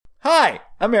Hi,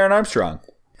 I'm Aaron Armstrong.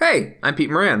 Hey, I'm Pete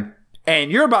Moran.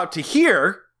 And you're about to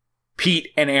hear Pete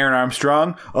and Aaron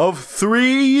Armstrong of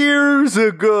 3 years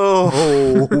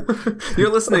ago.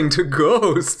 You're listening to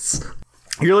Ghosts.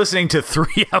 You're listening to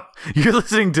three.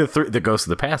 The Ghosts of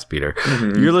the Past, Peter.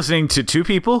 Mm-hmm. You're listening to two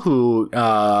people who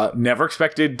never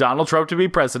expected Donald Trump to be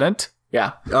president.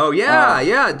 Yeah. Oh,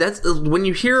 yeah. That's when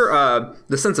you hear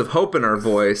the sense of hope in our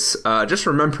voice, just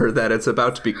remember that it's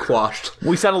about to be quashed.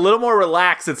 We sound a little more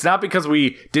relaxed. It's not because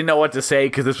we didn't know what to say,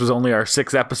 because this was only our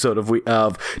 6th episode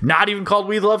of not even called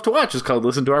We Love to Watch. It's called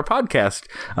Listen to Our Podcast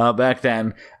back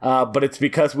then. But it's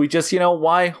because we just,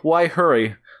 why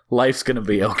hurry? Life's going to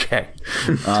be okay.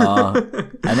 And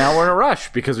now we're in a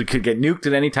rush because we could get nuked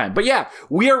at any time. But yeah,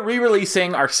 we are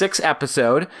re-releasing our 6th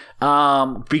episode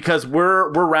because we're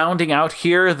rounding out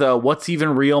here the What's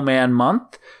Even Real Man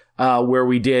month, where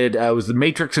we did, it was the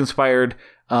Matrix-inspired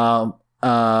month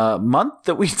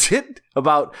that we did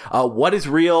about what is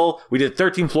real. We did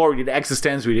 13th Floor, we did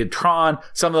Existence, we did Tron.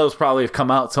 Some of those probably have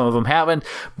come out, some of them haven't.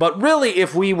 But really,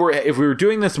 if we were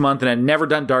doing this month and had never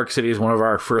done Dark City as one of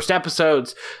our first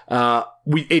episodes,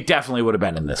 it definitely would have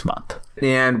been in this month.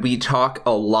 And we talk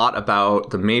a lot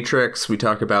about The Matrix. We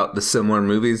talk about the similar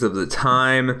movies of the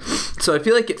time. So I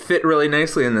feel like it fit really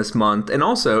nicely in this month. And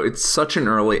also, it's such an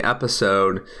early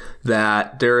episode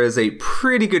that there is a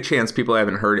pretty good chance people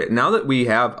haven't heard it. Now that we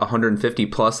have 150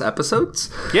 plus episodes,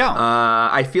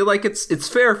 I feel like it's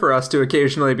fair for us to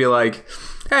occasionally be like,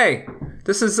 hey,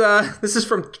 this is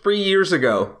from 3 years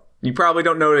ago. You probably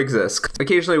don't know it exists.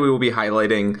 Occasionally we will be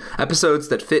highlighting episodes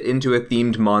that fit into a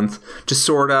themed month to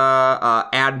sort of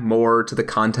add more to the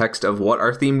context of what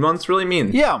our themed months really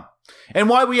mean. Yeah. And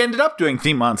why we ended up doing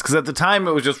theme months, because at the time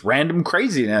it was just random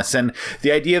craziness. And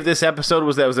the idea of this episode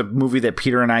was that it was a movie that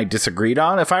Peter and I disagreed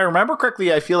on. If I remember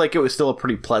correctly, I feel like it was still a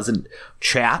pretty pleasant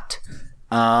chat.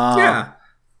 Yeah.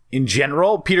 In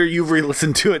general, Peter, you've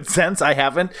re-listened to it since. I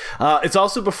haven't. It's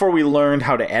also before we learned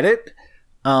how to edit.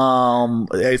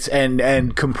 It's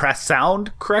and compress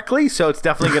sound correctly, so it's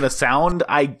definitely going to sound,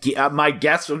 my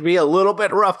guess would be, a little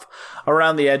bit rough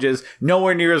around the edges.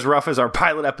 Nowhere near as rough as our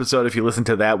pilot episode if you listen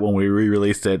to that when we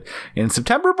re-released it in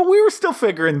September, but we were still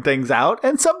figuring things out,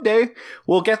 and someday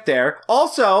we'll get there.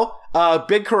 Also,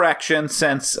 big correction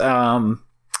since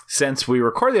we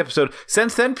recorded the episode.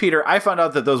 Since then, Peter, I found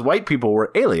out that those white people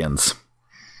were aliens.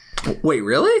 Wait,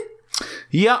 really?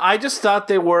 Yeah, I just thought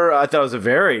they were. I thought it was a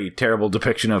very terrible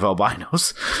depiction of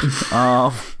albinos.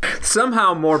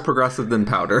 Somehow more progressive than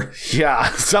Powder.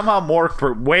 Yeah, somehow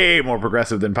way more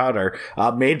progressive than Powder.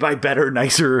 Made by better,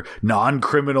 nicer,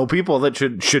 non-criminal people that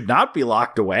should not be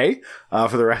locked away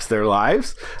for the rest of their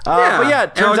lives. But yeah,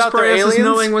 it turns out they're aliens.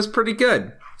 Knowing was pretty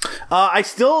good. I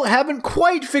still haven't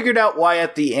quite figured out why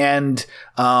at the end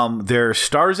there are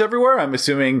stars everywhere. I'm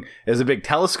assuming there's a big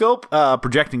telescope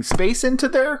projecting space into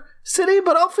their city,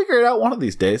 but I'll figure it out one of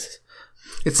these days.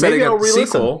 It's setting up a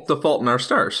sequel, The Fault in Our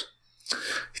Stars.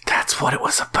 That's what it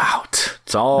was about.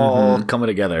 It's all coming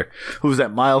together. Who's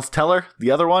that, Miles Teller? The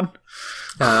other one?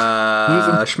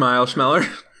 Schmeller.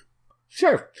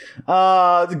 Sure.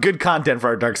 Good content for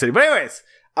our Dark City. But anyways,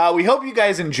 we hope you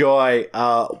guys enjoy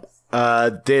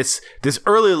this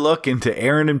early look into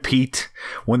Aaron and Pete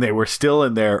when they were still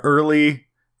in their early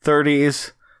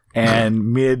 30s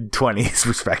and mid 20s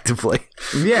respectively.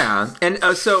 Yeah. And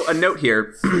so a note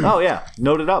here. Oh yeah,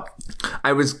 note it up.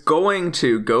 I was going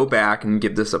to go back and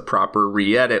give this a proper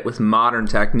re-edit with modern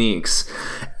techniques,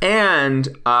 and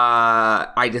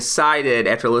I decided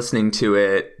after listening to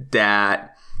it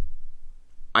that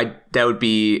that would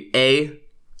be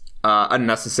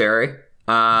unnecessary.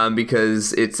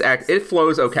 Because it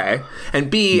flows okay, and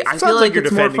B, I feel like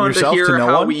it's more fun to hear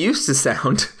how we used to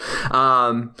sound.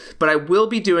 But I will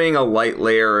be doing a light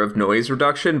layer of noise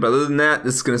reduction. But other than that,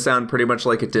 this is going to sound pretty much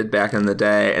like it did back in the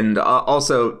day. And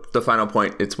also, the final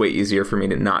point, it's way easier for me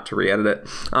not to re-edit it.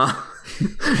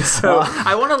 So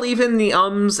I want to leave in the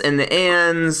ums and the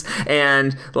ands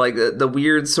and like the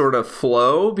weird sort of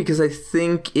flow, because I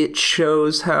think it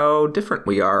shows how different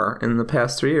we are in the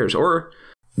past 3 years.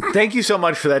 Thank you so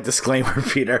much for that disclaimer,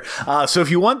 Peter. So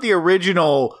if you want the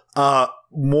original,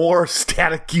 more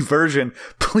staticky version,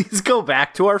 please go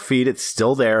back to our feed. It's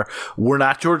still there. We're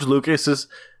not George Lucas's.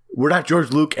 We're not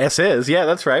George Lucas's. Yeah,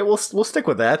 that's right. We'll stick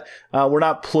with that. We're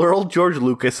not plural George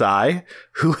Lucas-I,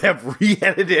 who have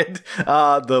re-edited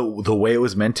the way it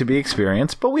was meant to be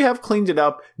experienced, but we have cleaned it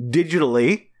up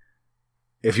digitally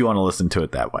if you want to listen to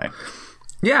it that way.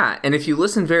 Yeah, and if you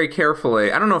listen very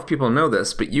carefully, I don't know if people know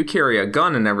this, but you carry a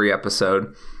gun in every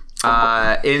episode.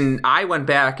 And I went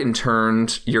back and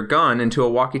turned your gun into a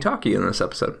walkie-talkie in this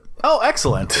episode. Oh,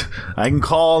 excellent! I can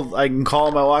call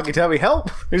my walkie-talkie. Help!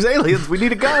 There's aliens. We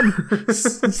need a gun.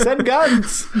 Send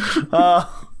guns. All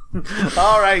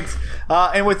right.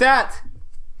 And with that,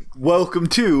 welcome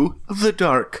to the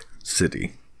Dark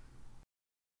City.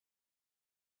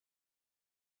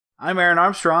 I'm Aaron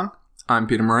Armstrong. I'm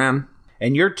Peter Moran.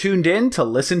 And you're tuned in to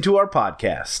listen to our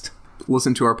podcast.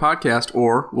 Listen to our podcast,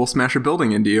 or we'll smash a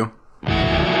building into you.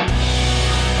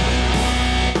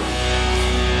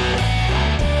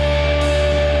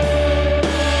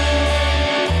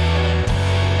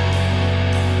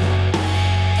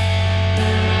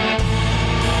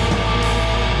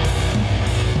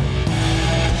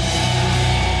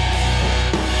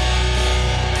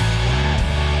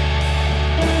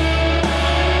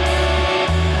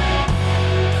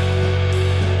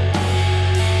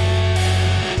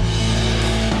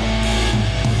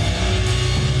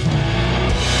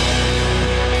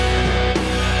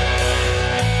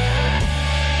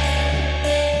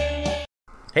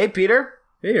 Hey, Peter.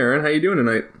 Hey, Aaron. How you doing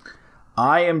tonight?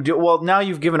 I am well. Now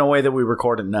you've given away that we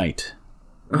record at night.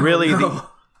 Really,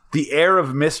 the air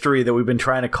of mystery that we've been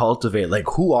trying to cultivate. Like,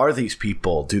 who are these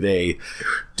people? Do they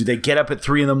get up at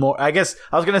 3 a.m? I guess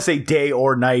I was gonna say day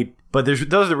or night, but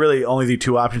those are really only the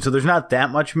two options. So there's not that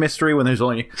much mystery when there's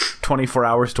only 24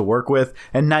 hours to work with,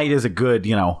 and night is a good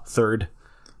third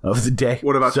of the day.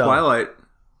 What about Twilight?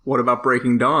 What about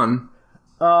Breaking Dawn?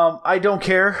 I don't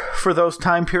care for those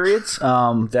time periods.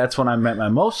 That's when I'm at my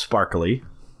most sparkly.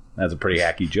 That's a pretty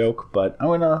hacky joke, but I'm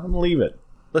gonna leave it.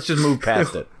 Let's just move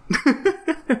past it.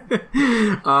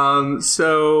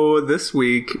 So this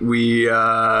week we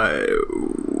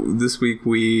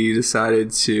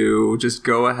decided to just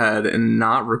go ahead and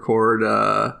not record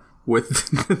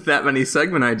with that many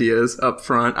segment ideas up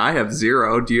front. I have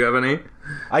 0. Do you have any?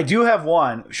 I do have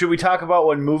one. Should we talk about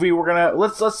what movie we're gonna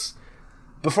let's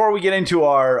before we get into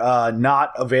our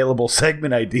not available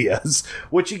segment ideas,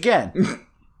 which again,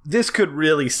 this could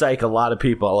really psych a lot of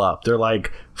people up. They're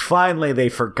like, finally, they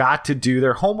forgot to do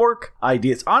their homework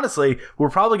ideas. Honestly,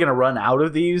 we're probably going to run out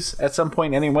of these at some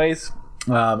point anyways,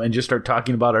 and just start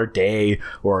talking about our day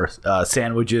or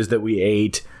sandwiches that we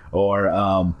ate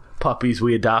or puppies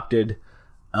we adopted.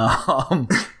 And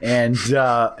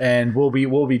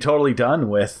we'll be totally done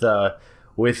with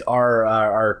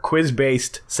our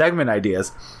quiz-based segment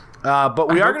ideas, but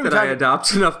we are going to I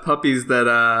adopt enough puppies that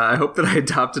I hope that I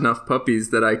adopt enough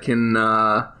puppies that I can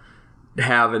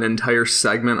have an entire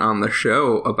segment on the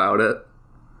show about it.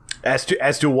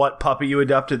 As to what puppy you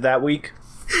adopted that week.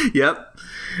 Yep.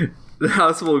 The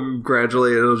house will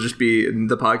gradually. It'll just be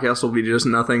the podcast will be just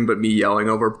nothing but me yelling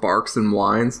over barks and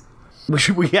whines.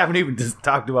 We haven't even just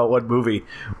talked about what movie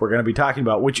we're going to be talking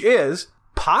about, which is.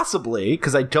 Possibly,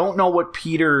 because I don't know what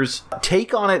Peter's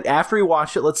take on it after he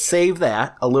watched it. Let's save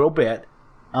that a little bit.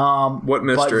 What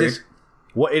mystery?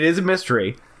 It is a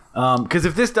mystery. Because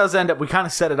if this does end up, we kind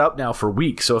of set it up now for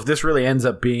weeks. So if this really ends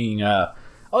up being,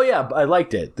 oh yeah, I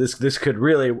liked it. This could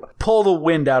really pull the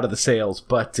wind out of the sails.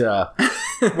 But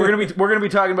we're gonna be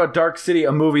talking about Dark City,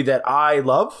 a movie that I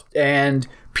love, and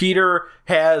Peter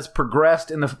has progressed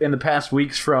in the past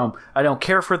weeks from I don't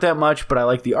care for it that much, but I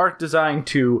like the art design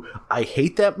to I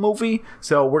hate that movie.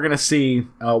 So we're going to see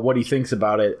what he thinks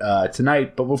about it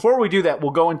tonight. But before we do that,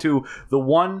 we'll go into the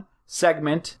one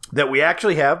segment that we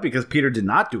actually have because Peter did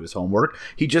not do his homework.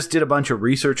 He just did a bunch of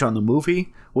research on the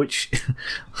movie, which,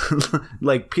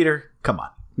 like, Peter, come on.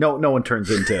 No one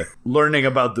turns into learning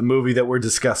about the movie that we're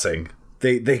discussing.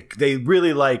 They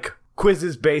really like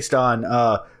quizzes based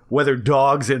on whether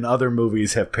dogs in other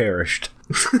movies have perished.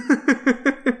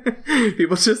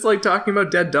 People just like talking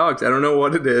about dead dogs. I don't know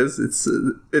what it is. It's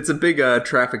a big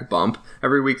traffic bump.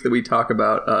 Every week that we talk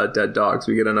about dead dogs,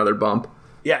 we get another bump.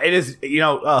 Yeah, it is.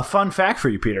 Fun fact for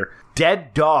you, Peter.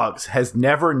 Dead dogs has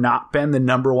never not been the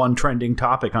 #1 trending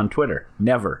topic on Twitter.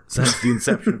 Never. Since the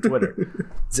inception of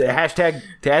Twitter. It's a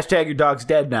hashtag your dog's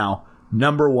dead now.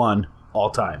 #1 all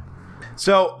time.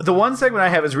 So the one segment I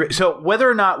have is so whether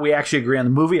or not we actually agree on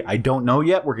the movie, I don't know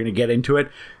yet. We're going to get into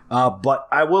it, but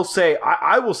I will say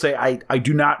I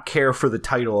do not care for the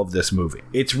title of this movie.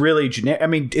 It's really generic. I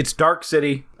mean, it's Dark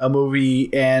City, a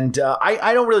movie, and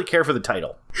I don't really care for the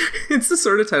title. It's the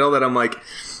sort of title that I'm like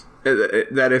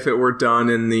that if it were done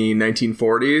in the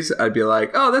 1940s, I'd be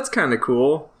like, oh, that's kind of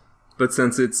cool. But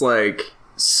since it's like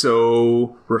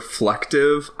so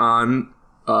reflective on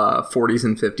 40s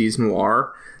and 50s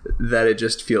noir, that it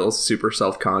just feels super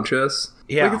self-conscious.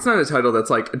 Yeah. Like, it's not a title that's,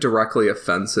 like, directly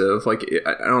offensive. Like,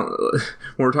 I don't... When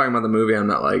we're talking about the movie, I'm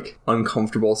not, like,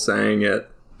 uncomfortable saying it.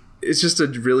 It's just a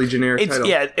really generic title.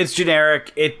 Yeah, it's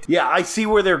generic. I see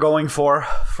where they're going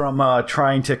from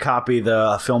trying to copy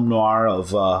the film noir of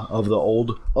the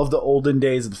olden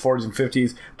days of the 40s and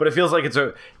 50s. But it feels like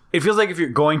if you're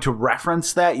going to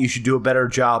reference that, you should do a better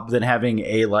job than having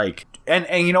a like.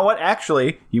 And you know what?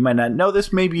 Actually, you might not know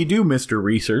this. Maybe you do, Mr.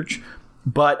 Research.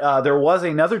 But there was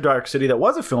another Dark City that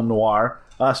was a film noir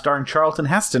starring Charlton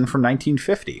Heston from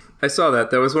 1950. I saw that.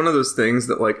 That was one of those things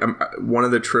that, like, one of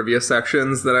the trivia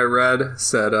sections that I read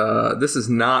said, this is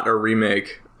not a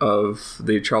remake of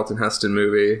the Charlton Heston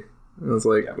movie. I was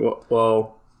like,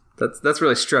 well, that's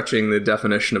really stretching the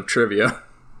definition of trivia.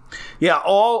 Yeah,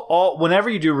 all whenever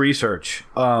you do research,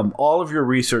 all of your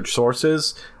research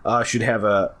sources should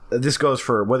have this goes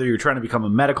for whether you're trying to become a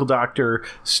medical doctor,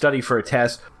 study for a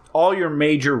test. All your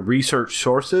major research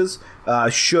sources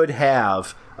should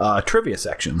have trivia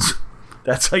sections.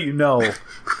 That's how you know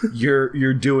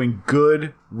you're doing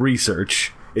good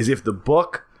research, is if the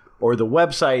book or the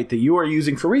website that you are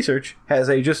using for research has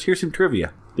here's some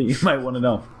trivia that you might want to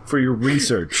know for your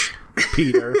research,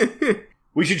 Peter.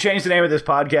 We should change the name of this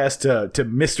podcast to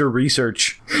Mr.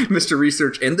 Research. Mr.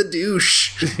 Research and the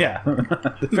douche. Yeah,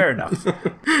 fair enough.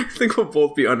 I think we'll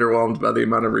both be underwhelmed by the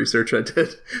amount of research I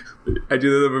did. I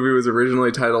knew that the movie was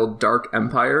originally titled Dark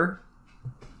Empire.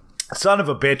 Son of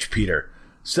a bitch, Peter.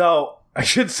 So, I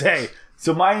should say,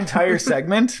 my entire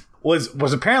segment was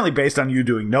apparently based on you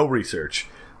doing no research.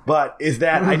 But is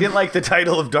that I didn't like the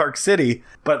title of Dark City,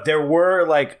 but there were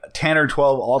like 10 or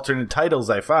 12 alternate titles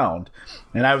I found.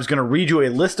 And I was going to read you a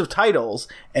list of titles,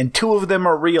 and 2 of them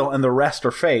are real and the rest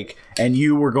are fake. And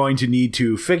you were going to need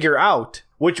to figure out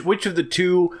which of the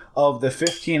 2 of the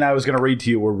 15 I was going to read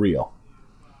to you were real.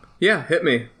 Yeah, hit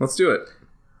me. Let's do it.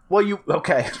 Well,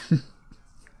 okay.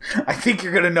 I think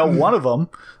you're going to know one of them.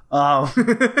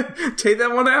 Take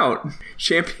that one out.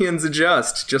 Champions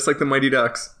adjust, just like the Mighty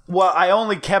Ducks. Well, I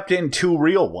only kept in 2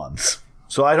 real ones,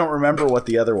 so I don't remember what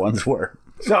the other ones were.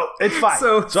 So it's fine.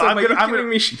 So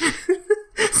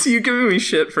you giving me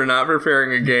shit for not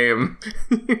preparing a game.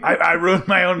 I ruined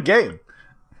my own game.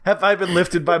 Have I been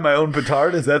lifted by my own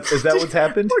petard? Is that what's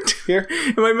happened here?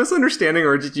 Am I misunderstanding,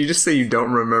 or did you just say you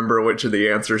don't remember which of the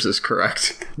answers is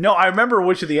correct? No, I remember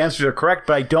which of the answers are correct,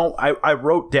 but I don't. I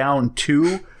wrote down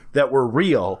 2 that were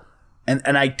real,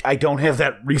 and I don't have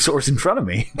that resource in front of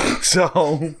me.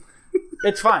 So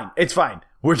it's fine. It's fine.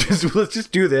 Let's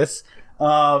just do this.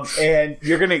 And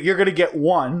you're gonna get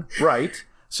 1 right.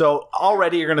 So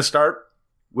already you're gonna start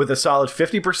with a solid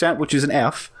 50%, which is an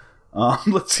F.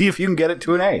 Let's see if you can get it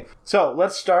to an A. So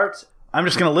let's start. I'm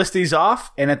just going to list these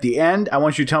off, and at the end, I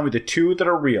want you to tell me the 2 that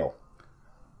are real.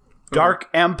 Dark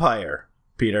Empire,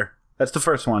 Peter. That's the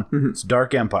first one. Mm-hmm. It's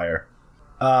Dark Empire.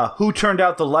 Who turned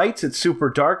out the lights? It's super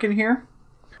dark in here.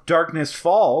 Darkness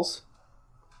Falls.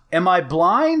 Am I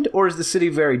blind, or is the city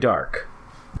very dark?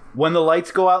 When the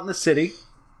lights go out in the city.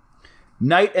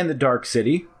 Night and the Dark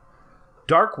City.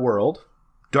 Dark World.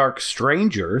 Dark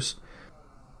Strangers.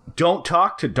 Don't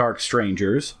Talk to Dark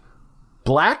Strangers,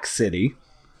 Black City,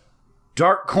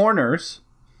 Dark Corners,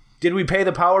 Did We Pay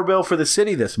the Power Bill for the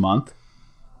City this month,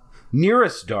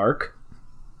 Nearest Dark,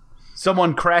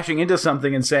 someone crashing into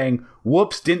something and saying,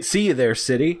 whoops, didn't see you there,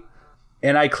 city,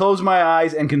 and I close my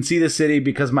eyes and can see the city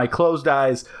because my closed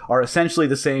eyes are essentially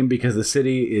the same because the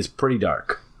city is pretty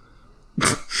dark.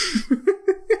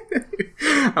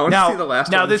 I want to see the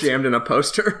last one jammed in a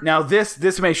poster. Now,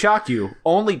 this may shock you.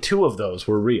 Only 2 of those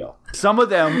were real. Some of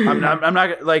them, I'm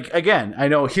not, like, again, I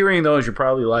know hearing those, you're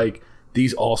probably like,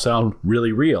 these all sound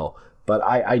really real. But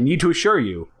I need to assure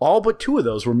you, all but 2 of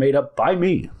those were made up by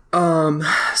me.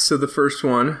 So the first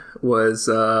one was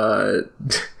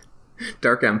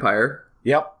Dark Empire.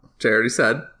 Yep. Which I already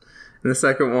said. And the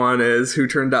second one is Who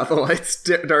Turned Out the Lights?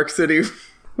 Dark City.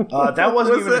 That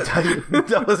wasn't even a title.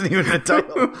 That wasn't even a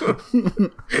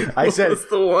title. I said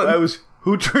the one? I was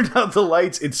Who Turned Out the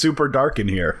Lights? It's super dark in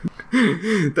here.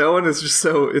 That one is just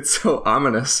so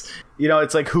ominous. You know,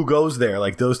 it's like Who Goes There,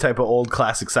 like those type of old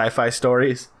classic sci-fi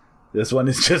stories. This one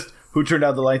is just Who Turned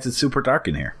Out the Lights? It's super dark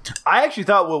in here. I actually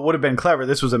thought what would have been clever,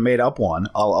 this was a made-up one,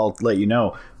 I'll let you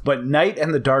know, but Night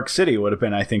and the Dark City would have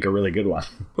been, I think, a really good one.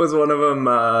 Was one of them,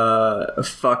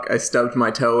 fuck, I stubbed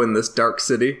my toe in this dark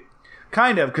city?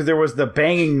 Kind of, because there was the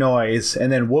banging noise,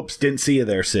 and then whoops, didn't see you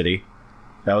there, city.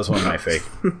 That was one of my fake.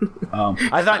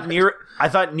 I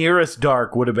thought Nearest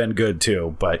Dark would have been good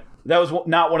too, but that was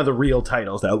not one of the real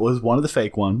titles. That was one of the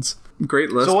fake ones.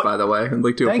 Great list, by the way. I'd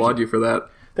like to applaud you for that.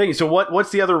 Thank you. So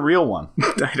what's the other real one?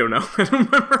 I don't know. I don't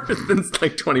remember. It's been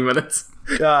like 20 minutes.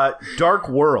 Dark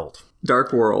World.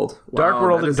 Dark World. Dark Wow,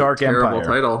 World that and is a Dark terrible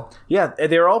Empire. title. Yeah,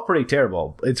 they're all pretty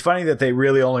terrible. It's funny that they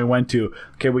really only went to,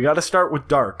 okay, we got to start with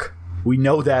dark. We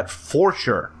know that for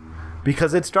sure.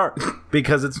 Because it's dark.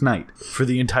 Because it's night for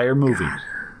the entire movie. God.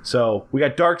 So we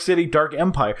got Dark City, Dark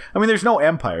Empire. I mean, there's no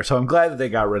empire, so I'm glad that they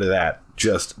got rid of that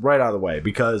just right out of the way.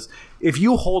 Because if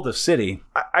you hold a city,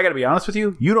 I got to be honest with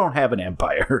you, you don't have an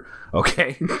empire,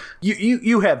 okay?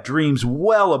 you have dreams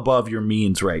well above your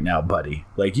means right now, buddy.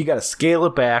 Like, you got to scale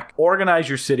it back, organize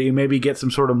your city, maybe get some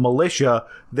sort of militia,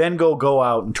 then go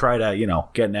out and try to,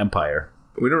 get an empire.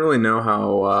 We don't really know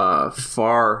how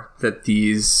far that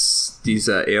these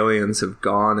aliens have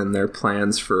gone in their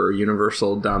plans for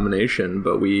universal domination,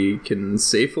 but we can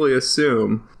safely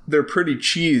assume they're pretty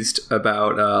cheesed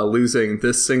about losing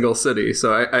this single city.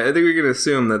 So I think we can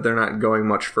assume that they're not going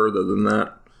much further than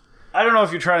that. I don't know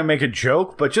if you're trying to make a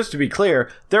joke, but just to be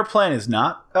clear, their plan is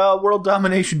not world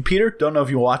domination, Peter. Don't know if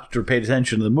you watched or paid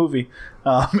attention to the movie.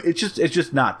 It's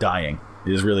just not dying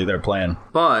is really their plan.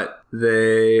 But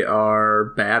they are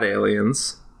bad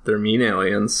aliens. They're mean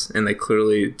aliens, and they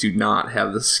clearly do not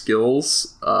have the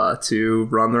skills to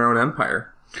run their own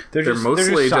empire. They're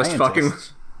mostly just fucking.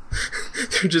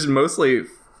 They're just mostly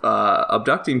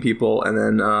abducting people and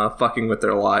then fucking with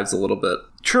their lives a little bit.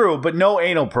 True, but no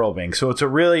anal probing. So it's a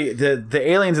really the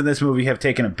aliens in this movie have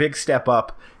taken a big step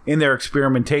up in their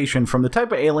experimentation from the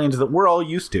type of aliens that we're all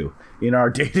used to in our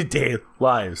day-to-day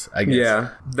lives, I guess. Yeah.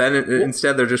 Then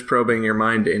instead they're just probing your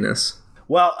mind anus.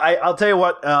 Well, I'll tell you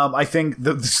what, I think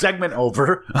the segment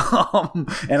over,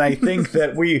 and I think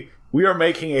that we are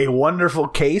making a wonderful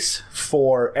case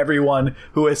for everyone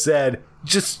who has said,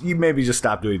 you maybe just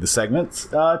stop doing the segments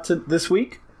to this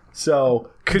week. So,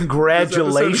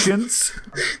 congratulations.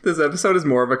 This episode is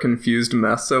more of a confused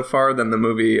mess so far than the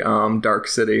movie Dark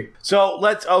City. So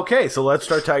let's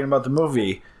start talking about the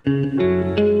movie.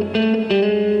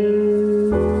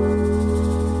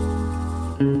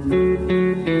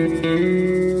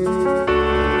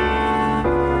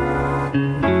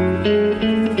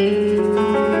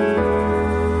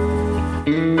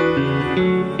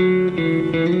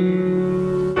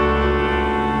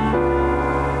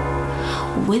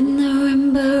 When the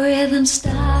marimba rhythms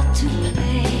start to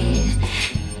play,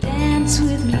 dance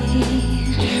with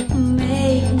me,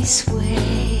 make me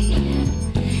sway.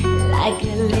 Like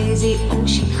a lazy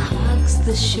ocean hugs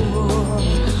the shore,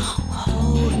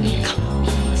 hold me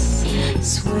close,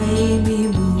 sway me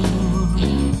more.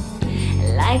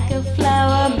 Like a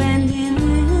flower bending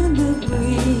in the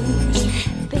breeze,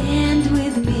 bend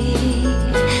with me,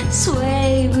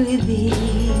 sway with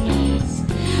ease.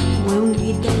 When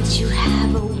we dance, you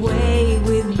have a way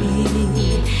with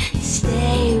me.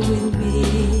 Stay with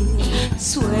me,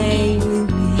 sway with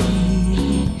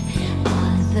me.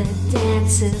 All the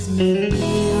dancers meet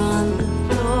me on the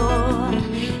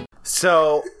floor.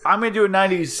 So I'm going to do a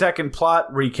 90-second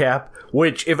plot recap,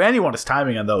 which if anyone is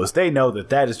timing on those, they know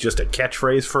that is just a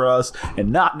catchphrase for us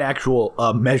and not an actual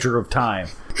measure of time.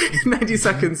 90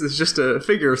 seconds is just a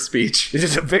figure of speech. It's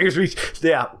just a figure of speech.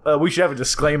 Yeah, we should have a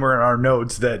disclaimer in our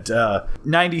notes that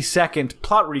 90-second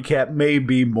plot recap may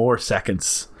be more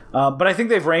seconds. But I think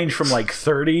they've ranged from like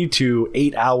 30 to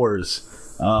 8 hours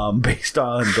based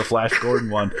on the Flash Gordon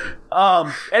one.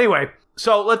 Anyway,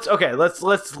 so let's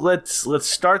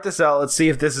start this out. Let's see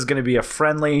if this is going to be a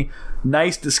friendly,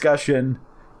 nice discussion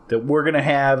that we're going to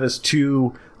have as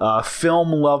two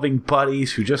film-loving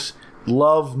buddies who just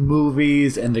love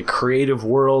movies and the creative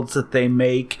worlds that they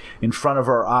make in front of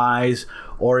our eyes,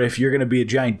 or if you're going to be a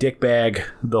giant dickbag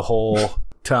the whole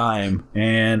time.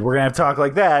 And we're going to have to talk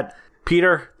like that.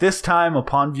 Peter, this time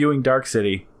upon viewing Dark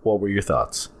City, what were your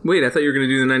thoughts? Wait, I thought you were going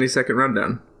to do the 90-second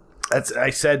rundown. I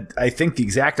said, I think the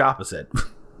exact opposite.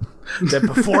 That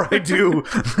before I do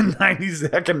the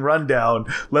 90-second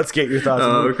rundown, let's get your thoughts.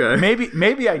 Oh, okay.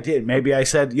 Maybe I did. Maybe I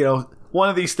said, one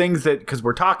of these things that, because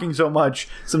we're talking so much,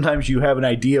 sometimes you have an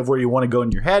idea of where you want to go in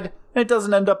your head, and it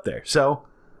doesn't end up there. So,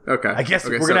 okay, I guess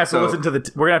we're gonna have to listen to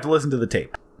we're gonna have to listen to the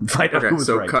tape. Find out who was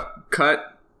right.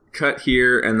 Cut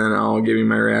here, and then I'll give you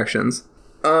my reactions.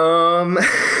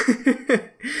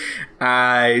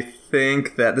 I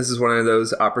think that this is one of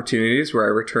those opportunities where I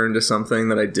return to something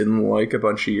that I didn't like a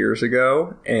bunch of years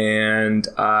ago, and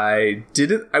I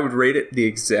would rate it the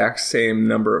exact same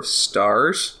number of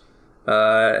stars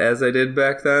as I did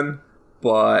back then,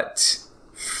 but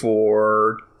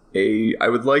for I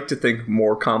would like to think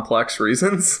more complex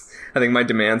reasons. I think my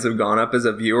demands have gone up as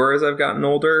a viewer as I've gotten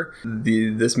older.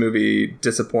 This movie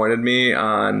disappointed me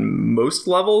on most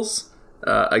levels.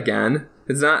 Again,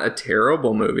 it's not a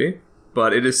terrible movie.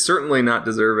 but it is certainly not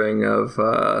deserving of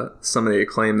some of the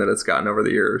acclaim that it's gotten over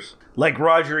the years. Like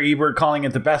Roger Ebert calling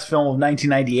it the best film of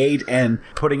 1998 and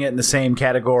putting it in the same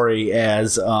category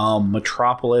as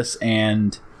Metropolis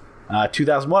and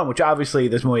 2001, which obviously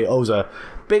this movie owes a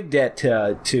big debt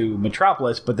to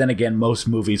Metropolis, but then again, most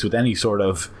movies with any sort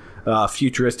of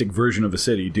futuristic version of a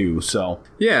city do. So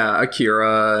yeah,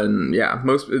 Akira, and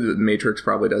most Matrix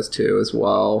probably does too as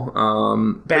well.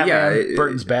 Batman,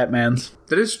 Burton's Batmans.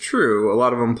 That is true. A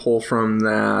lot of them pull from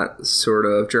that sort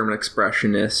of German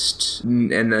expressionist,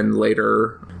 and then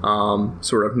later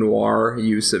sort of noir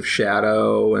use of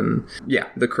shadow and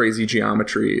the crazy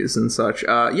geometries and such.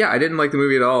 I didn't like the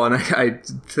movie at all, and I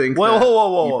think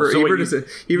whoa. Ebert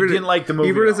you didn't like the movie?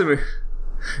 Ebert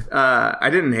I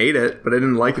didn't hate it, but I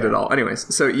didn't like it at all.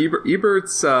 Anyways, so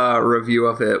Ebert's review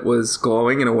of it was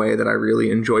glowing in a way that I really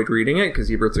enjoyed reading it,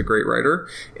 because Ebert's a great writer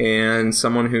and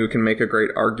someone who can make a great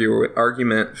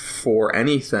argument for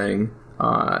anything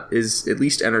is at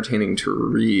least entertaining to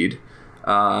read,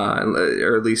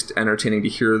 or at least entertaining to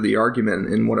hear the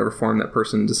argument in whatever form that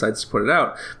person decides to put it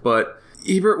out. But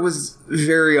Ebert was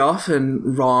very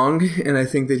often wrong, and I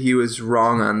think that he was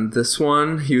wrong on this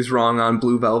one. He was wrong on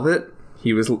Blue Velvet.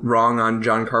 He was wrong on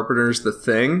John Carpenter's The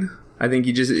Thing. I think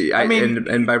he just...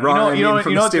 and by wrong, I mean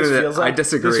from the statement that I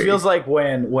disagree. This feels like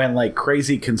when like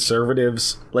crazy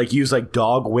conservatives like use like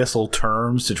dog whistle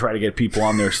terms to try to get people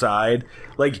on their side.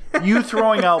 Like you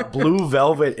throwing out Blue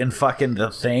Velvet and fucking The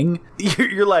Thing.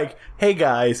 You're like, hey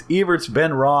guys, Ebert's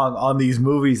been wrong on these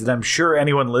movies that I'm sure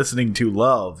anyone listening to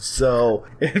loves. So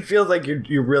it feels like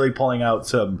you're really pulling out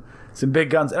some big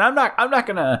guns. And I'm not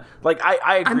gonna like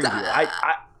I agree with you.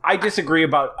 I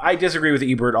disagree with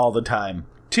Ebert all the time.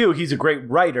 Too, he's a great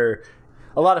writer.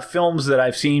 A lot of films that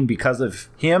I've seen because of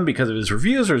him, because of his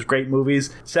reviews, are his great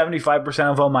movies.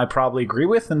 75% of them I probably agree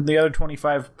with, and the other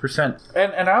 25%.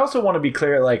 And I also want to be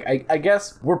clear, like, I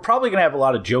guess we're probably going to have a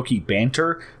lot of jokey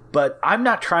banter, but I'm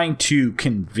not trying to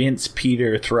convince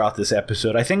Peter throughout this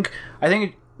episode. I think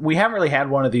we haven't really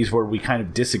had one of these where we kind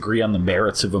of disagree on the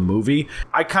merits of a movie.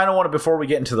 I kind of want to, before we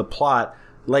get into the plot,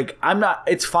 like,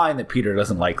 it's fine that Peter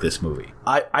doesn't like this movie.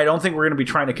 I don't think we're going to be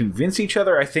trying to convince each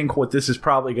other. I think what this is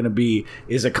probably going to be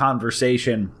is a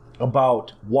conversation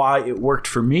about why it worked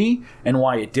for me and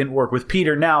why it didn't work with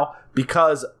Peter. Now,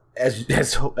 because as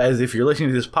if you're listening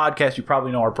to this podcast, you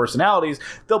probably know our personalities,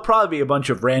 there'll probably be a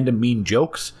bunch of random mean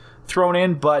jokes thrown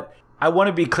in, but I want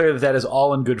to be clear that is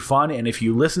all in good fun, and if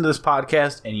you listen to this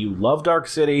podcast and you love Dark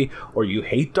City or you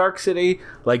hate Dark City,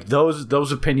 like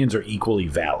those opinions are equally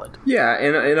valid. Yeah,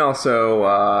 and also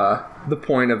the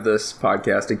point of this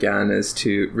podcast, again, is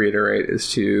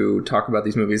to talk about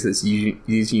these movies as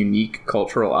these unique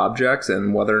cultural objects,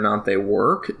 and whether or not they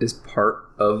work is part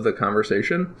of the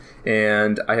conversation.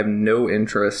 And I have no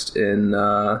interest in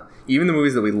even the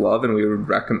movies that we love and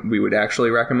we would actually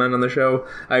recommend on the show.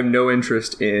 I have no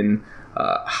interest in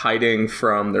hiding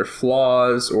from their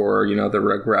flaws or the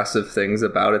regressive things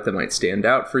about it that might stand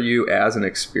out for you as an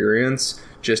experience,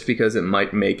 just because it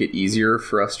might make it easier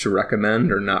for us to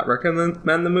recommend or not recommend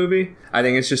the movie. I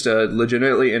think it's just a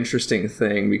legitimately interesting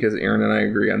thing, because Aaron and I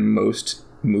agree on most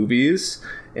movies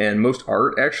and most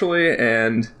art, actually,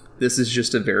 and this is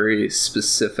just a very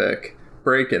specific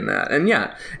break in that.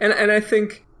 And I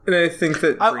think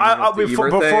that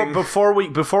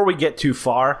before we get too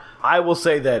far, I will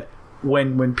say that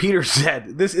when Peter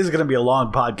said, this is going to be a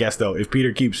long podcast though if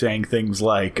Peter keeps saying things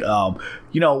like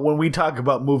when we talk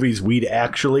about movies we'd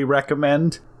actually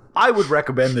recommend, I would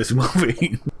recommend this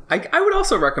movie. I would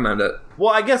also recommend it. Well,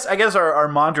 I guess our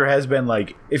mantra has been,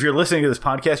 like, if you're listening to this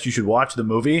podcast, you should watch the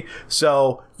movie.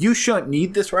 So you shouldn't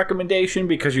need this recommendation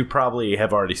because you probably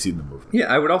have already seen the movie. Yeah,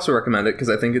 I would also recommend it because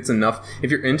I think it's enough.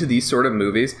 If you're into these sort of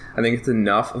movies, I think it's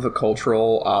enough of a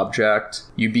cultural object.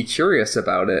 You'd be curious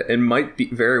about it. It might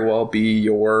very well be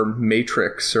your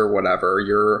Matrix or whatever,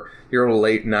 your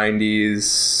late 90s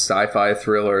sci-fi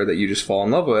thriller that you just fall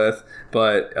in love with.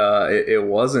 But it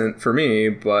wasn't for me,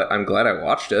 but I'm glad I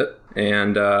watched it.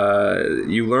 And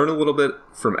you learn a little bit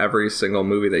from every single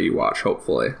movie that you watch,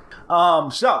 hopefully.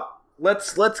 So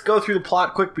let's go through the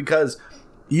plot quick, because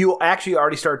you actually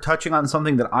already started touching on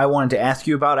something that I wanted to ask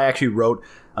you about. I actually wrote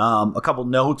a couple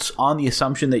notes on the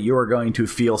assumption that you are going to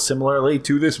feel similarly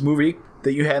to this movie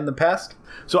that you had in the past.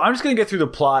 So I'm just going to get through the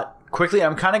plot quickly.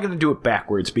 I'm kind of going to do it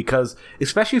backwards because,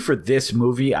 especially for this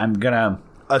movie, I'm going to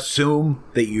assume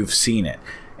that you've seen it.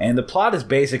 And the plot is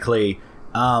basically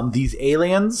these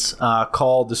aliens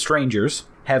called the Strangers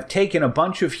have taken a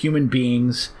bunch of human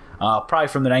beings, probably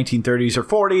from the 1930s or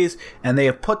 40s, and they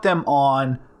have put them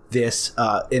on this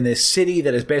in this city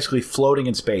that is basically floating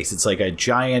in space. It's like a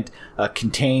giant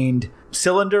contained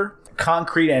cylinder,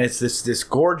 concrete, and it's this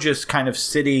gorgeous kind of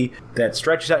city that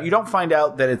stretches out. You don't find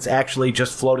out that it's actually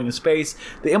just floating in space.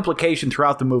 The implication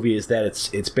throughout the movie is that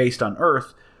it's based on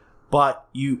Earth, but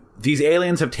these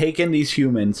aliens have taken these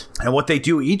humans, and what they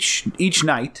do each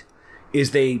night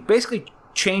is they basically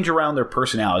change around their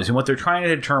personalities, and what they're trying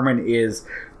to determine is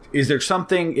there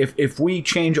something, if we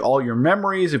change all your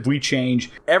memories, if we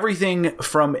change everything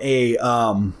from a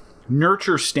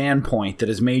nurture standpoint that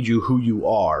has made you who you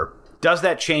are, does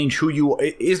that change who you are?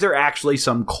 Is there actually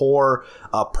some core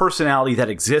personality that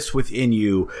exists within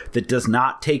you that does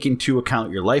not take into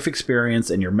account your life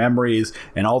experience and your memories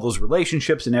and all those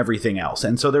relationships and everything else?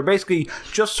 And so they're basically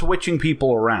just switching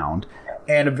people around.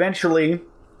 And eventually,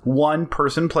 one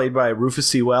person played by Rufus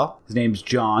Sewell, his name's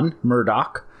John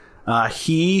Murdoch,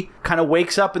 he kind of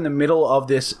wakes up in the middle of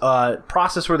this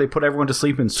process where they put everyone to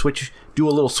sleep and do a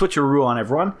little switcheroo on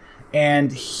everyone.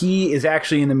 And he is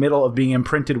actually in the middle of being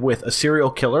imprinted with a serial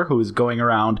killer who is going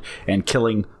around and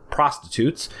killing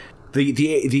prostitutes.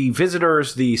 The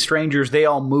visitors, the strangers, they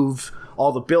all move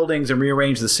all the buildings and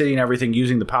rearrange the city and everything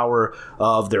using the power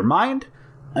of their mind.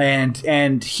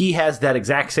 And he has that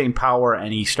exact same power,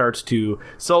 and he starts to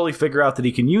slowly figure out that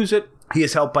he can use it. He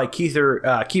is helped by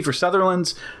Kiefer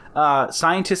Sutherland's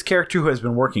scientist character who has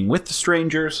been working with the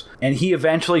strangers, and he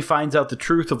eventually finds out the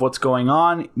truth of what's going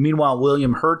on. Meanwhile,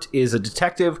 William Hurt is a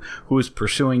detective who is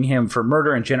pursuing him for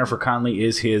murder, and Jennifer Connelly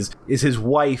is his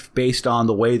wife based on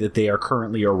the way that they are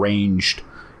currently arranged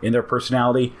in their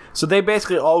personality. So they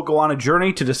basically all go on a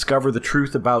journey to discover the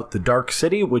truth about the Dark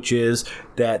City, which is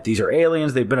that these are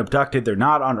aliens, they've been abducted, they're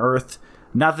not on Earth.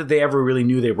 Not that they ever really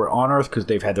knew they were on Earth because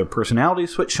they've had their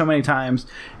personalities switched so many times.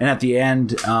 And at the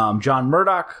end, John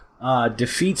Murdoch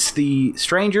defeats the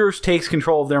strangers, takes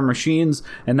control of their machines,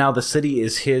 and now the city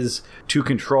is his to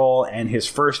control. And his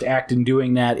first act in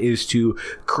doing that is to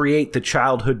create the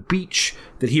childhood beach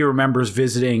that he remembers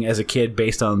visiting as a kid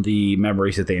based on the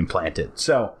memories that they implanted.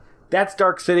 So that's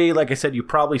Dark City. Like I said, you've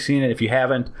probably seen it if you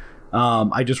haven't.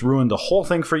 I just ruined the whole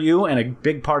thing for you, and a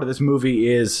big part of this movie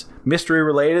is mystery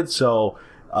related, so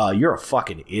you're a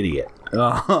fucking idiot.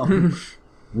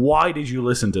 Why did you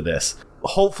listen to this?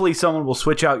 Hopefully someone will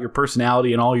switch out your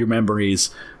personality and all your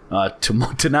memories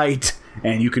tonight,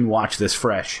 and you can watch this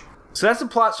fresh. So that's the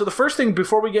plot. So the first thing,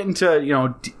 before we get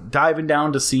into, diving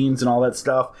down to scenes and all that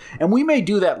stuff, and we may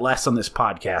do that less on this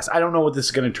podcast. I don't know what this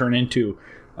is going to turn into.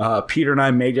 Peter and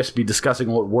I may just be discussing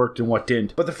what worked and what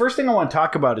didn't. But the first thing I want to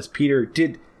talk about is, Peter,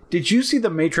 did you see The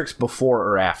Matrix before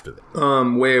or after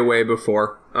that? Way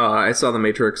before. I saw The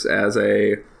Matrix as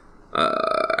a,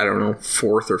 I don't know,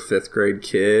 4th or 5th grade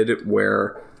kid,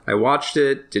 where I watched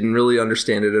it, didn't really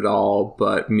understand it at all,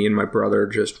 but me and my brother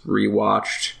just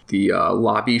rewatched the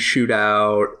lobby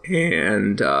shootout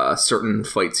and certain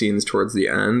fight scenes towards the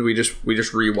end. We just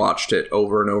rewatched it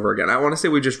over and over again. I want to say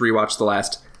we just rewatched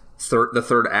the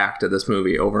third act of this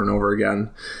movie over and over again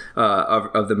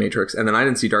of The Matrix. And then I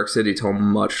didn't see Dark City till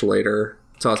much later.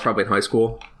 So I was probably in high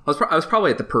school. I was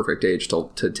probably at the perfect age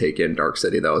to take in Dark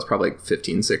City, though. I was probably like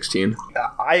 15, 16.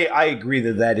 I agree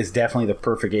that is definitely the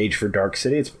perfect age for Dark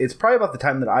City. It's probably about the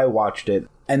time that I watched it.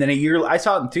 And then I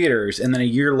saw it in theaters, and then a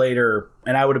year later,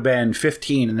 and I would have been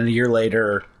 15, and then a year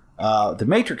later, The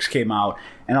Matrix came out.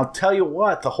 And I'll tell you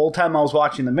what, the whole time I was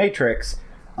watching The Matrix,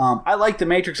 I like The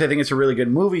Matrix. I think it's a really good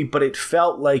movie, but it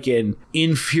felt like an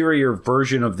inferior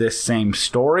version of this same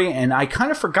story, and I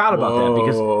kind of forgot about that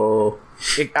because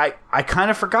I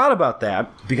kind of forgot about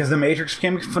that because The Matrix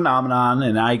became a phenomenon,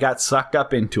 and I got sucked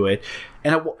up into it,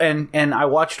 and I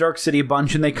watched Dark City a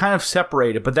bunch, and they kind of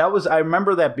separated. But I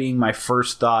remember that being my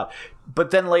first thought.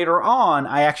 But then later on,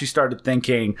 I actually started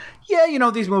thinking,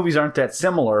 these movies aren't that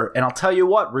similar. And I'll tell you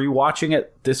what, rewatching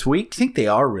it this week, I think they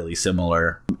are really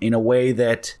similar in a way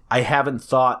that I haven't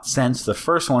thought since the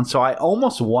first one. So I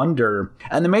almost wonder,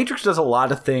 and The Matrix does a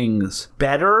lot of things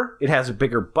better. It has a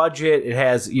bigger budget. It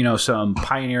has, some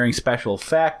pioneering special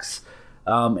effects.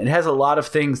 It has a lot of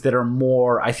things that are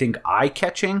more, I think,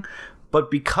 eye-catching. But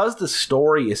because the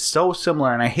story is so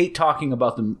similar, and I hate talking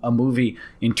about a movie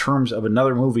in terms of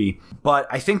another movie, but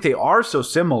I think they are so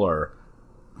similar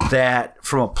that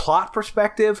from a plot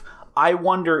perspective, I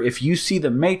wonder if you see The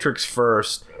Matrix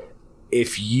first,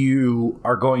 if you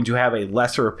are going to have a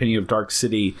lesser opinion of Dark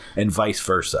City and vice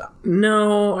versa.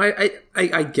 No,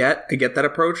 I get that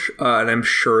approach, and I'm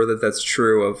sure that that's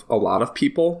true of a lot of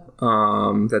people,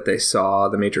 that they saw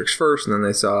The Matrix first and then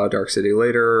they saw Dark City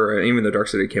later, even though Dark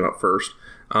City came out first,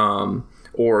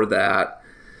 or that,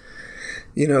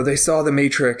 they saw The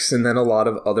Matrix and then a lot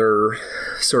of other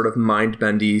sort of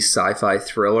mind-bendy sci-fi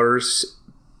thrillers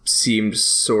seemed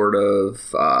sort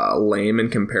of lame in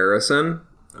comparison.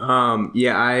 They're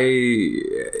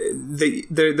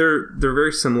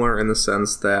very similar in the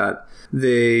sense that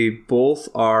they both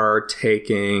are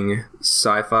taking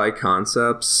sci-fi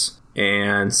concepts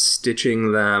and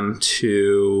stitching them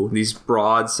to these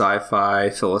broad sci-fi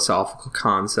philosophical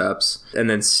concepts and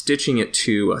then stitching it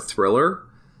to a thriller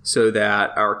so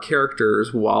that our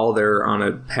characters, while they're on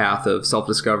a path of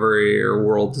self-discovery or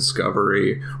world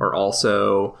discovery, are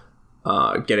also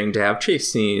getting to have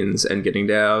chase scenes and getting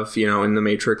to have, in the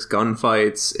Matrix,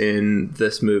 gunfights, in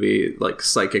this movie, like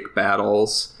psychic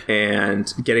battles,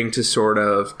 and getting to sort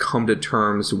of come to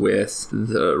terms with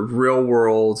the real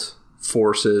world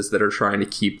forces that are trying to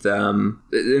keep them,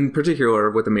 in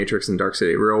particular with the Matrix and Dark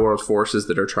City, real world forces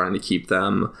that are trying to keep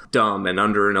them dumb and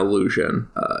under an illusion.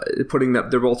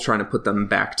 They're both trying to put them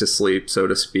back to sleep, so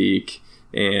to speak,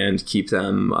 and keep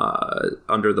them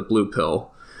under the blue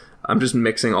pill. I'm just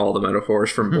mixing all the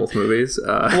metaphors from both movies.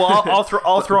 Well,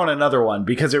 I'll throw in another one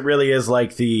because it really is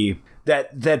like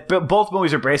that both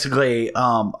movies are basically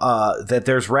that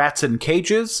there's rats in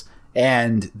cages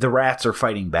and the rats are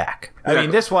fighting back. I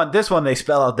mean, this one they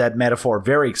spell out that metaphor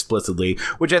very explicitly,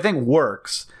 which I think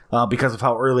works because of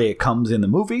how early it comes in the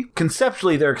movie.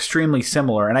 Conceptually, they're extremely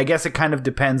similar, and I guess it kind of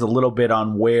depends a little bit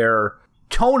on where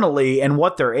tonally and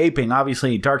what they're aping.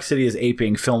 Obviously, Dark City is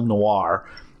aping film noir.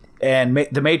 And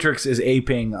The Matrix is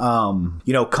aping,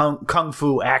 kung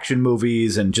fu action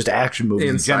movies and just action movies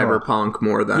and in general. cyberpunk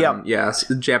more than,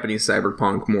 Japanese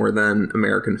cyberpunk more than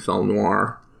American film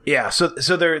noir. Yeah, so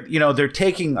they're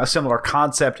taking a similar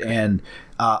concept and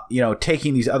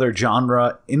taking these other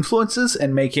genre influences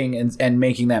and making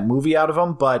that movie out of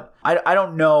them. But I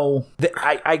don't know.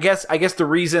 I guess the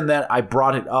reason that I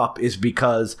brought it up is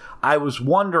because I was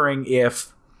wondering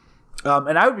if,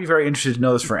 and I would be very interested to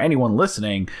know this for anyone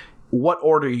listening, what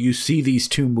order you see these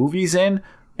two movies in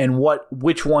and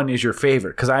which one is your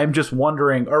favorite. Because I'm just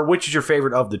wondering, or which is your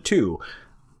favorite of the two.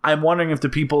 I'm wondering if the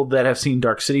people that have seen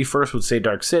Dark City first would say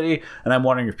Dark City, and I'm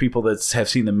wondering if people that have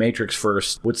seen The Matrix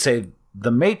first would say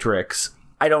The Matrix.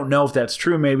 I don't know if that's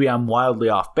true. Maybe I'm wildly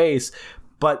off base,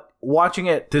 but watching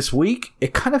it this week,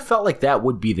 it kind of felt like that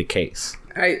would be the case.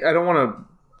 I don't want to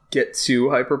get too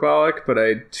hyperbolic, but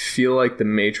I feel like The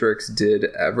Matrix did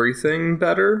everything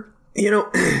better.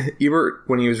 Ebert,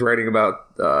 when he was writing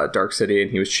about Dark City and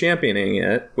he was championing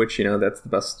it, which, that's the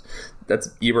best. That's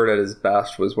Ebert at his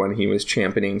best, was when he was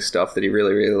championing stuff that he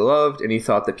really, really loved and he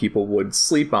thought that people would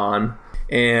sleep on.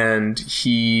 And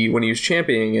when he was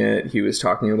championing it, he was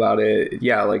talking about it,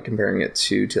 like comparing it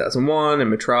to 2001 and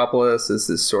Metropolis as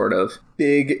this sort of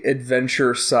big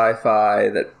adventure sci-fi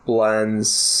that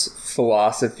blends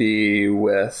philosophy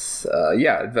with,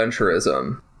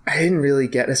 adventurism. I didn't really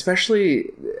get, especially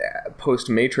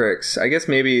post-Matrix, I guess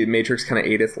maybe Matrix kind of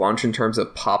ate its lunch in terms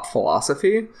of pop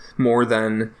philosophy more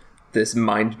than this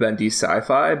mind-bendy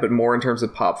sci-fi, but more in terms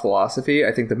of pop philosophy.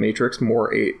 I think The Matrix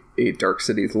more ate Dark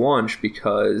City's lunch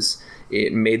because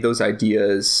it made those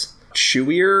ideas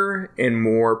chewier and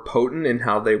more potent in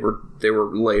how they were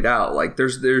laid out. Like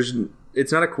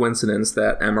it's not a coincidence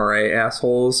that MRA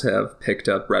assholes have picked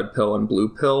up red pill and blue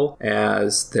pill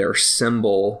as their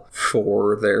symbol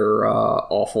for their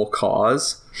awful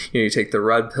cause. You take the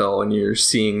red pill and you're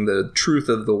seeing the truth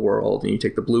of the world, and you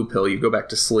take the blue pill, you go back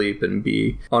to sleep and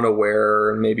be unaware,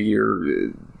 and maybe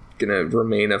you're gonna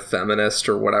remain a feminist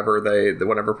or whatever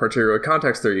particular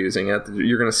context they're using it.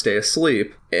 You're gonna stay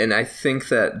asleep. And I think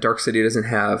that Dark City doesn't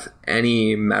have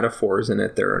any metaphors in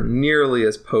it that are nearly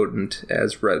as potent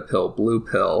as red pill, blue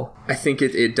pill. I think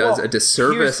it does a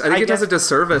disservice. I think it does a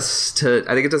disservice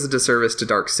to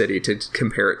Dark City to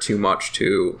compare it too much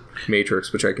to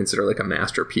Matrix, which I consider like a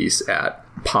masterpiece at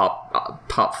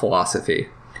pop philosophy.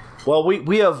 Well,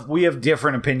 we have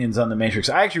different opinions on The Matrix.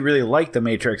 I actually really like The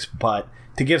Matrix, but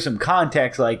to give some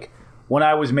context, like when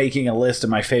I was making a list of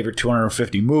my favorite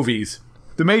 250 movies,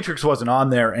 The Matrix wasn't on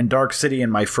there, and Dark City in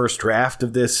my first draft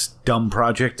of this dumb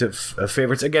project of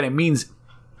favorites. Again, it means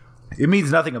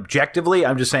nothing objectively.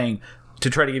 I'm just saying, to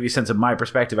try to give you a sense of my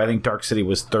perspective, I think Dark City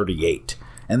was 38,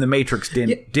 and The Matrix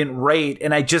didn't rate.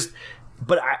 And I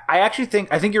actually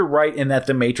think you're right in that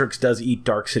The Matrix does eat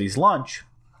Dark City's lunch.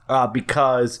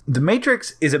 Because The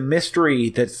Matrix is a mystery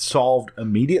that's solved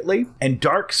immediately, and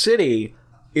Dark City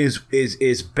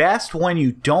is best when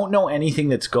you don't know anything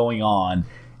that's going on,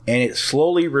 and it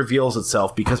slowly reveals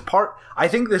itself. Because I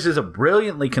think this is a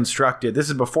brilliantly constructed. This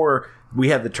is before we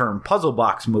had the term puzzle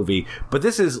box movie, but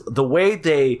this is the way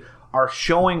they are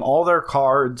showing all their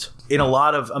cards in a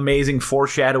lot of amazing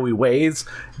foreshadowy ways,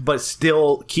 but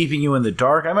still keeping you in the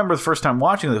dark. I remember the first time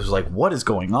watching this was like, what is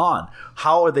going on?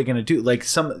 How are they going to do? Like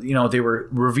they were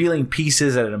revealing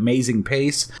pieces at an amazing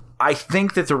pace. I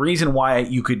think that the reason why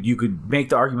you could make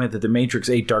the argument that The Matrix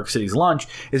ate Dark City's lunch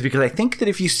is because I think that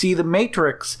if you see The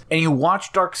Matrix and you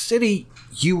watch Dark City,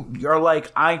 you are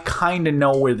like, I kind of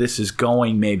know where this is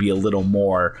going maybe a little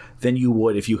more than you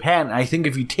would if you hadn't. I think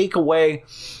if you take away,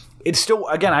 it's still,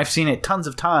 again, I've seen it tons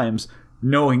of times,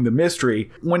 knowing the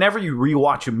mystery. Whenever you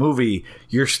rewatch a movie,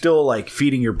 you're still like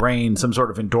feeding your brain some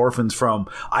sort of endorphins from,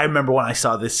 I remember when I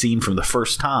saw this scene from the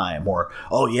first time, or,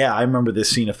 oh yeah, I remember this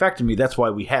scene affected me. That's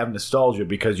why we have nostalgia,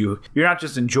 because you're not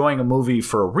just enjoying a movie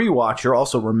for a rewatch, you're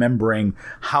also remembering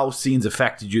how scenes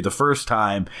affected you the first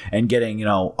time and getting,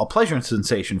 a pleasure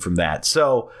sensation from that.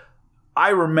 So I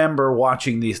remember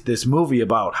watching this movie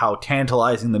about how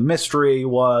tantalizing the mystery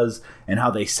was and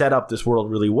how they set up this world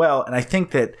really well. And I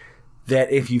think that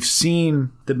if you've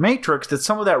seen The Matrix, that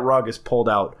some of that rug is pulled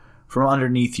out from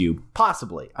underneath you.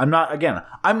 Possibly. I'm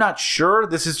not sure.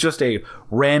 This is just a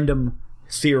random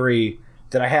theory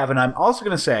that I have. And I'm also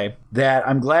going to say that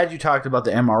I'm glad you talked about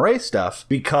the MRA stuff,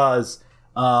 because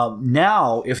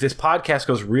now, if this podcast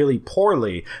goes really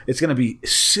poorly, it's going to be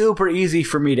super easy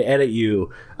for me to edit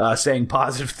you saying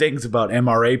positive things about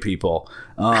MRA people,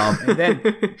 and then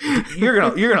you're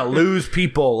gonna lose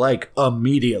people like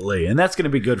immediately, and that's going to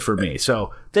be good for me.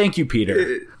 So thank you,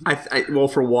 Peter. Well,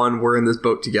 for one, we're in this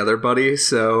boat together, buddy.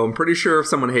 So I'm pretty sure if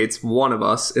someone hates one of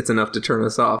us, it's enough to turn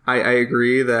us off. I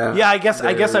agree that. Yeah, I guess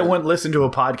I wouldn't listen to a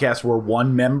podcast where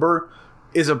one member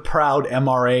is a proud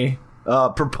MRA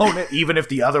proponent, even if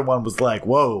the other one was like,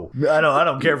 "Whoa, I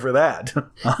don't care for that."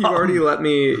 You already let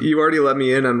me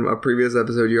in on a previous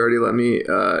episode. You already let me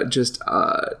just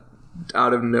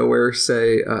out of nowhere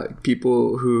say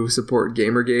people who support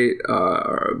Gamergate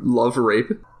love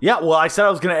rape. Yeah, well, I said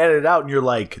I was going to edit it out, and you're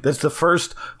like, "That's the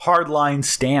first hardline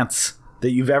stance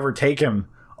that you've ever taken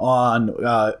on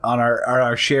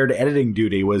our shared editing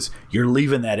duty. Was you're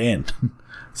leaving that in."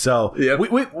 So yep.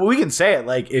 we can say it,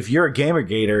 like, if you're a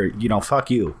Gamergator, fuck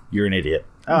you. You're an idiot.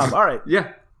 All right.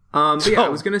 Yeah. Yeah, I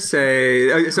was gonna say.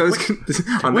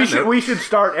 We should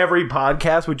start every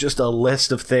podcast with just a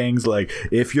list of things like,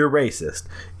 if you're racist,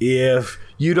 if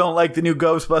you don't like the new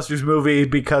Ghostbusters movie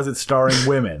because it's starring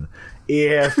women,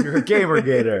 if you're a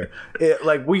Gamergator,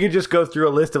 we could just go through a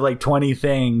list of like 20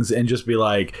 things and just be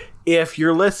like, if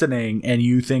you're listening and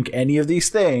you think any of these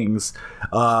things,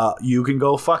 you can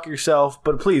go fuck yourself,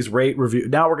 but please rate, review.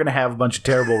 Now we're gonna have a bunch of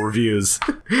terrible reviews,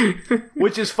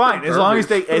 which is fine as long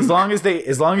as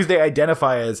they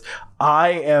identify as, I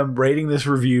am rating this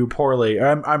review poorly, or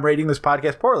I'm rating this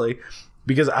podcast poorly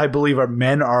because I believe our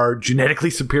men are genetically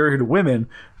superior to women.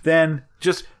 Then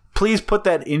just please put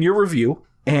that in your review.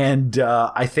 And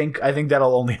I think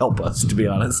that'll only help us, to be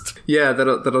honest. Yeah,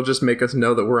 that'll just make us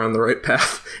know that we're on the right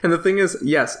path. And the thing is,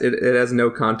 yes, it has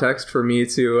no context for me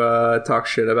to talk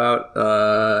shit about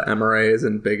MRAs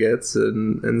and bigots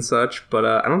and such, but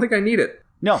I don't think I need it.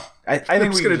 No, I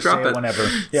think we're going to drop it whenever.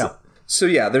 Yeah. So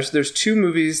yeah, there's two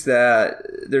movies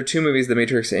The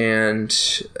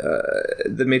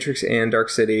Matrix and Dark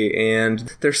City,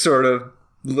 and they're sort of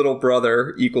little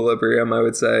brother, Equilibrium, I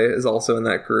would say, is also in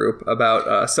that group,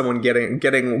 about someone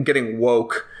getting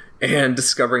woke and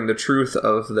discovering the truth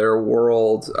of their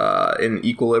world. In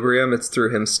Equilibrium, it's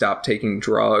through him stop taking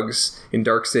drugs. In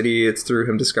Dark City, it's through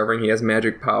him discovering he has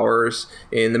magic powers.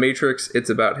 In The Matrix, it's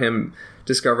about him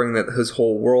discovering that his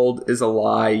whole world is a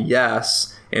lie,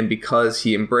 yes, and because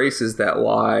he embraces that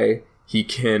lie, he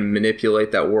can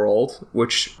manipulate that world,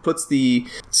 which puts the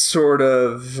sort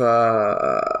of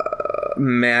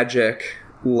magic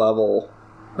level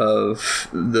of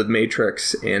The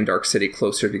Matrix and Dark City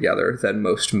closer together than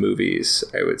most movies,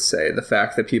 I would say. The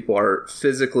fact that people are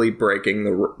physically breaking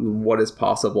what is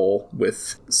possible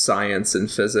with science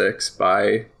and physics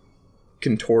by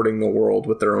contorting the world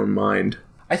with their own mind.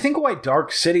 I think why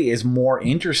Dark City is more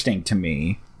interesting to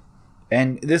me,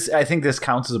 and I think this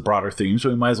counts as a broader theme, so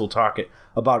we might as well talk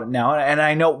about it now. And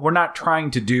I know we're not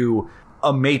trying to do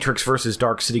a Matrix versus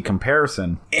Dark City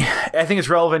comparison. I think it's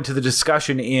relevant to the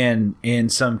discussion in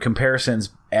some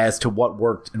comparisons as to what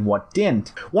worked and what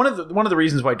didn't. One of the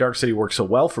reasons why Dark City works so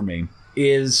well for me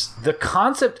is the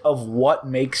concept of what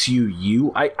makes you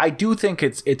you. I do think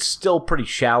it's still pretty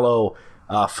shallow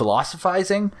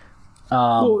philosophizing.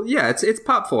 Well, yeah, it's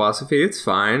pop philosophy. It's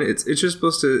fine. It's just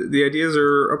supposed to. The ideas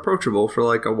are approachable for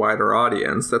like a wider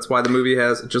audience. That's why the movie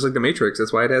has, just like The Matrix.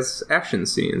 That's why it has action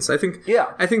scenes. I think.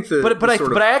 Yeah. I think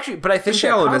the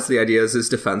shallowness of the ideas is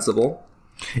defensible.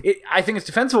 I think it's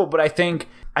defensible, but I think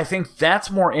that's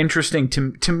more interesting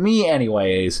to me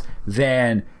anyways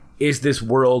than is this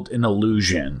world an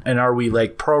illusion and are we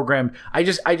like programmed. I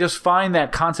just find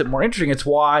that concept more interesting. It's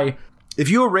why if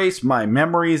you erase my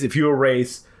memories, if you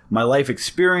erase my life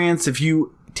experience, if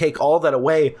you take all that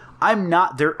away, I'm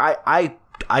not there.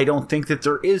 I don't think that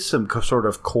there is some sort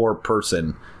of core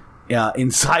person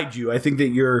inside you. I think that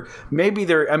you're maybe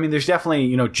there. I mean, there's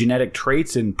definitely, genetic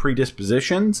traits and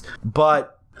predispositions,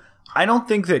 but I don't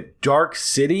think that Dark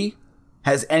City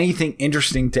has anything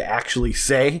interesting to actually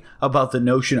say about the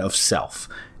notion of self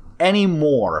any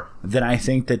more than I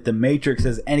think that The Matrix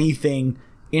has anything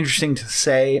interesting to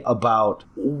say about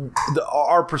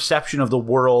our perception of the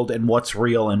world and what's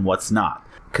real and what's not.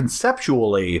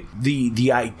 Conceptually,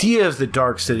 the ideas that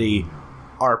Dark City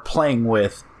are playing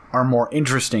with are more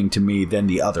interesting to me than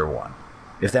the other one,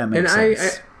 if that makes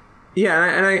sense.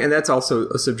 And that's also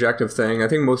a subjective thing. I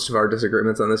think most of our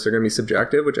disagreements on this are going to be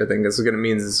subjective, which I think is going to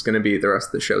mean it's going to be the rest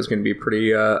of the show is going to be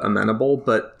pretty amenable.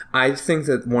 But I think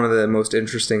that one of the most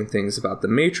interesting things about The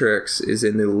Matrix is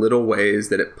in the little ways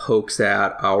that it pokes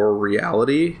at our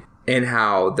reality and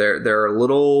how there are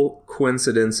little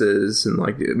coincidences and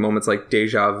like moments like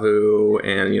deja vu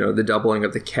and the doubling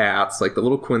of the cats, like the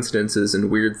little coincidences and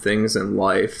weird things in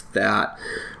life that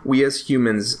we as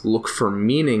humans look for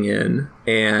meaning in.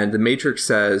 And The Matrix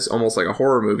says, almost like a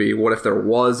horror movie, what if there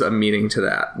was a meaning to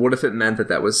that? What if it meant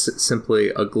that was simply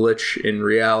a glitch in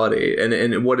reality?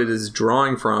 And what it is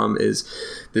drawing from is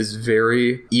this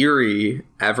very eerie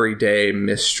everyday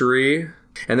mystery.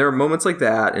 And there are moments like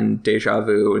that in deja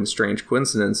vu and strange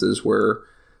coincidences where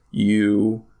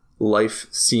life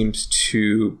seems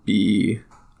to be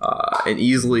an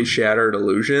easily shattered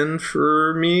illusion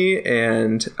for me.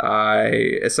 And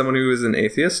I, as someone who is an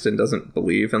atheist and doesn't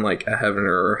believe in like a heaven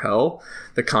or hell,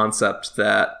 the concept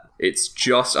that it's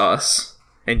just us,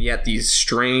 and yet these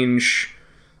strange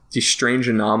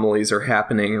anomalies are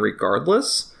happening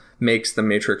regardless, makes The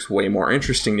Matrix way more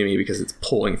interesting to me because it's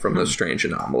pulling from those strange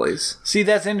anomalies. See,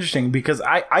 that's interesting because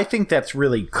I think that's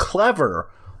really clever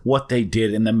what they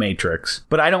did in The Matrix,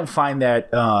 but I don't find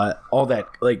that all that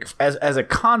like as a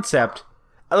concept,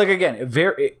 like again,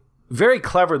 very very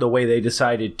clever the way they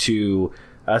decided to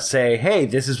say, hey,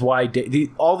 this is why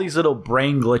all these little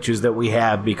brain glitches that we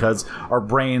have because our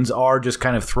brains are just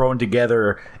kind of thrown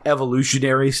together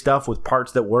evolutionary stuff with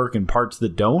parts that work and parts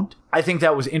that don't. I think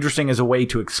that was interesting as a way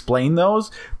to explain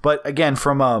those. But again,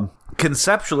 from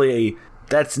conceptually,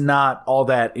 that's not all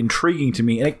that intriguing to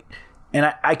me.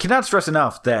 And I cannot stress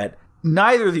enough that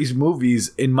neither of these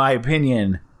movies, in my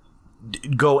opinion,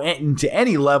 go into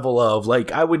any level of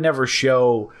like I would never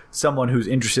show someone who's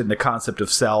interested in the concept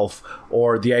of self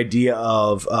or the idea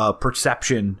of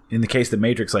perception in the case of The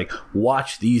Matrix, like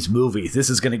watch these movies, this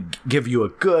is going to give you a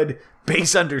good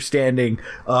base understanding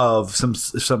of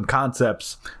some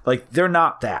concepts. Like they're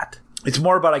not that. It's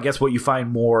more about, I guess, what you find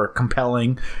more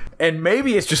compelling, and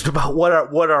maybe it's just about what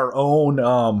our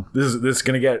own this is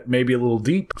going to get maybe a little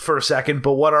deep for a second,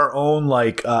 but what our own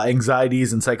like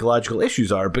anxieties and psychological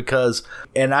issues are. Because,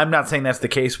 and I'm not saying that's the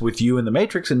case with you in The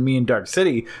Matrix and me in Dark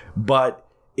City, but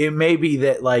it may be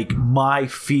that like my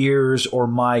fears or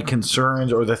my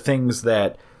concerns or the things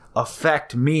that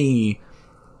affect me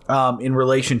in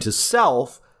relation to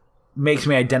self makes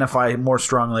me identify more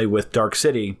strongly with Dark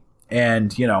City.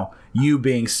 And, you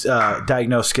being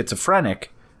diagnosed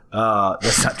schizophrenic,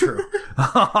 that's not true,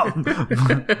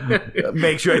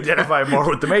 makes you identify more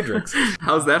with The Matrix.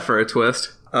 How's that for a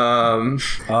twist? And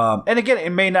again,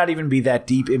 it may not even be that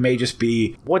deep. It may just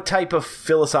be what type of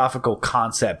philosophical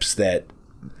concepts that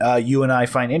you and I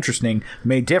find interesting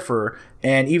may differ.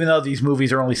 And even though these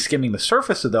movies are only skimming the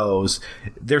surface of those,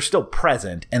 they're still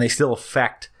present and they still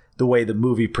affect the way the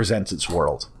movie presents its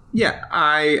world. Yeah,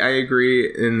 I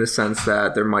agree in the sense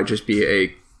that there might just be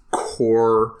a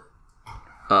core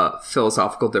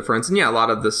philosophical difference. And yeah, a lot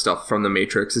of the stuff from The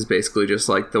Matrix is basically just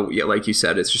like like you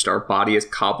said, it's just our body is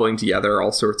cobbling together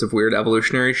all sorts of weird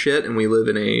evolutionary shit, and we live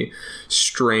in a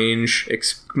strange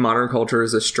modern culture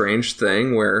is a strange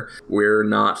thing where we're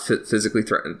not physically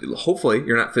threatened. Hopefully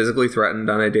you're not physically threatened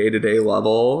on a day-to-day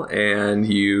level, and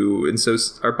so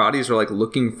our bodies are like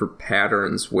looking for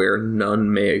patterns where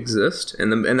none may exist,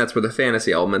 and that's where the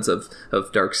fantasy elements of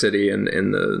Dark City and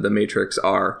the Matrix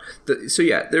are. So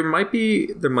yeah, there might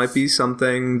be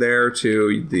something there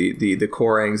to the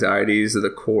core anxieties or the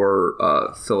core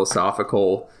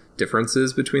philosophical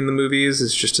differences between the movies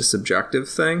is just a subjective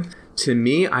thing. To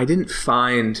me, I didn't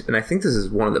find, and I think this is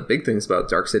one of the big things about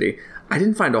Dark City, I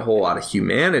didn't find a whole lot of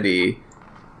humanity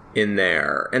in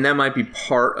there, and that might be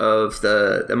part of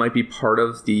the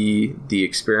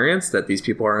experience, that these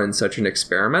people are in such an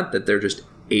experiment that they're just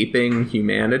aping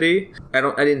humanity. I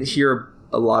didn't hear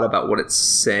a lot about what it's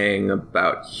saying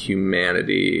about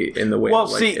humanity in the way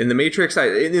in the Matrix.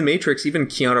 Even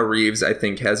Keanu Reeves, I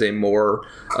think, has a more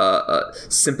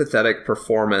sympathetic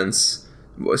performance.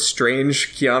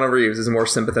 Strange Keanu Reeves is a more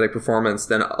sympathetic performance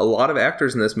than a lot of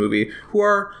actors in this movie, who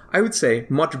are, I would say,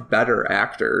 much better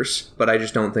actors, but I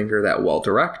just don't think are that well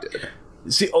directed.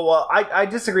 See, well, I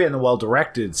disagree on the well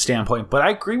directed standpoint, but I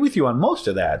agree with you on most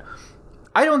of that.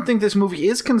 I don't think this movie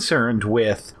is concerned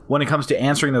with, when it comes to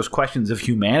answering those questions of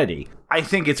humanity. I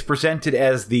think it's presented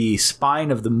as the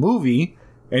spine of the movie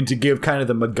and to give kind of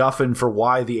the MacGuffin for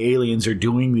why the aliens are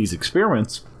doing these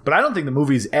experiments. But I don't think the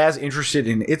movie's as interested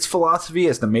in its philosophy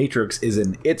as The Matrix is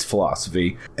in its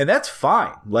philosophy. And that's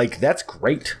fine. Like, that's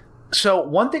great. So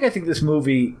one thing I think this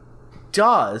movie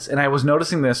does, and I was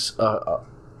noticing this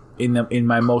in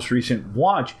my most recent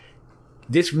watch,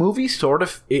 this movie sort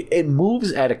of, it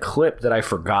moves at a clip that I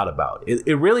forgot about.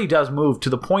 It really does move to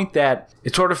the point that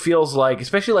it sort of feels like,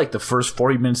 especially like the first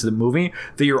 40 minutes of the movie,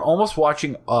 that you're almost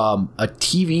watching a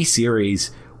TV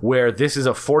series where this is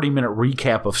a 40-minute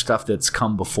recap of stuff that's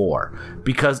come before,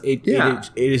 because it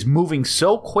is moving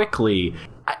so quickly.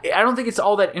 I don't think it's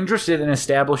all that interested in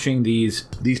establishing these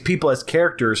people as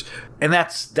characters, and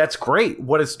that's great.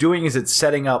 What it's doing is it's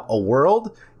setting up a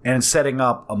world and it's setting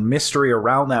up a mystery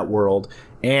around that world,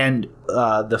 and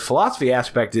the philosophy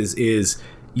aspect is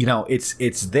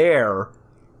it's there,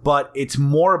 but it's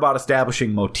more about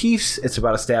establishing motifs. It's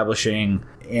about establishing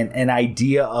an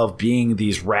idea of being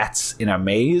these rats in a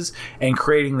maze and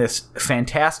creating this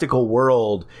fantastical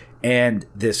world and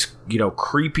this,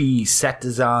 creepy set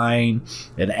design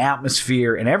and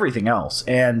atmosphere and everything else.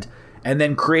 And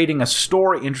then creating a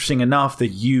story interesting enough that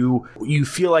you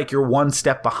feel like you're one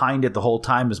step behind it the whole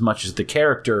time as much as the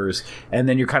characters, and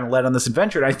then you're kind of led on this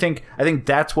adventure. And I think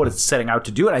that's what it's setting out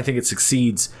to do, and I think it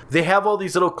succeeds. They have all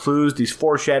these little clues, these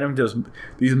foreshadowing,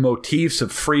 these motifs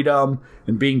of freedom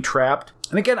and being trapped.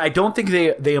 And again, I don't think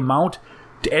they amount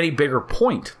to any bigger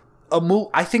point.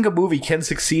 I think a movie can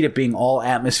succeed at being all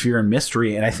atmosphere and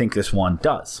mystery, and I think this one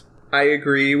does. I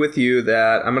agree with you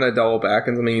that I'm going to double back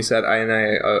on something you said. I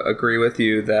agree with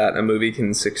you that a movie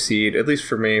can succeed, at least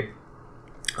for me,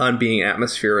 on being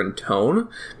atmosphere and tone,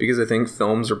 because I think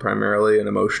films are primarily an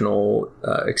emotional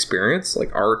experience.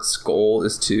 Like, art's goal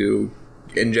is to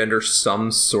engender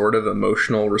some sort of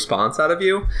emotional response out of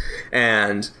you,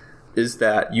 and is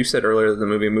that you said earlier that the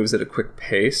movie moves at a quick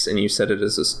pace, and you said it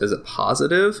as a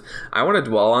positive. I want to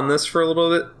dwell on this for a little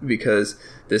bit, because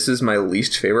this is my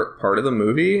least favorite part of the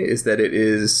movie, is that it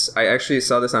is, I actually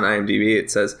saw this on IMDb,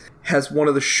 it says, has one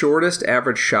of the shortest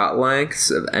average shot lengths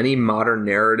of any modern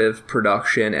narrative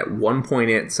production at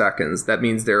 1.8 seconds. That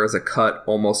means there is a cut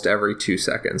almost every 2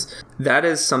 seconds. That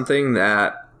is something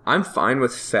that I'm fine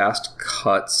with fast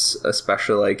cuts,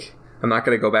 especially like, I'm not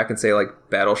going to go back and say like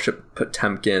Battleship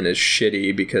Potemkin is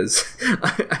shitty because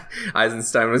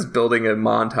Eisenstein was building a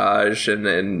montage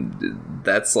and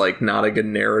that's like not a good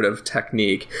narrative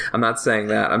technique. I'm not saying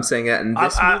that. I'm saying that in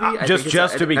this movie.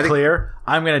 Just to be clear,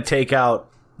 I'm going to take out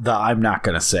the I'm not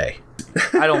going to say.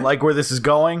 I don't like where this is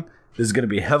going. This is going to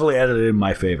be heavily edited in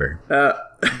my favor.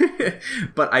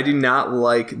 But I do not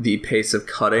like the pace of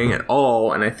cutting at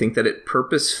all, and I think that it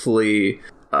purposefully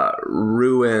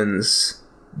ruins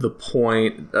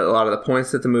a lot of the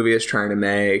points that the movie is trying to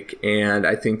make, and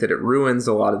I think that it ruins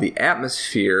a lot of the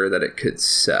atmosphere that it could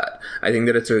set. I think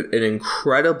that it's an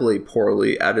incredibly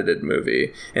poorly edited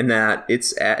movie, and that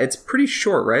it's pretty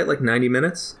short, right? Like 90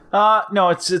 minutes? No,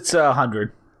 it's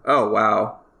 100. Oh,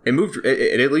 wow.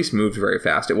 It at least moved very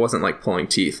fast. It wasn't like pulling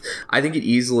teeth. I think it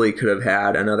easily could have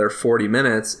had another 40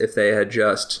 minutes if they had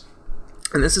just,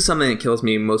 and this is something that kills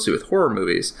me mostly with horror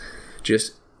movies,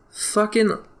 just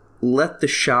fucking let the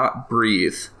shot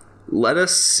breathe. Let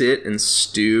us sit and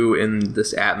stew in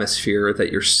this atmosphere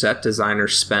that your set designer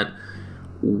spent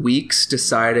weeks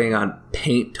deciding on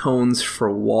paint tones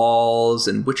for walls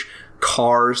and which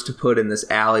cars to put in this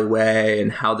alleyway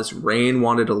and how this rain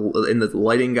the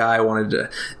lighting guy wanted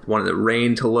the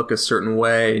rain to look a certain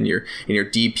way, and your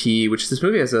DP, which this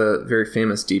movie has a very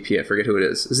famous DP, I forget who it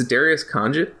is. Is it Darius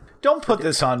Conjit? Don't put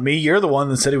this on me. You're the one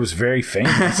that said he was very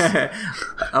famous.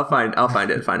 I'll find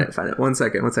it. One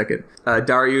second.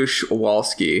 Dariusz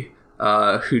Wolski,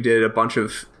 who did a bunch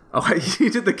of Oh, he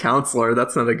did the counselor.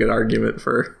 That's not a good argument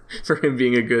for him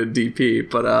being a good DP.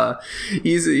 But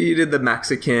he did the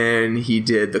Mexican. He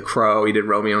did the Crow. He did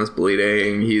Romeo's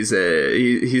Bleeding. He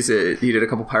did a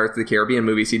couple Pirates of the Caribbean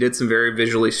movies. He did some very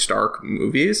visually stark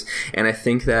movies. And I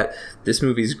think that this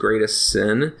movie's greatest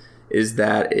sin is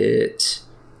that it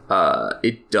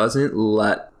doesn't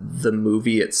let the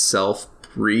movie itself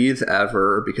breathe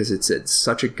ever, because it's in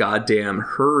such a goddamn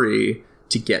hurry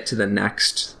to get to the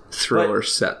next thriller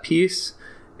set piece,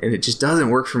 and it just doesn't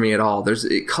work for me at all.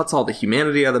 It cuts all the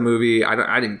humanity out of the movie.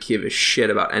 I didn't give a shit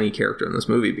about any character in this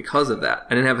movie because of that.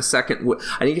 I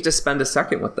didn't get to spend a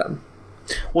second with them.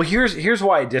 Well, here's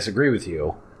why I disagree with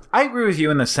you. I agree with you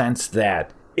in the sense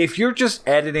that if you're just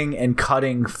editing and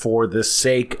cutting for the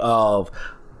sake of,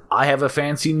 I have a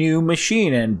fancy new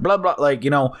machine and blah blah, like, you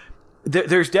know,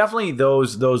 there's definitely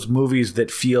those movies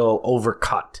that feel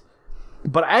overcut.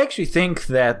 But I actually think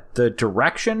that the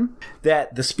direction,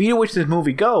 that the speed at which this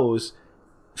movie goes,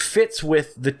 fits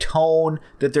with the tone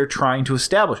that they're trying to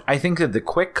establish. I think that the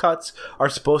quick cuts are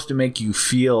supposed to make you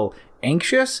feel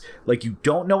anxious, like you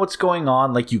don't know what's going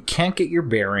on, like you can't get your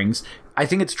bearings. I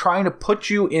think it's trying to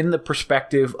put you in the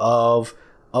perspective of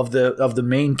the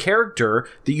main character,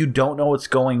 that you don't know what's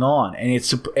going on,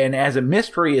 and as a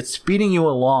mystery, it's speeding you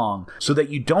along so that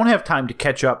you don't have time to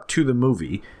catch up to the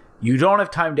movie. You don't have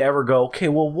time to ever go, okay,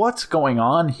 well, what's going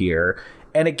on here?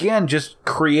 And again, just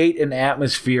create an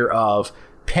atmosphere of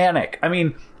panic. I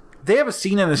mean, they have a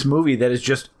scene in this movie that is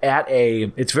just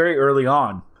it's very early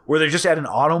on, where they're just at an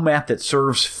automat that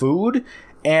serves food.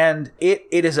 And it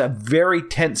is a very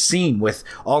tense scene with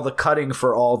all the cutting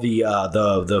for all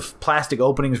the plastic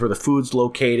openings where the food's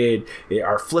located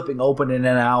are flipping open in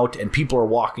and out, and people are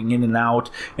walking in and out,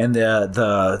 and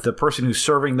the person who's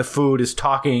serving the food is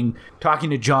talking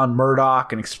to John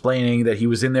Murdoch and explaining that he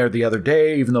was in there the other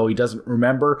day, even though he doesn't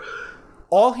remember.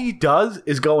 All he does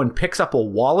is go and picks up a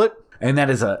wallet, and that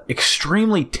is an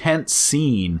extremely tense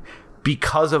scene,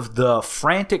 because of the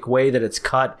frantic way that it's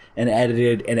cut and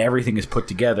edited and everything is put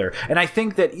together. And I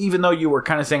think that even though you were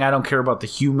kind of saying, I don't care about the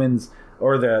humans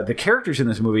or the characters in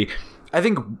this movie, I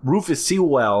think Rufus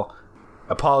Sewell,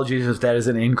 apologies if that is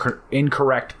an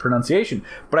incorrect pronunciation,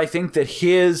 but I think that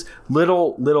his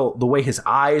little the way his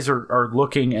eyes are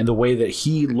looking and the way that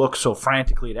he looks so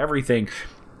frantically at everything,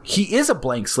 he is a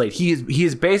blank slate. He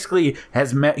is basically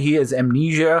he has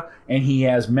amnesia, and he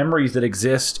has memories that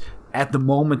exist at the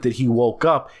moment that he woke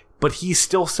up, but he's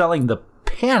still selling the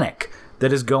panic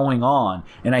that is going on.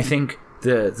 And I think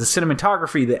the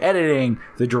cinematography, the editing,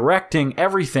 the directing,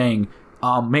 everything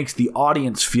makes the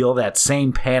audience feel that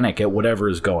same panic at whatever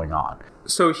is going on.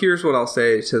 So here's what I'll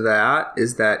say to that,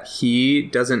 is that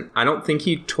I don't think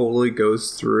he totally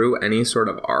goes through any sort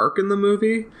of arc in the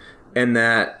movie, and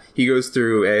that he goes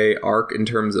through a arc in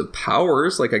terms of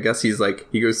powers. Like, I guess he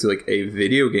goes through like a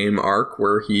video game arc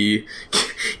where he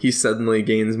suddenly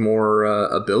gains more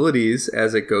abilities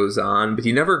as it goes on, but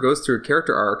he never goes through a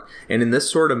character arc. And in this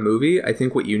sort of movie, I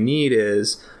think what you need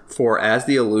is as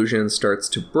the illusion starts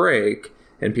to break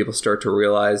and people start to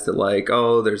realize that, like,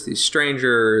 oh, there's these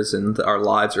strangers and our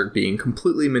lives are being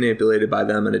completely manipulated by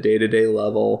them at a day-to-day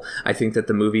level, I think that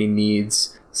the movie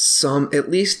needs some,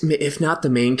 at least if not the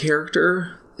main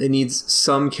character, it needs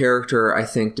some character, I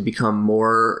think, to become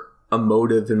more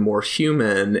emotive and more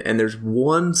human. And there's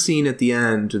one scene at the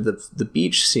end, the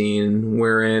beach scene,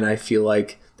 wherein I feel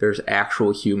like there's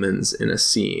actual humans in a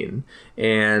scene,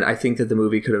 and I think that the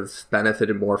movie could have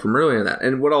benefited more from earlier in that.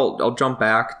 And what I'll jump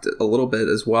back a little bit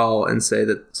as well and say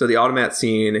that, so the automat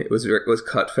scene was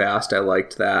cut fast. I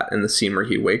liked that, and the scene where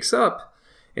he wakes up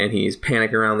and he's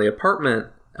panicking around the apartment.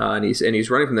 And he's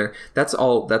running from there.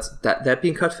 That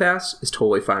being cut fast is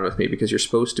totally fine with me, because you're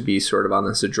supposed to be sort of on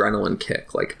this adrenaline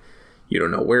kick, like you don't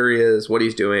know where he is, what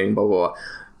he's doing, blah blah blah.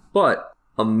 But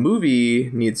a movie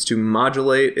needs to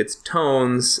modulate its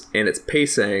tones and its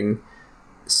pacing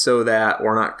so that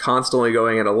we're not constantly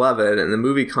going at 11. And the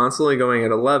movie constantly going at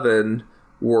 11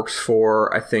 works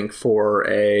for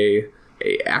a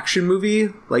action movie.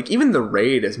 Like, even The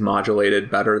Raid is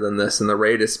modulated better than this, and The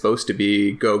Raid is supposed to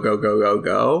be go, go, go, go,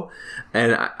 go.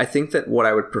 And I think that what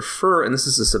I would prefer, and this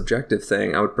is a subjective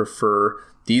thing, I would prefer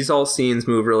these all scenes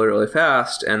move really, really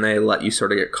fast, and they let you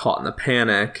sort of get caught in the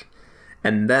panic,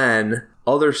 and then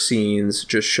other scenes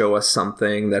just show us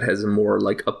something that has a more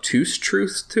like obtuse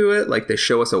truth to it. Like, they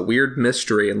show us a weird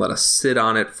mystery and let us sit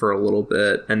on it for a little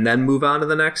bit and then move on to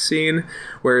the next scene.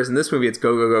 Whereas in this movie, it's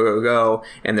go, go, go, go, go.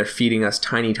 And they're feeding us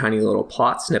tiny, tiny little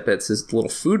plot snippets as little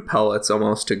food pellets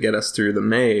almost to get us through the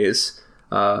maze.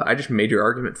 I just made your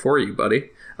argument for you, buddy.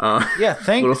 Yeah,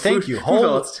 thank you.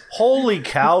 Holy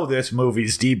cow, this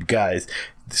movie's deep, guys.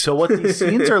 So what these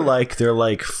scenes are like, they're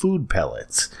like food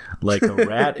pellets, like a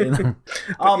rat in.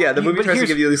 Yeah, the movie tries to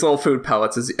give you these little food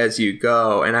pellets as you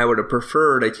go, and I would have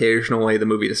preferred occasionally the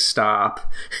movie to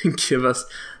stop and give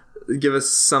us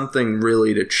something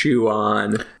really to chew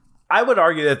on. I would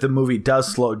argue that the movie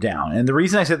does slow down. And the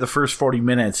reason I said the first 40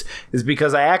 minutes is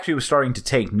because I actually was starting to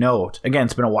take note. Again,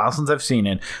 it's been a while since I've seen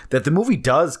it, that the movie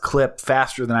does clip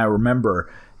faster than I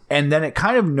remember. And then it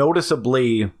kind of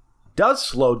noticeably does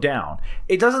slow down.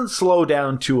 It doesn't slow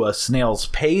down to a snail's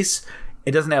pace.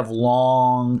 It doesn't have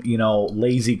long,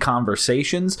 lazy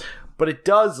conversations, but it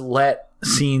does let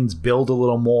scenes build a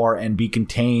little more and be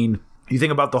contained. You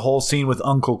think about the whole scene with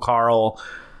Uncle Carl,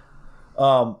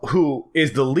 who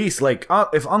is the least,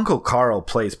 if Uncle Carl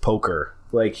plays poker,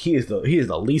 he is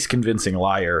the least convincing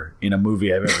liar in a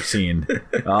movie I've ever seen.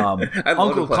 I'd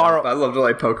love to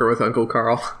play poker with Uncle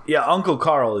Carl. Yeah, Uncle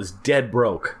Carl is dead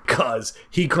broke because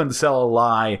he couldn't sell a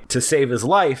lie to save his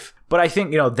life. But I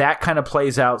think, that kind of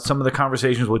plays out. Some of the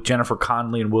conversations with Jennifer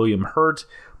Connelly and William Hurt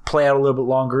play out a little bit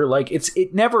longer.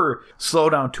 It never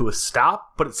slowed down to a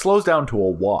stop, but it slows down to a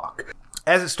walk.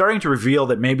 As it's starting to reveal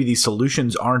that maybe these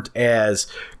solutions aren't as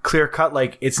clear cut,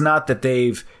 it's not that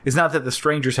the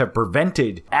strangers have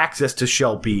prevented access to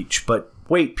Shell Beach, but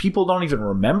wait, people don't even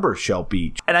remember Shell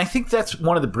Beach. And I think that's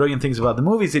one of the brilliant things about the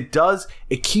movie is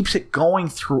it keeps it going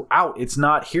throughout. It's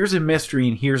not, here's a mystery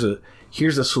and here's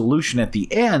a solution at the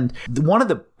end. One of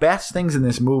the best things in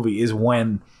this movie is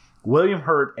when William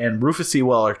Hurt and Rufus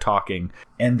Sewell are talking,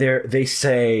 and they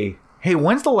say, hey,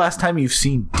 when's the last time you've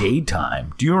seen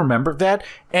daytime? Do you remember that?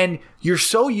 And you're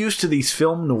so used to these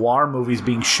film noir movies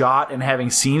being shot and having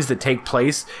scenes that take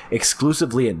place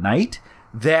exclusively at night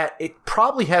that it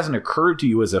probably hasn't occurred to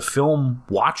you as a film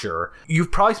watcher.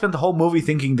 You've probably spent the whole movie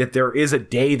thinking that there is a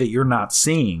day that you're not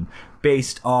seeing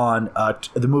based on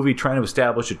the movie trying to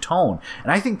establish a tone.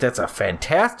 And I think that's a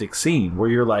fantastic scene where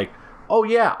you're like, oh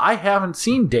yeah, I haven't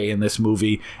seen day in this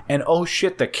movie, and oh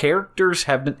shit, the characters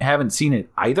haven't seen it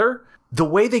either. The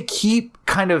way they keep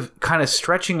kind of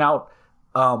stretching out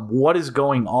what is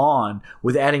going on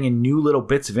with adding in new little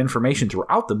bits of information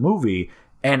throughout the movie.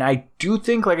 And I do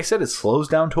think, like I said, it slows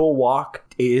down to a walk.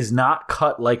 It is not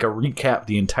cut like a recap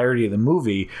the entirety of the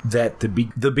movie, that the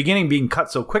beginning being cut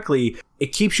so quickly, it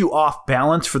keeps you off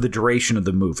balance for the duration of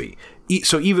the movie.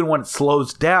 So even when it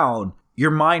slows down,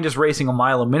 your mind is racing a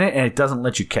mile a minute and it doesn't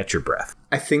let you catch your breath.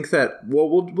 I think that,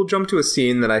 we'll jump to a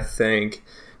scene that I think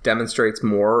demonstrates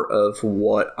more of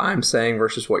what I'm saying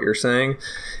versus what you're saying,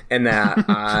 and that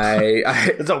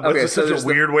It's such a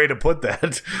weird way to put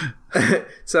that.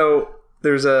 So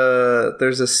there's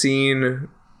a scene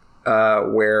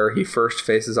where he first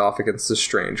faces off against the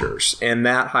strangers, and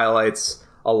that highlights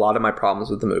a lot of my problems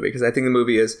with the movie, because I think the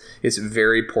movie is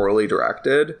very poorly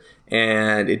directed,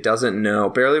 and it doesn't know,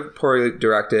 barely poorly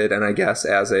directed, and I guess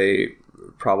as a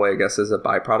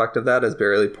byproduct of that, is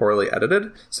barely poorly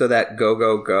edited. So that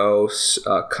go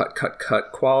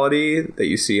cut quality that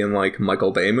you see in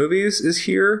Michael Bay movies is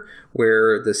here,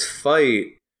 where this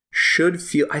fight should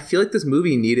feel. I feel like this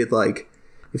movie needed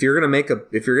if you're gonna make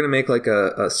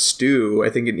a stew, I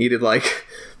think it needed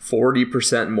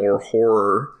 40% more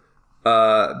horror,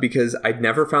 because I'd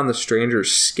never found the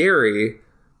strangers scary,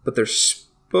 but they're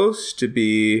supposed to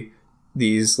be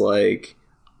these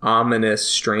ominous,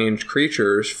 strange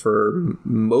creatures for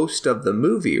most of the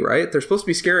movie, right? They're supposed to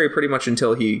be scary pretty much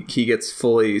until he gets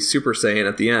fully Super Saiyan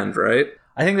at the end, right?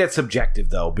 I think that's subjective,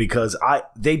 though, because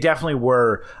they definitely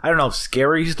were, I don't know if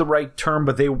scary is the right term,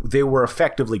 but they were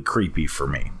effectively creepy for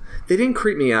me. They didn't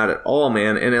creep me out at all,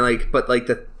 man. And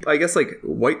I guess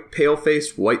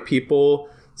pale-faced white people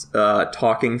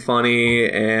talking funny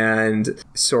and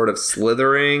sort of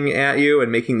slithering at you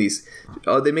and making these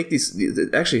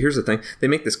actually, here's the thing, they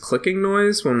make this clicking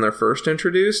noise when they're first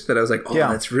introduced that I was like, oh yeah,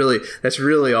 that's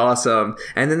really awesome.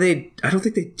 And then I don't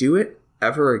think they do it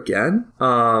ever again.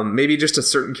 Maybe just a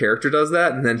certain character does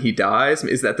that and then he dies.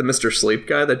 Is that the Mr. Sleep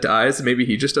guy that dies? Maybe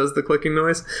he just does the clicking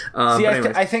noise.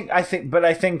 I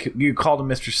think you called him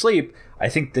Mr. Sleep. I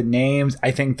think the names,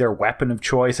 I think their weapon of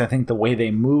choice, I think the way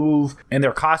they move and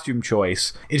their costume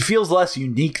choice, it feels less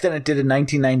unique than it did in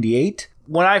 1998.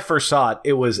 When I first saw it,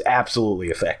 it was absolutely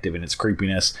effective in its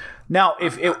creepiness. Now,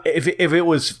 if it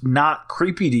was not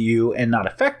creepy to you and not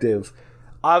effective,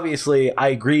 obviously, I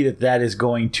agree that is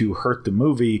going to hurt the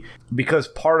movie, because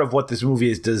part of what this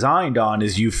movie is designed on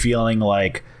is you feeling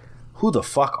like, who the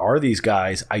fuck are these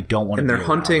guys? I don't want to. And they're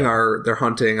hunting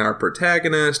our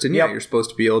protagonist, and you're supposed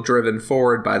to be driven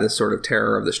forward by this sort of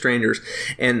terror of the strangers.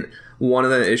 And one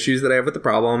of the issues that I have with the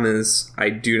problem is I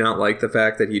do not like the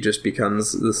fact that he just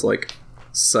becomes this like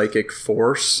psychic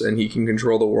force and he can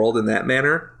control the world in that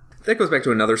manner. That goes back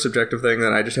to another subjective thing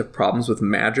that I just have problems with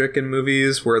magic in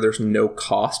movies where there's no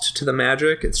cost to the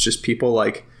magic. It's just people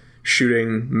like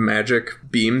shooting magic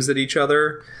beams at each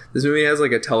other. This movie has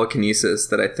like a telekinesis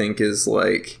that I think is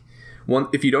like one.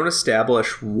 If you don't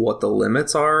establish what the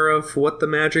limits are of what the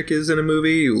magic is in a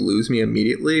movie, you lose me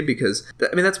immediately, because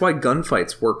that's why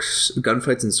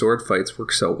gunfights and sword fights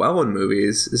work so well in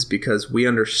movies, is because we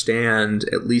understand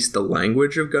at least the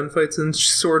language of gunfights and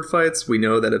sword fights. We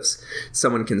know that if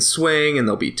someone can swing and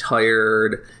they'll be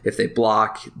tired, if they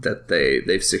block, that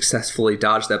they've successfully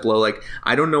dodged that blow. Like,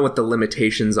 I don't know what the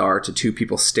limitations are to two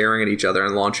people staring at each other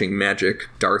and launching magic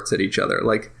darts at each other.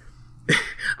 Like,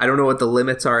 I don't know what the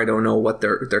limits are. I don't know what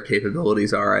their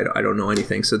capabilities are. I don't know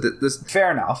anything. So this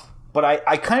fair enough. But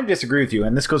I kind of disagree with you,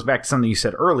 and this goes back to something you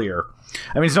said earlier.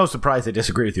 I mean, it's no surprise I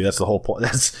disagree with you. That's the whole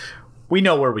point. We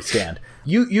know where we stand.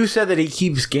 You said that he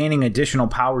keeps gaining additional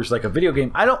powers like a video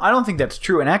game. I don't think that's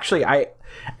true. And actually,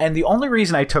 and the only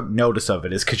reason I took notice of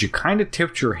it is because you kind of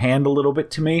tipped your hand a little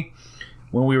bit to me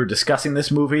when we were discussing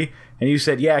this movie, and you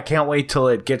said, "Yeah, I can't wait till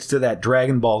it gets to that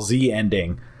Dragon Ball Z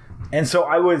ending." And so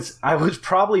I was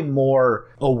probably more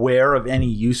aware of any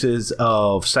uses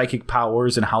of psychic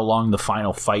powers and how long the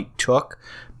final fight took,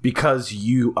 because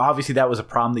obviously that was a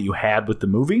problem that you had with the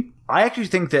movie. I actually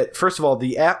think that, first of all,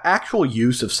 the actual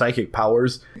use of psychic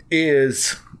powers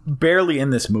is barely in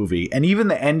this movie. And even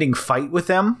the ending fight with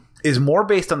them is more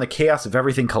based on the chaos of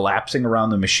everything collapsing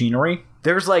around the machinery.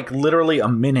 There's like literally a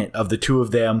minute of the two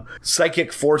of them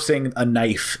psychic forcing a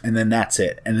knife, and then that's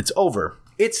it. And it's over.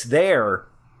 It's there.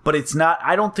 But it's not.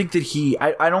 I don't think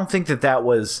that I don't think that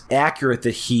was accurate,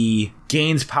 that he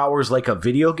gains powers like a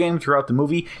video game throughout the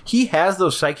movie. He has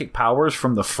those psychic powers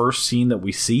from the first scene that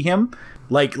we see him.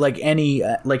 Like any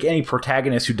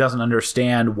protagonist who doesn't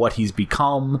understand what he's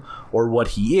become or what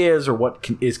he is or what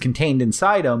is contained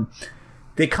inside him,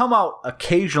 they come out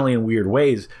occasionally in weird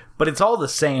ways. But it's all the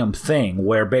same thing,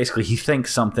 where basically he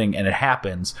thinks something and it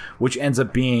happens, which ends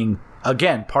up being,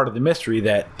 again, part of the mystery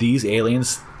that these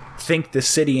aliens think the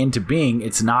city into being.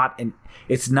 It's not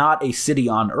a city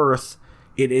on Earth.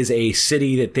 It is a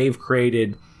city that they've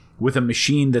created with a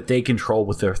machine that they control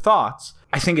with their thoughts.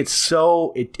 I think it's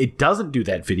so it doesn't do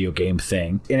that video game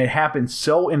thing, and it happens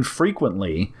so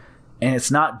infrequently, and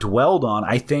it's not dwelled on.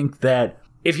 I think that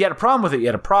if you had a problem with it, you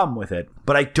had a problem with it.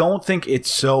 But I don't think it's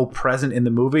so present in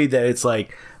the movie that it's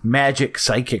like magic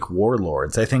psychic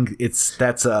warlords. I think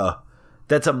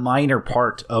that's a minor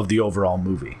part of the overall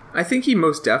movie. I think he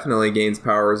most definitely gains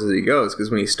powers as he goes, because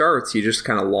when he starts, he just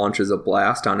kind of launches a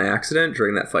blast on accident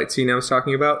during that fight scene I was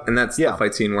talking about. And that's the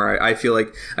fight scene where I feel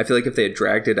like if they had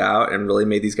dragged it out and really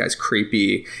made these guys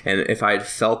creepy, and if I had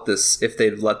felt this, if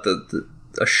they'd let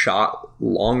a shot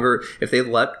longer, if they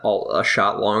let a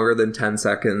shot longer than 10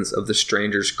 seconds of the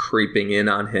strangers creeping in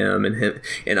on him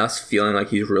and us feeling like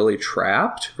he's really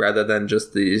trapped, rather than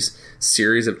just these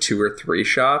series of 2 or 3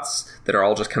 shots that are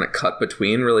all just kind of cut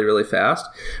between really, really fast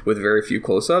with very few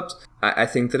close-ups, I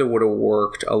think that it would have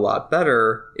worked a lot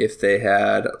better if they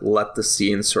had let the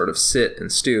scene sort of sit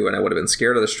and stew, and I would have been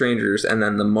scared of the strangers. And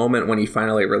then the moment when he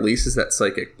finally releases that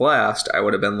psychic blast, I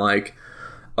would have been like,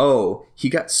 oh, he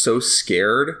got so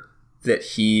scared that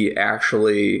he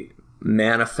actually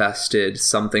manifested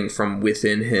something from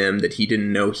within him that he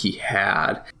didn't know he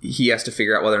had. He has to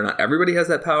figure out whether or not everybody has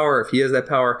that power, if he has that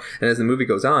power. And as the movie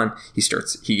goes on, he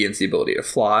gains the ability to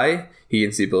fly. He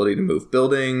gains the ability to move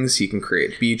buildings. He can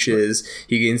create beaches.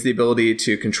 He gains the ability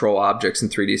to control objects in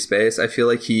 3D space. I feel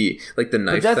like the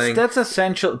knife thing. That's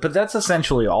essential. But that's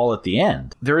essentially all at the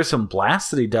end. There is some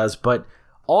blast that he does, but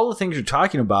all the things you're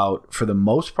talking about, for the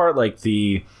most part, like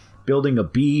the building a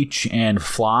beach and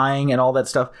flying and all that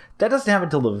stuff, that doesn't happen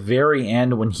until the very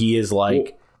end, when he is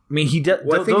like, he does.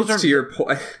 Well, I think it's to your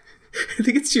point. I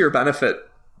think it's to your benefit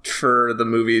for the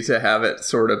movie to have it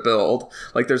sort of build.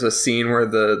 Like, there's a scene where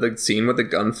the scene with the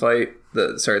gunfight,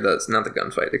 the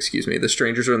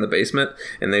strangers are in the basement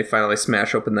and they finally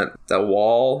smash open that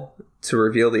wall to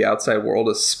reveal the outside world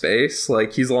as space.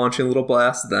 Like, he's launching little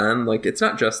blasts then. Like, it's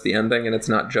not just the ending, and it's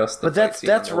not just the But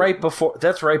that's right before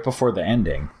the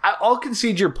ending. I'll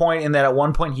concede your point in that at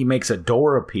one point he makes a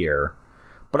door appear,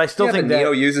 but I still think that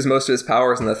Neo uses most of his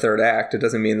powers in the third act. It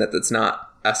doesn't mean that it's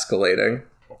not escalating.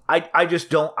 I just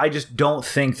don't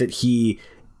think that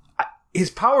his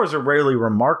powers are rarely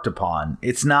remarked upon.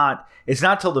 It's not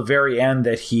till the very end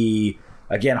that he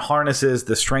again, harnesses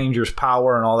the stranger's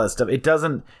power and all that stuff. It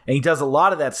doesn't, and he does a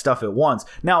lot of that stuff at once.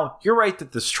 Now, you're right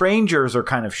that the strangers are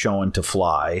kind of shown to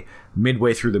fly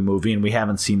midway through the movie, and we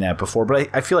haven't seen that before, but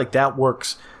I feel like that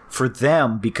works for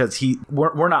them because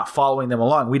we're not following them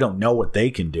along. We don't know what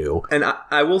they can do. And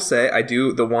I will say,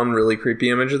 the one really creepy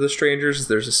image of the strangers is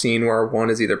there's a scene where one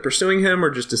is either pursuing him or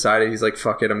just decided he's like,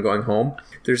 fuck it, I'm going home.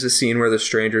 There's a scene where the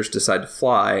strangers decide to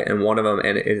fly, and one of them,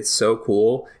 and it's so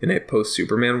cool in a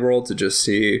post-Superman world to just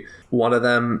see one of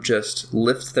them just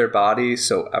lift their body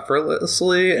so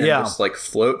effortlessly and just like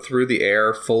float through the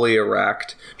air, fully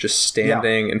erect, just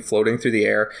standing and floating through the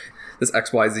air. This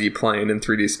XYZ plane in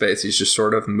 3D space, he's just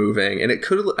sort of moving. And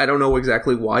I don't know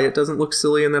exactly why it doesn't look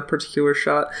silly in that particular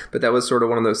shot, but that was sort of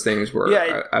one of those things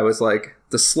where I was like,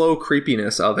 the slow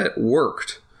creepiness of it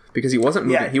worked. Because he wasn't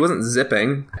moving, he wasn't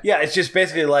zipping. Yeah, it's just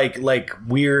basically like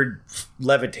weird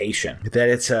levitation.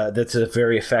 That's a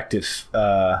very effective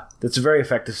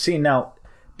scene. Now,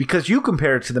 because you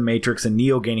compare it to the Matrix and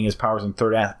Neo gaining his powers in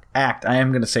third act, I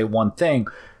am going to say one thing.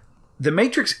 The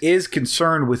Matrix is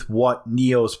concerned with what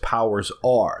Neo's powers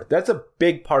are. That's a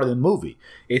big part of the movie.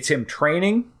 It's him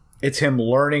training. It's him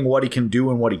learning what he can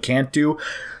do and what he can't do,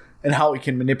 and how he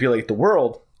can manipulate the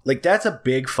world. Like, that's a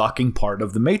big fucking part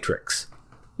of the Matrix.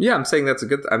 Yeah, I'm saying that's a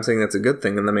good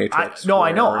thing in the Matrix.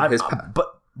 I know.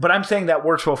 But I'm saying that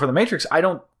works well for the Matrix.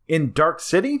 In Dark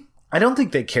City, I don't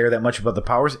think they care that much about the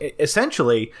powers.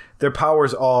 Essentially, their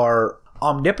powers are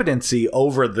omnipotency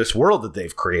over this world that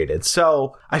they've created.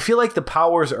 So I feel like the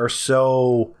powers are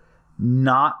so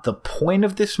not the point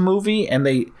of this movie, and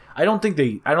I don't think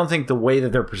the way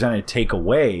that they're presented take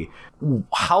away.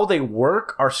 How they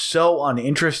work are so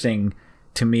uninteresting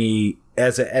to me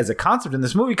as a concept in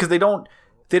this movie, because they don't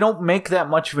make that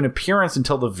much of an appearance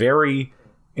until the very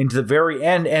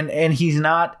end, and he's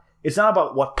not. It's not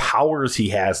about what powers he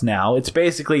has now. It's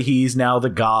basically he's now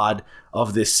the god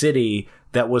of this city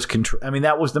that was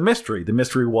that was the mystery. The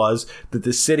mystery was that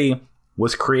this city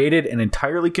was created and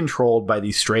entirely controlled by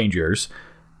these strangers.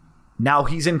 Now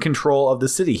he's in control of the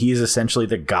city. He is essentially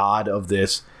the god of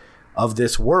this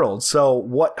world.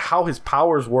 So how his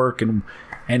powers work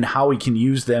and how he can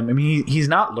use them. I mean, he's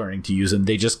not learning to use them.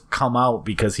 They just come out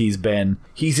because he's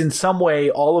in some way,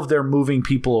 all of their moving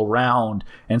people around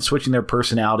and switching their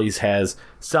personalities has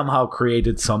somehow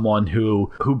created someone who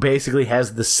basically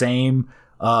has the same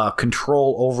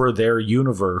control over their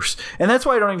universe. And that's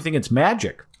why I don't even think it's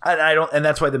magic. And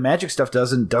that's why the magic stuff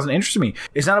doesn't interest me.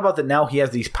 It's not about that now he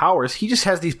has these powers. He just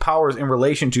has these powers in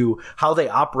relation to how they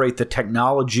operate the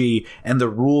technology and the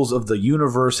rules of the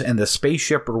universe and the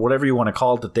spaceship or whatever you want to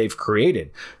call it that they've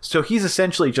created. So he's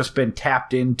essentially just been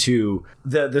tapped into.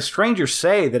 The strangers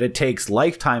say that it takes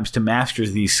lifetimes to master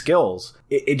these skills.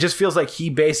 It just feels like he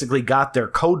basically got their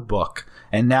code book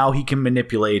and now he can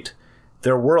manipulate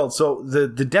their world. So the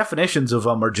definitions of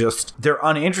them are they're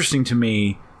uninteresting to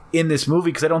me in this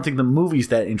movie, because I don't think the movie's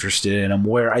that interested in them,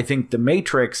 where I think the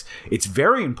Matrix, it's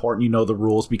very important you know the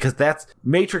rules, because that's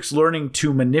Matrix learning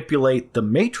to manipulate the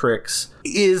Matrix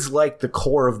is like the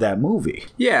core of that movie.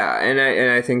 Yeah, and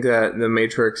I think that the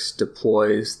Matrix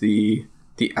deploys the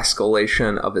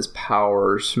escalation of his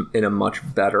powers in a much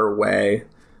better way,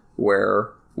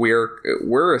 where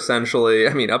we're essentially,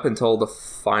 I mean, up until the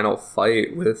final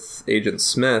fight with Agent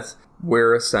Smith,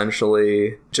 we're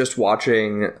essentially just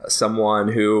watching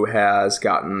someone who has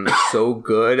gotten so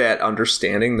good at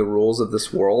understanding the rules of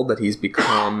this world that he's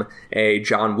become a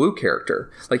John Woo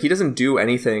character. Like, he doesn't do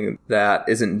anything that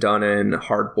isn't done in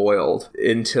Hard Boiled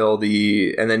and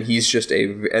then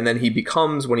he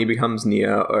becomes, when he becomes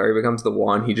Neo, or he becomes the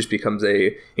One, he just becomes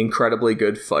a incredibly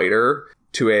good fighter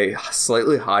to a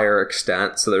slightly higher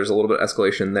extent, so there's a little bit of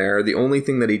escalation there. The only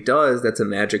thing that he does that's a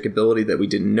magic ability that we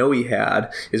didn't know he had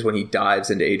is when he dives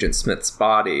into Agent Smith's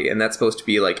body, and that's supposed to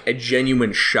be like a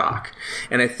genuine shock.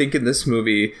 And I think in this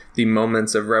movie, the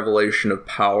moments of revelation of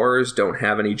powers don't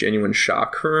have any genuine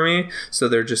shock for me, so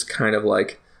they're just kind of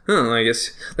like, I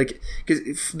guess, like,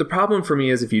 because the problem for me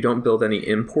is if you don't build any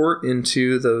import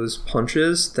into those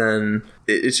punches, then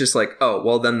it's just like, oh,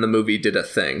 well, then the movie did a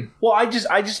thing. Well, I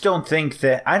just don't think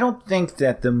that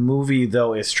the movie,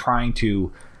 though, is trying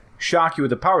to shock you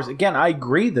with the powers. Again, I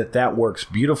agree that works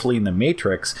beautifully in The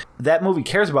Matrix. That movie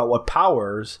cares about what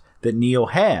powers that Neo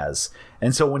has.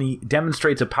 And so when he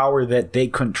demonstrates a power that they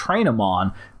couldn't train him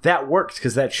on, that works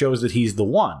because that shows that he's the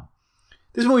One.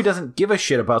 This movie doesn't give a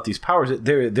shit about these powers.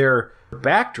 They're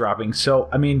backdropping. So,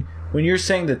 I mean, when you're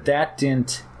saying that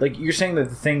didn't, like, you're saying that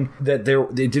the thing that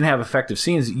they didn't have effective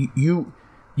scenes, you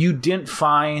didn't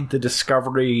find the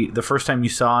discovery the first time you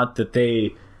saw it that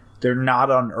they're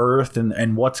not on Earth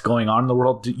and what's going on in the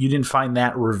world. You didn't find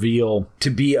that reveal to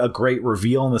be a great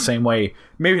reveal in the same way,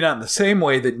 maybe not in the same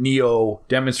way that Neo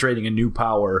demonstrating a new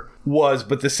power was,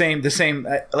 but the same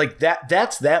like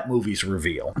that's that movie's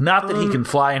reveal. Not that he can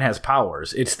fly and has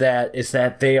powers. It's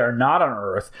that they are not on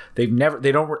Earth. They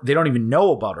don't even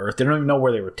know about Earth. They don't even know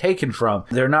where they were taken from.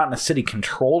 They're not in a city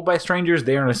controlled by strangers.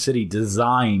 They are in a city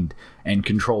designed and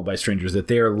controlled by strangers. That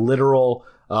they are literal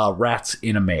rats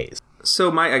in a maze.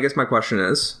 So I guess my question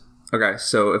is, okay,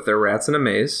 so if they're rats in a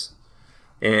maze,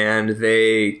 and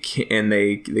the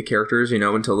characters,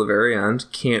 until the very end,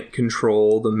 can't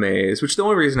control the maze, which the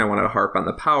only reason I wanted to harp on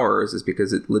the powers is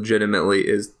because it legitimately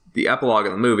is, the epilogue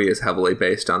of the movie is heavily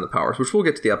based on the powers, which we'll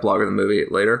get to the epilogue of the movie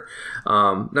later.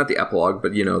 Not the epilogue,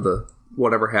 but the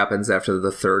whatever happens after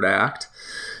the third act.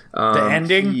 The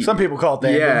ending? Some people call it the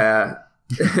ending. Yeah.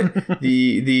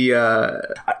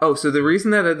 So the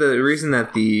reason that the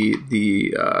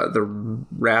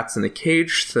rats in the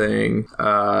cage thing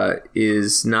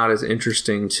is not as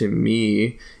interesting to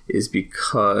me is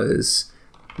because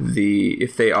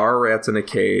if they are rats in a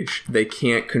cage, they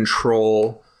can't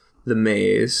control the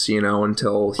maze,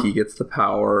 until he gets the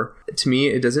power. To me,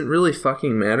 it doesn't really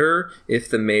fucking matter if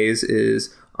the maze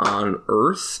is on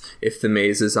Earth, if the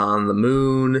maze is on the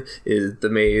moon, if the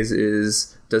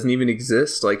maze doesn't even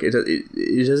exist. Like it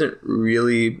doesn't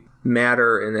really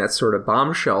matter in that sort of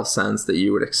bombshell sense that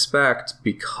you would expect,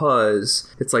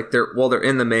 because it's like they're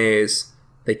in the maze,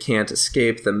 they can't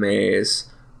escape the maze,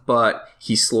 but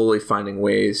he's slowly finding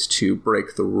ways to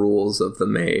break the rules of the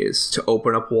maze, to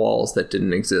open up walls that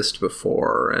didn't exist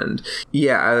before. And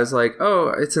yeah, I was like,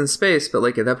 oh, it's in space, but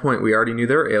like at that point we already knew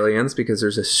they were aliens, because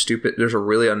there's a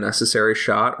really unnecessary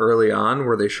shot early on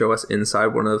where they show us inside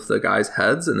one of the guy's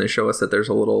heads, and they show us that there's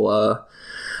a little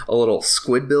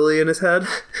squidbilly in his head.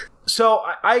 So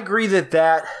I agree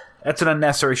that's an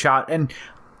unnecessary shot. And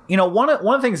one of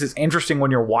the things that's interesting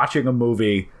when you're watching a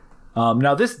movie,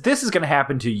 now this is going to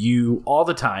happen to you all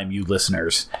the time, you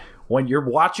listeners. When you're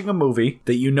watching a movie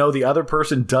that the other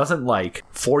person doesn't like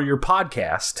for your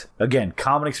podcast, again,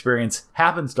 common experience,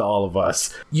 happens to all of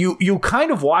us. You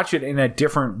kind of watch it in a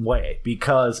different way,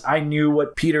 because I knew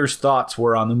what Peter's thoughts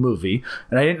were on the movie,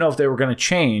 and I didn't know if they were going to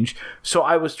change. So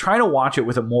I was trying to watch it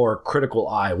with a more critical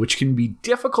eye, which can be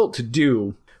difficult to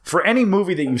do for any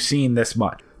movie that you've seen this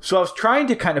much. So I was trying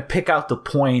to kind of pick out the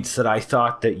points that I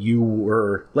thought that you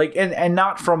were like, and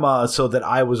not from so that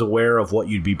I was aware of what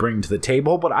you'd be bringing to the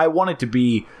table, but I wanted to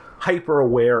be hyper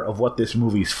aware of what this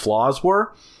movie's flaws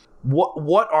were.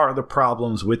 What are the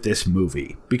problems with this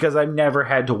movie? Because I've never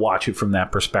had to watch it from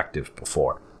that perspective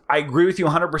before. I agree with you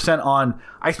 100% on,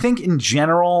 I think in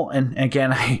general, and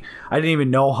again, I didn't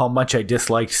even know how much I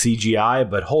disliked CGI,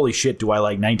 but holy shit, do I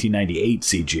like 1998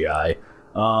 CGI.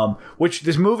 Which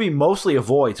this movie mostly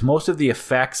avoids. Most of the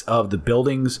effects of the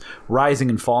buildings rising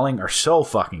and falling are so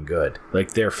fucking good.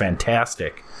 Like, they're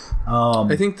fantastic.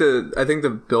 I think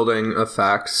the building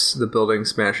effects, the building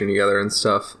smashing together and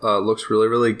stuff, looks really,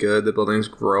 really good. The building's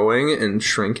growing and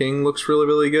shrinking looks really,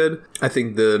 really good. I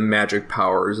think the magic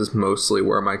powers is mostly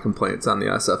where my complaints on the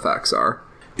SFX are.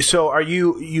 So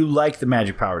you like the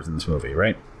magic powers in this movie,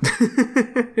 right?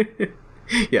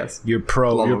 Yes, you're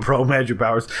pro magic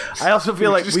powers. I also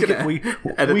feel like we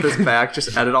edit this back.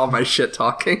 Just edit all my shit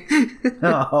talking.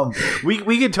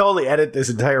 We could totally edit this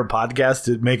entire podcast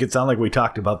to make it sound like we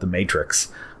talked about the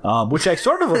Matrix, which I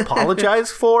sort of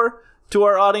apologize for to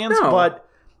our audience. No.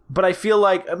 But I feel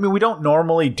like, I mean, we don't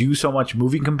normally do so much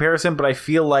movie comparison, but I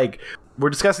feel like we're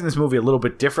discussing this movie a little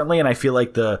bit differently, and I feel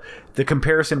like the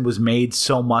comparison was made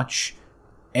so much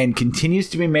and continues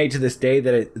to be made to this day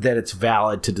that it's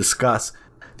valid to discuss.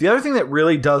 The other thing that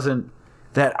really doesn't,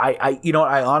 that I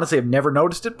honestly have never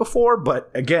noticed it before,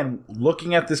 but again,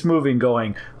 looking at this movie and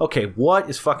going, okay, what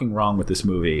is fucking wrong with this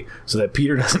movie so that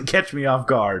Peter doesn't catch me off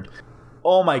guard?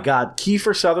 Oh my God,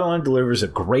 Kiefer Sutherland delivers a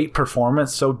great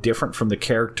performance, so different from the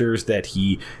characters that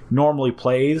he normally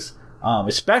plays,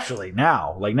 especially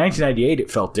now. Like 1998,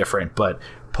 it felt different, but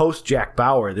post Jack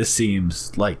Bauer, this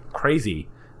seems like crazy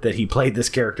that he played this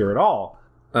character at all.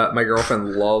 My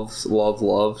girlfriend loves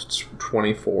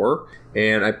 24,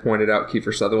 and I pointed out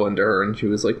Kiefer Sutherland to her, and she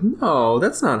was like, "No,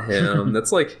 that's not him.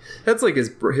 that's like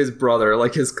his brother,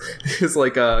 like his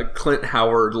like a Clint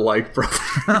Howard like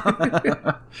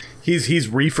brother." he's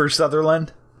Reefer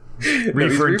Sutherland.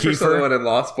 Reefer and Kiefer Sutherland in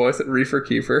Lost Boys and Reefer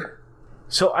Kiefer.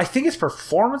 So I think his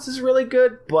performance is really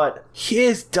good, but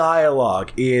his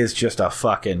dialogue is just a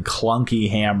fucking clunky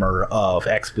hammer of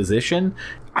exposition.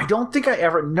 I don't think I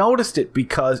ever noticed it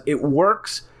because it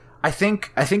works. I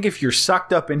think if you're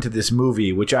sucked up into this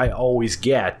movie, which I always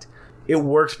get, it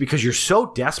works because you're so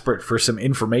desperate for some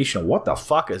information. What the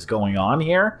fuck is going on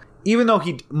here? Even though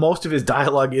most of his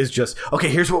dialogue is just, okay,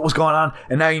 here's what was going on,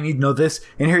 and now you need to know this,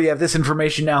 and here you have this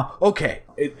information now. Okay,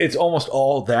 it's almost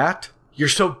all that. You're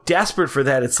so desperate for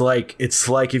that. It's like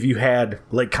if you had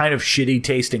like kind of shitty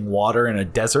tasting water in a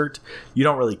desert. You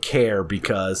don't really care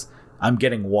because I'm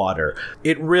getting water.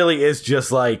 It really is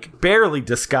just like barely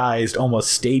disguised,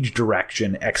 almost stage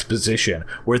direction exposition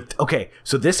where, okay,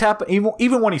 so this happened.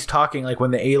 Even when he's talking, like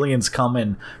when the aliens come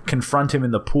and confront him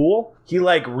in the pool, he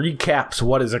like recaps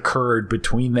what has occurred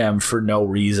between them for no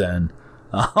reason.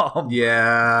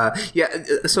 Yeah.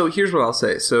 So here's what I'll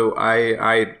say. So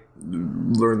I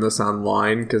learned this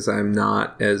online because I'm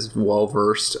not as well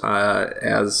versed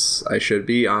as I should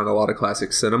be on a lot of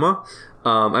classic cinema.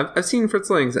 I've seen Fritz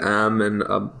Lang's M and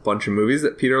a bunch of movies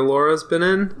that Peter Lorre has been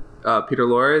in.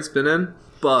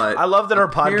 But I love that our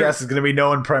podcast is going to be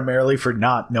known primarily for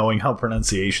not knowing how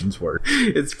pronunciations work.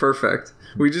 It's perfect.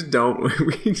 We just don't.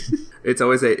 It's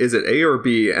always is it A or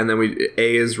B, and then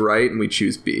A is right, and we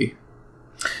choose B.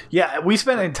 Yeah, we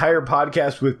spent an entire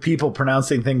podcast with people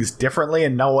pronouncing things differently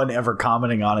and no one ever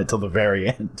commenting on it till the very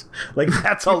end. Like,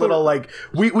 that's a little like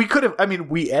we could have. I mean,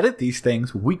 we edit these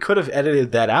things. We could have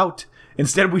edited that out.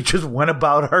 Instead, we just went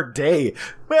about our day.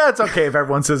 Well, it's okay if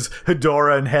everyone says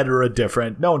Hedora and Hedera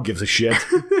different. No one gives a shit.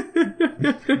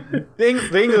 The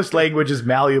English language is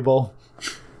malleable.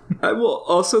 Well,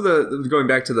 also going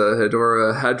back to the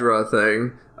Hedera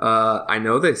thing, I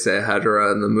know they say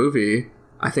Hedera in the movie.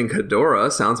 I think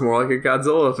Hedora sounds more like a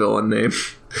Godzilla villain name.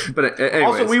 But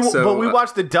anyways, also, we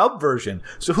watched the dub version,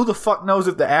 so who the fuck knows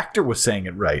if the actor was saying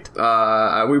it right?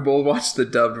 We both watched the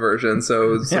dubbed version,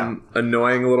 so some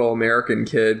annoying little American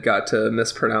kid got to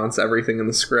mispronounce everything in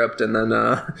the script, and then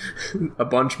a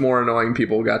bunch more annoying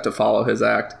people got to follow his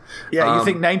act. Yeah, you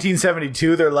think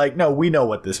 1972, they're like, no, we know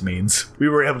what this means. We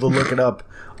were able to look it up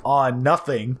on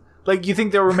nothing. Like, you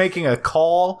think they were making a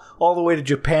call all the way to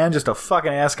Japan just to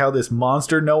fucking ask how this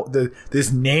monster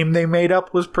this name they made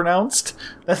up was pronounced?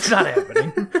 That's not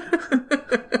happening.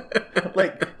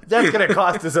 Like, that's going to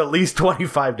cost us at least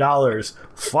 $25.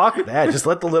 Fuck that. Just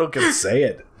let the little kid say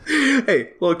it.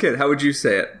 Hey, little kid, how would you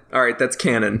say it? All right, that's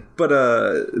canon. But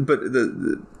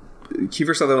the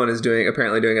Kiefer Sutherland is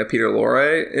apparently doing a Peter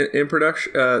Lorre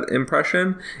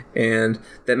impression, and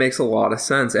that makes a lot of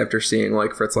sense after seeing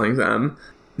like Fritz Lang's M.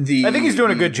 I think he's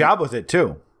doing a good job with it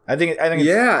too. I think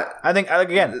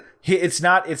again, it's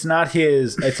not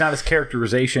his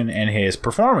characterization and his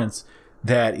performance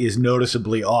that is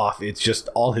noticeably off. It's just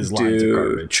all his lines are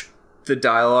garbage. The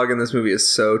dialogue in this movie is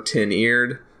so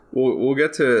tin-eared. We'll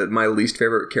get to my least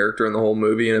favorite character in the whole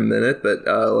movie in a minute, but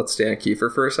let's stay on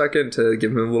Kiefer for a second to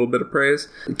give him a little bit of praise.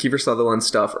 Kiefer Sutherland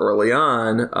stuff early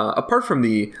on, apart from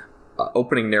the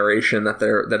opening narration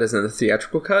that is in the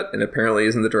theatrical cut and apparently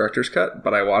is in the director's cut,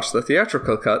 but I watched the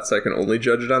theatrical cut, so I can only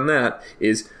judge it on that,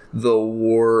 is the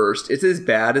worst. It's as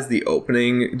bad as the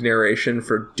opening narration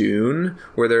for Dune,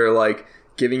 where they're like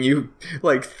giving you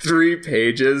like 3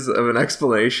 pages of an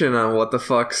explanation on what the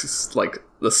fuck's like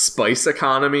the spice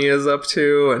economy is up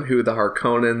to and who the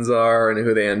Harkonnens are and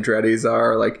who the Andrettis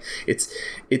are. Like, it's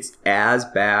as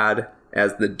bad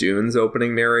as the Dune's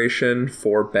opening narration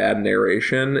for bad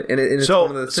narration, and it's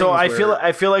one of the things. So I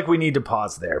feel like we need to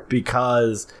pause there,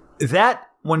 because that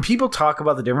when people talk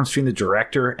about the difference between the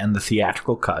director and the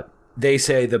theatrical cut, they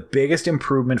say the biggest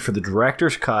improvement for the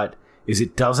director's cut is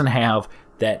it doesn't have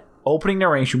that opening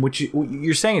narration, which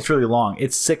you're saying it's really long.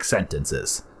 It's 6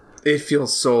 sentences. It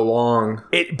feels so long.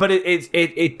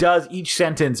 It does. Each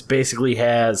sentence basically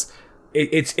has.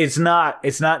 It's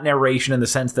not narration in the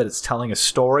sense that it's telling a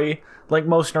story like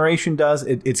most narration does.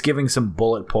 It's giving some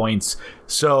bullet points.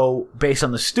 So based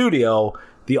on the studio,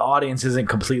 the audience isn't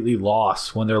completely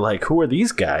lost when they're like, who are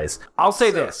these guys? I'll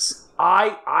say this.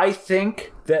 I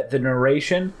think that the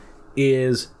narration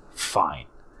is fine.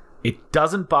 It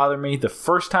doesn't bother me. The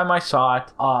first time I saw it,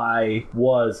 I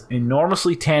was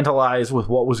enormously tantalized with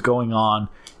what was going on.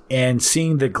 And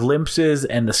seeing the glimpses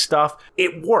and the stuff,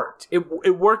 it worked.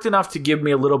 It worked enough to give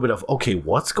me a little bit of, okay,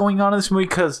 what's going on in this movie?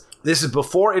 Because this is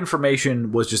before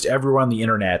information was just everywhere on the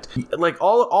internet. Like,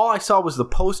 all I saw was the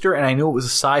poster, and I knew it was a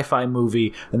sci-fi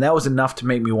movie, and that was enough to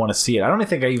make me want to see it. I don't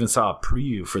think I even saw a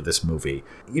preview for this movie.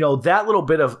 You know, that little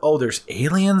bit of, oh, there's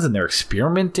aliens, and they're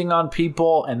experimenting on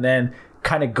people, and then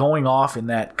kind of going off in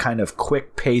that kind of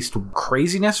quick-paced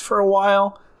craziness for a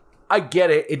while. I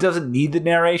get it. It doesn't need the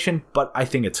narration, but I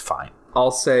think it's fine. I'll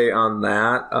say on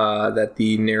that that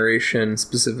the narration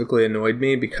specifically annoyed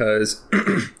me because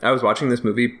I was watching this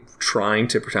movie trying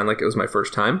to pretend like it was my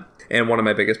first time. And one of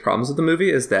my biggest problems with the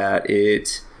movie is that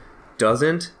it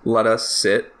doesn't let us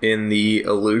sit in the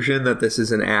illusion that this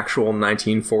is an actual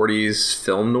 1940s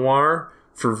film noir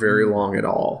for very long at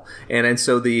all. And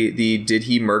so the did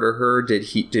he murder her, did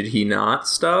he not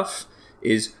stuff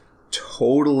is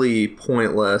totally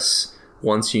pointless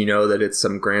once you know that it's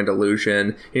some grand illusion.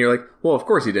 And you're like, well, of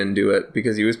course he didn't do it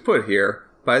because he was put here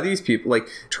by these people. Like,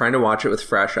 trying to watch it with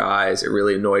fresh eyes, it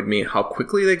really annoyed me how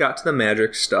quickly they got to the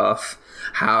magic stuff,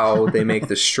 how they make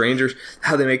the strangers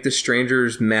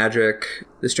magic,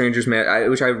 which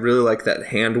I really like, that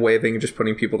hand waving and just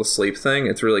putting people to sleep thing.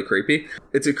 It's really creepy.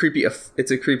 It's a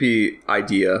creepy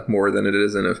idea more than it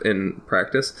is in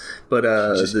practice. But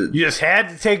you just had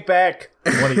to take back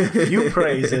one of your few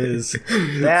praises.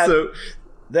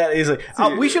 That is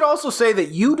like, we should also say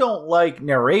that you don't like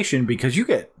narration because you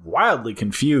get wildly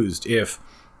confused if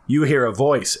you hear a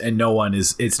voice and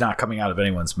it's not coming out of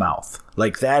anyone's mouth.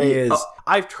 Like, that is,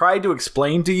 I've tried to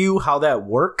explain to you how that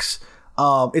works.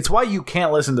 It's why you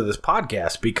can't listen to this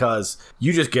podcast, because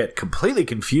you just get completely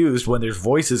confused when there's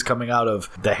voices coming out of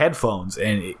the headphones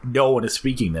and no one is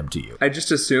speaking them to you. I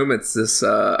just assume it's this.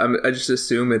 I just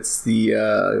assume it's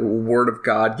the word of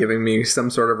God giving me some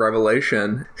sort of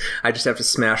revelation. I just have to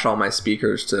smash all my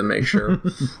speakers to make sure.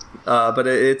 But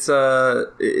it's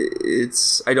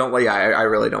I don't like. I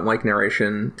really don't like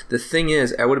narration. The thing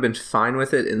is, I would have been fine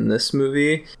with it in this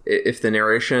movie if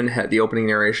the opening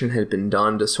narration had been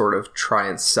done to sort of try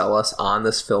and sell us on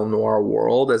this film noir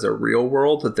world as a real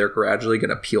world that they're gradually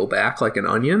going to peel back like an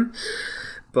onion.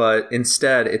 But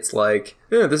instead, it's like,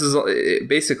 this is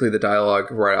basically the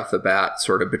dialogue right off the bat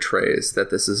sort of betrays that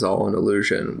this is all an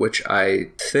illusion, which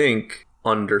I think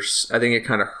it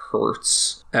kind of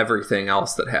hurts everything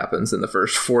else that happens in the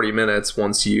first 40 minutes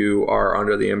once you are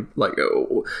under the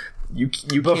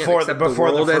you before can't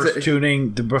before the first tuning,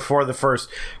 before the first,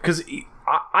 because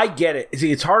I get it.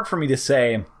 See, it's hard for me to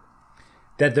say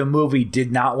that the movie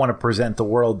did not want to present the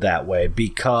world that way,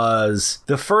 because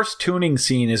the first tuning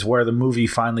scene is where the movie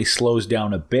finally slows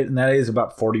down a bit, and that is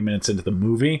about 40 minutes into the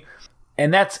movie.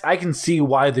 And I can see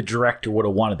why the director would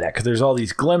have wanted that, because there's all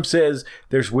these glimpses,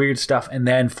 there's weird stuff, and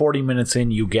then 40 minutes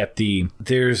in, you get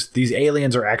there's these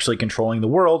aliens are actually controlling the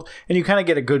world, and you kind of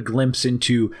get a good glimpse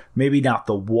into maybe not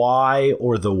the why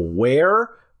or the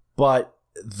where, but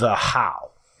the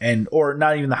how, or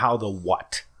not even the how, the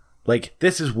what. Like,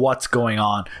 this is what's going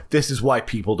on. This is why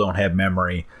people don't have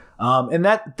memory. And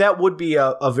that would be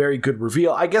a very good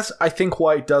reveal. I think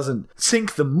why it doesn't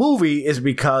sink the movie is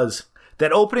because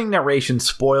that opening narration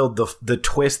spoiled the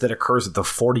twist that occurs at the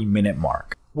 40-minute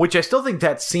mark, which I still think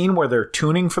that scene where they're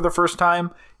tuning for the first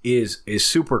time is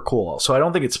super cool. So I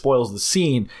don't think it spoils the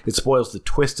scene. It spoils the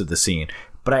twist of the scene.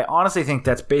 But I honestly think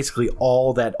that's basically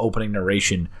all that opening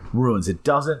narration ruins. It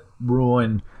doesn't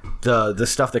ruin the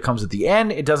stuff that comes at the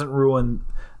end. It doesn't ruin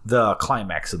the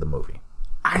climax of the movie.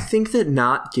 I think that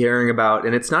not caring about,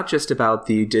 and it's not just about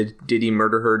did he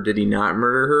murder her, did he not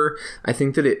murder her? I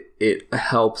think that it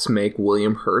helps make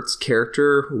William Hurt's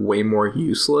character way more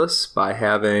useless by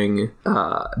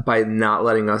by not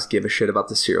letting us give a shit about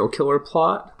the serial killer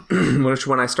plot. Which,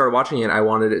 when I started watching it, I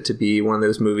wanted it to be one of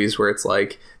those movies where it's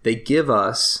like they give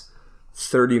us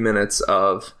 30 minutes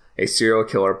of a serial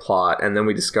killer plot, and then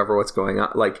we discover what's going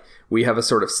on. Like, we have a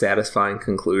sort of satisfying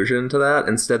conclusion to that.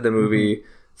 Instead, the movie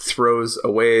throws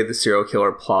away the serial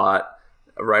killer plot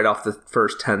right off the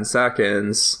first 10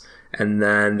 seconds, and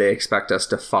then they expect us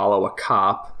to follow a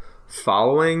cop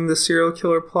following the serial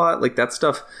killer plot. Like, that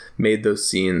stuff made those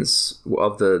scenes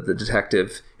of the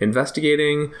detective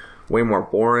investigating way more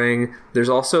boring. There's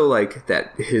also like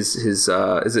that his is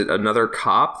it another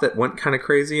cop that went kind of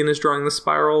crazy and is drawing the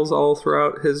spirals all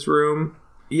throughout his room?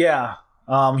 Yeah.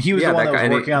 He was the one that was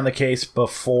working on the case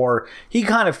before. He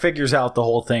kind of figures out the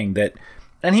whole thing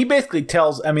and he basically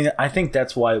tells, I think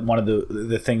that's why one of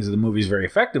the things that the movie is very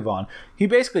effective on. He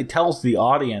basically tells the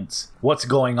audience what's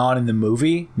going on in the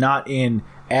movie, not in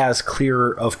as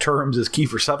clear of terms as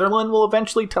Kiefer Sutherland will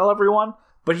eventually tell everyone.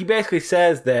 But he basically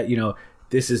says that,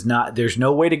 there's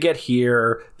no way to get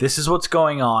here. This is what's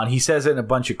going on. He says it in a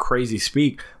bunch of crazy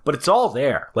speak, but it's all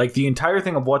there. Like, the entire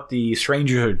thing of what the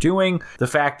strangers are doing, the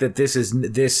fact that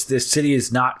this city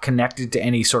is not connected to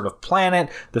any sort of planet,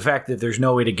 the fact that there's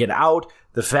no way to get out,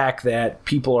 the fact that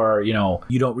people are, you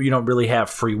don't really have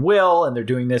free will, and they're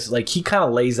doing this. Like, he kind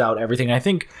of lays out everything. I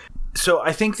think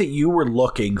that you were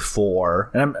looking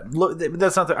for, and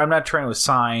I'm not trying to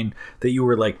assign that you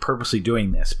were like purposely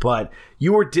doing this, but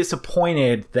you were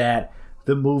disappointed that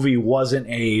the movie wasn't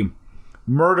a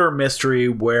murder mystery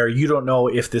where you don't know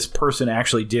if this person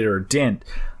actually did or didn't.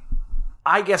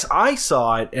 I guess I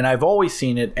saw it, and I've always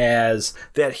seen it as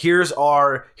that here's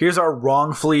our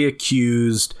wrongfully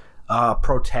accused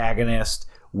protagonist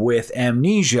with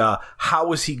amnesia,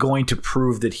 how is he going to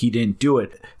prove that he didn't do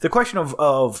it? The question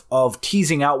of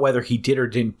teasing out whether he did or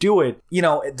didn't do it,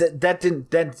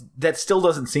 that still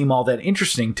doesn't seem all that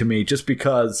interesting to me, just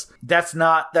because that's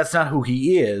not who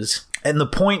he is. And the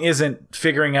point isn't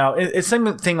figuring out. It's the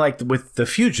same thing like with The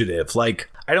Fugitive. Like,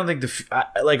 I don't think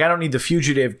I don't need The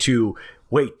Fugitive to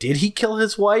wait, did he kill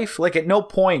his wife? Like, at no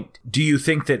point do you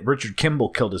think that Richard Kimball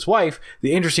killed his wife.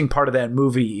 The interesting part of that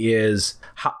movie is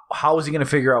how is he going to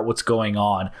figure out what's going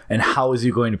on, and how is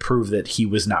he going to prove that he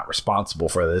was not responsible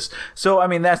for this? So, I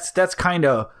mean, that's kind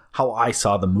of how I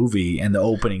saw the movie and the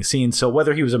opening scene. So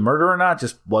whether he was a murderer or not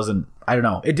just wasn't, I don't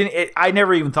know. I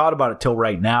never even thought about it till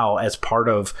right now as part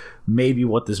of maybe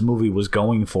what this movie was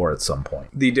going for at some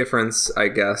point. The difference, I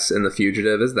guess, in The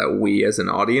Fugitive is that we as an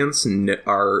audience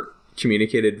are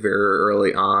communicated very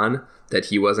early on that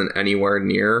he wasn't anywhere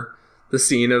near the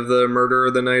scene of the murder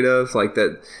the night of, like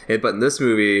that. But in this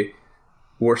movie,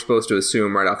 we're supposed to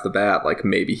assume right off the bat, like,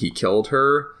 maybe he killed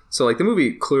her. So, like, the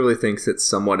movie clearly thinks it's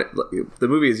somewhat, the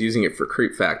movie is using it for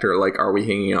creep factor. Like, are we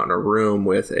hanging out in a room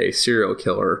with a serial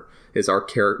killer? Is our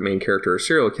main character a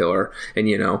serial killer? And,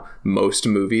 most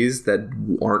movies that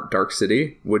aren't Dark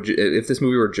City if this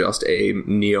movie were just a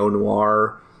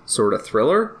neo-noir sort of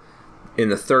thriller, in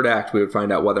the third act, we would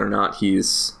find out whether or not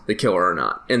he's the killer or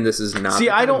not. And this is not the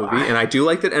movie. And I do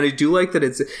like that. And I do like that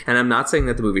it's. And I'm not saying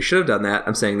that the movie should have done that.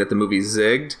 I'm saying that the movie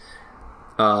zigged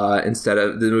instead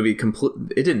of the movie.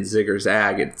 It didn't zig or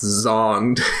zag. It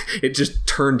zonged. It just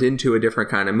turned into a different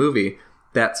kind of movie.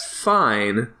 That's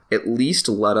fine. At least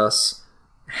let us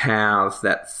have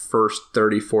that first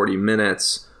 30, 40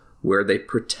 minutes where they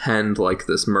pretend like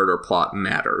this murder plot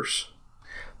matters.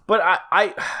 But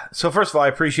so first of all, I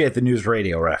appreciate the news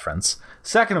radio reference.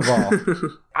 Second of all,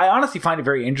 I honestly find it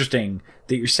very interesting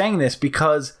that you're saying this,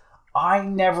 because I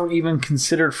never even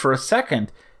considered for a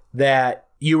second that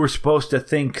you were supposed to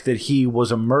think that he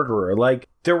was a murderer. Like,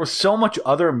 there was so much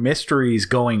other mysteries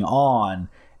going on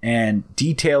and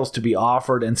details to be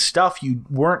offered and stuff you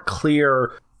weren't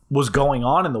clear was going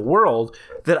on in the world,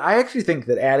 that I actually think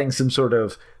that adding some sort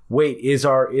of, wait, is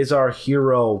our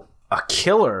hero a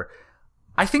killer?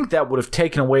 I think that would have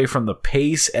taken away from the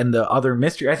pace and the other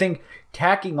mystery. I think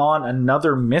tacking on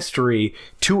another mystery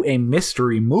to a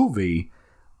mystery movie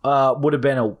would have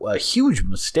been a huge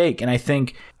mistake. And I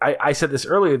think I said this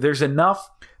earlier. There's enough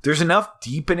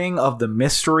deepening of the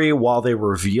mystery while they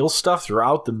reveal stuff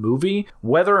throughout the movie.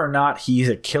 Whether or not he's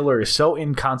a killer is so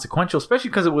inconsequential, especially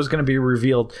because it was going to be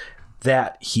revealed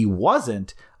that he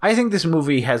wasn't. I think this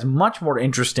movie has much more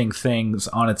interesting things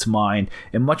on its mind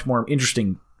and much more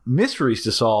interesting mysteries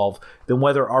to solve than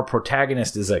whether our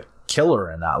protagonist is a killer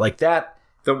or not. Like that.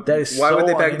 That is why so would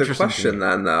they beg the question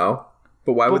then, though?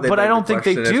 But why would they? But I don't think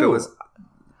they do. Was...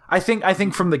 I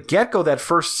think from the get-go, that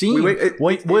first scene,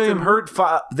 William Hurt,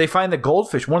 they find the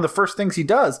goldfish. One of the first things he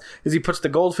does is he puts the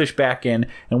goldfish back in,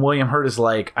 and William Hurt is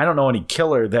like, I don't know any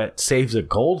killer that saves a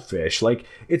goldfish. Like,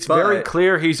 it's very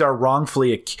clear he's our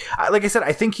wrongfully. Like I said,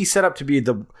 I think he's set up to be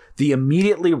the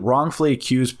immediately wrongfully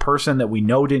accused person that we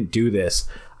know didn't do this.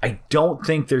 I don't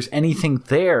think there's anything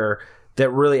there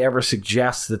that really ever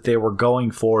suggests that they were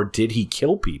going for, did he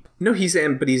kill people? No, he has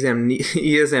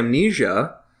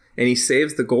amnesia, and he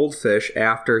saves the goldfish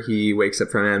after he wakes up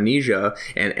from amnesia.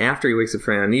 And after he wakes up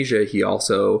from amnesia, he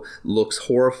also looks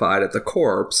horrified at the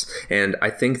corpse. And I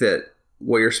think that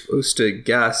what you're supposed to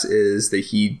guess is that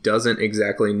he doesn't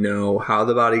exactly know how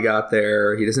the body got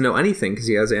there. He doesn't know anything because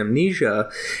he has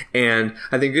amnesia. And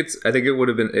I think it's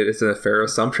a fair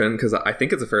assumption, because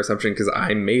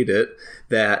I made it,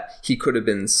 that he could have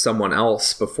been someone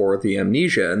else before the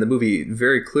amnesia. And the movie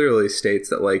very clearly states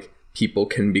that, like, people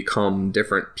can become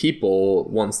different people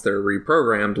once they're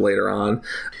reprogrammed later on.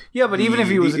 Yeah, but even if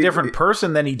he was a different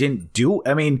person, then he didn't do...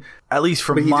 I mean, at least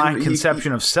from my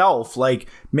conception of self, like,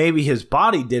 maybe his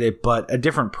body did it, but a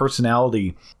different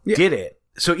personality did it.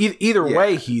 So either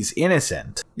way, he's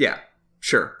innocent. Yeah,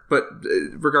 sure. But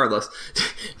regardless,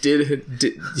 did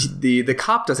the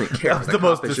cop doesn't care. The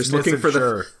cop is just looking for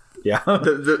the... Yeah.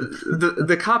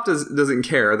 the cop doesn't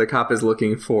care. The cop is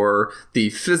looking for the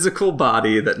physical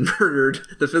body that murdered,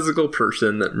 the physical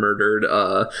person that murdered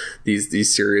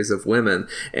these series of women.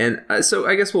 And so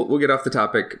I guess we'll get off the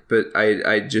topic, but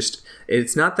I just,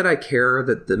 it's not that I care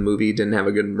that the movie didn't have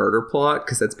a good murder plot,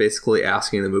 because that's basically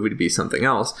asking the movie to be something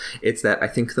else. It's that I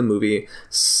think the movie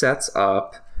sets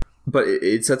up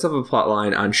a plot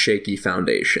line on shaky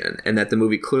foundation, and that the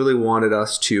movie clearly wanted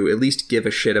us to at least give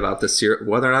a shit about the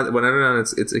whether or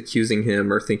not it's accusing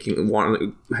him or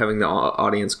having the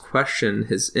audience question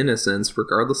his innocence.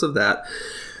 Regardless of that,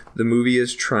 the movie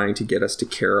is trying to get us to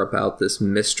care about this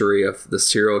mystery of the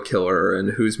serial killer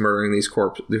and who's murdering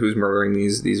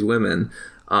these women.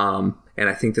 And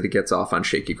I think that it gets off on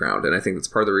shaky ground. And I think that's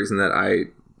part of the reason that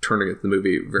I turned against the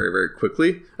movie very, very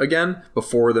quickly again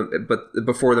before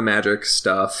the magic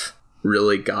stuff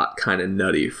really got kind of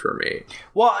nutty for me.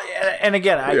 Well, and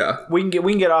again, we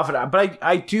can get off of that, but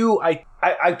I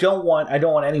don't want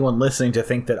anyone listening to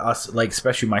think that us, like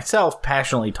especially myself,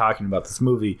 passionately talking about this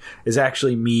movie is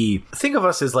actually me. Think of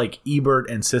us as like Ebert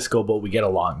and Siskel, but we get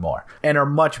along more and are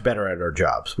much better at our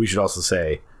jobs. We should also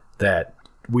say that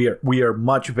we are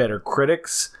much better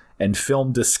critics and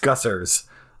film discussers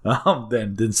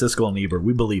than Siskel and Ebert.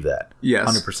 We believe that. Yes.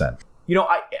 100%. You know,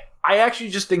 I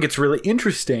actually just think it's really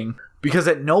interesting because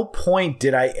at no point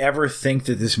did I ever think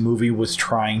that this movie was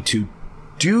trying to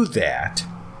do that.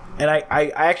 And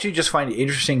I actually just find it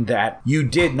interesting that you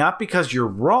did, not because you're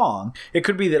wrong. It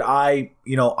could be that I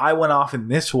went off in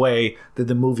this way that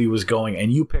the movie was going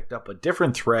and you picked up a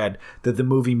different thread that the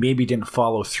movie maybe didn't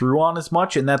follow through on as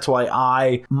much. And that's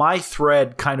why my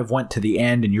thread kind of went to the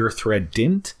end and your thread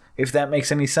didn't, if that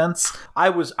makes any sense. I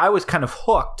was kind of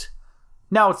hooked.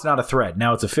 Now it's not a thread.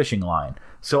 Now it's a fishing line.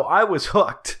 So I was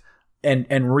hooked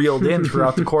and reeled in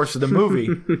throughout the course of the movie.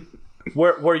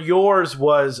 Where yours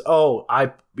was,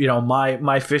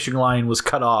 my fishing line was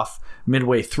cut off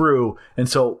midway through, and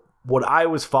so what I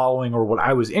was following or what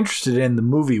I was interested in, the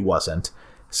movie wasn't.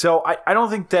 So I don't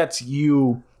think that's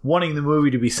you wanting the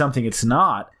movie to be something it's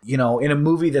not. You know, in a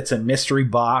movie that's a mystery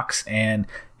box and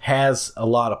has a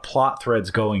lot of plot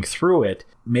threads going through it,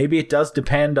 maybe it does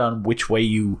depend on which way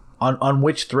on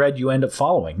which thread you end up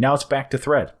following. Now it's back to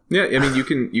thread. Yeah, I mean,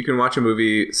 you can watch a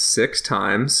movie 6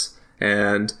 times,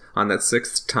 and on that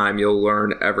 6th time, you'll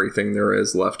learn everything there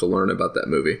is left to learn about that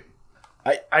movie.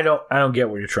 I don't get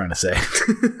what you're trying to say.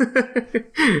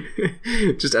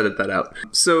 Just edit that out.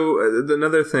 So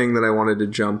another thing that I wanted to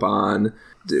jump on,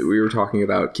 we were talking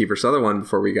about Kiefer Sutherland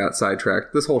before we got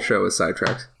sidetracked. This whole show is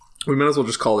sidetracked. We might as well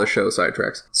just call this show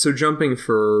Sidetracks. So jumping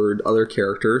for other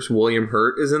characters, William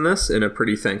Hurt is in this in a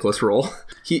pretty thankless role.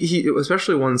 He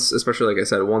especially like I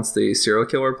said, once the serial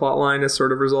killer plotline is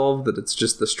sort of resolved, that it's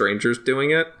just the strangers doing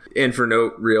it, and for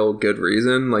no real good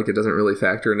reason, like it doesn't really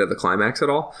factor into the climax at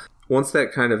all. Once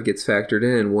that kind of gets factored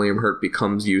in, William Hurt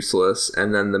becomes useless,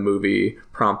 and then the movie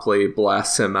promptly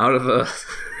blasts him out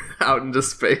into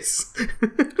space.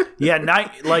 Yeah,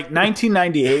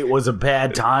 1998 was a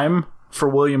bad time for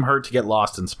William Hurt to get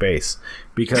lost in space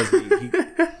because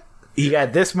he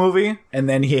had this movie and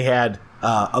then he had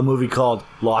a movie called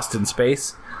Lost in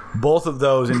Space. Both of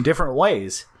those in different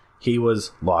ways, he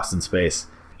was lost in space.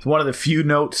 It's one of the few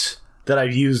notes that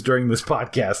I've used during this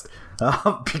podcast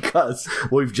because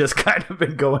we've just kind of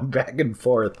been going back and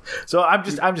forth. So I'm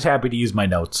just happy to use my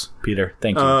notes, Peter.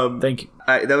 Thank you. Thank you.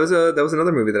 That was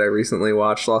another movie that I recently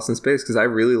watched, Lost in Space, because I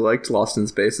really liked Lost in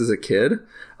Space as a kid.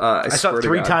 I saw it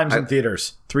 3 times in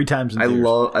theaters. 3 times in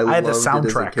theaters. I had the It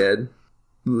soundtrack. as a kid.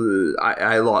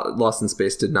 Lost in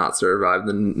Space did not survive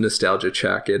the nostalgia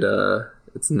check.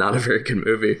 It's not a very good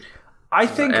movie. I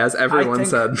think, as everyone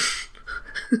said.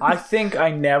 I think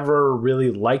I never really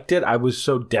liked it. I was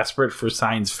so desperate for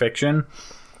science fiction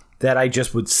that I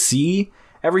just would see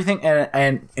everything.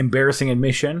 And embarrassing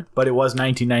admission, but it was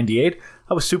 1998.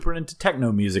 I was super into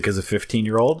techno music as a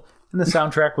 15-year-old, and the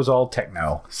soundtrack was all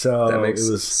techno. So that makes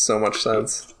so much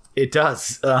sense. It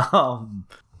does. So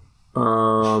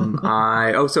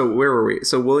where were we?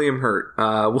 So William Hurt.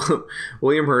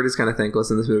 William Hurt is kind of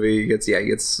thankless in this movie. He gets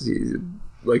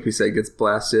like we said, gets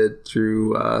blasted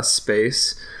through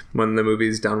space when the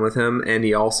movie's done with him. And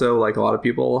he also, like a lot of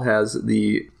people, has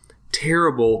the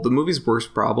movie's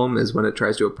worst problem is when it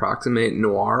tries to approximate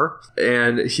noir.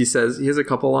 And he has a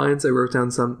couple lines. I wrote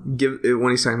down some. When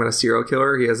he's talking about a serial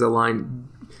killer, he has a line,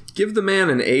 "Give the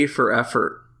man an A for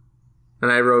effort."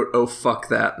 And I wrote, "Oh, fuck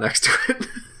that," next to it.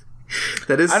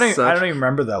 That is I don't even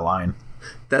remember that line.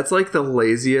 That's like the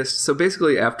laziest. So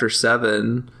basically after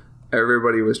 7,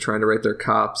 everybody was trying to write their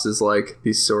cops as like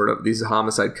these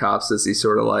homicide cops as these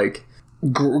sort of like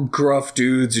gruff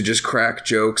dudes who just crack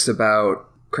jokes. And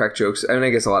I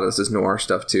guess a lot of this is noir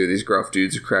stuff too. These gruff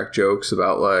dudes who crack jokes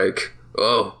about like,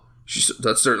 oh,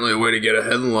 that's certainly a way to get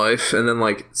ahead in life. And then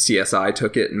like CSI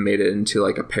took it and made it into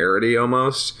like a parody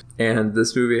almost. And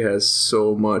this movie has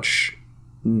so much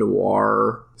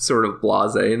noir sort of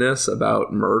blasé-ness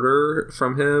about murder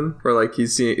from him, or like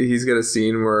he's got a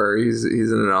scene where he's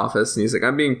in an office and he's like,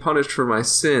 "I'm being punished for my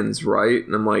sins, right?"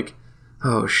 And I'm like,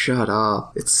 oh, shut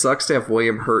up. It sucks to have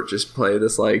William Hurt just play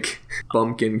this like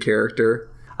bumpkin character.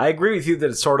 I agree with you that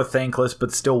it's sort of thankless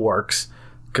but still works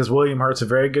because William Hurt's a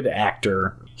very good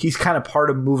actor. he's kind of part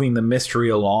of moving the mystery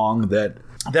along that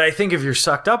I think if you're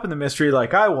sucked up in the mystery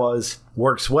like I was,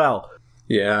 works well.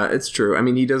 Yeah, it's true. I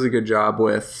mean, he does a good job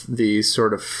with the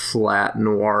sort of flat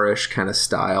noirish kind of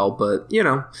style, but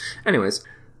anyways.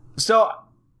 So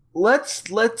let's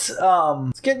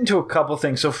get into a couple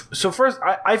things. So first,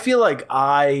 I feel like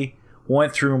I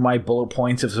went through my bullet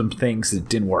points of some things that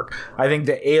didn't work. I think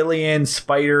the alien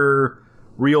spider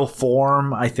real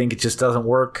form, I think it just doesn't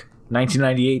work.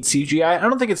 1998 CGI, I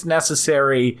don't think it's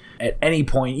necessary at any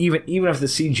point, even if the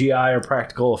CGI or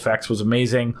practical effects was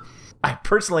amazing. I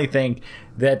personally think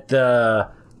that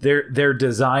their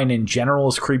design in general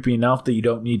is creepy enough that you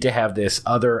don't need to have this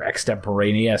other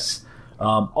extemporaneous.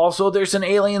 Also, there's an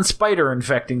alien spider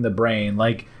infecting the brain.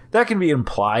 Like, that can be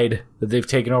implied that they've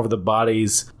taken over the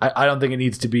bodies. I don't think it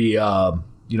needs to be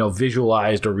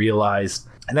visualized or realized.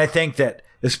 And I think that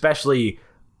especially,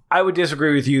 I would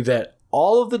disagree with you that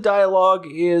all of the dialogue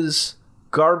is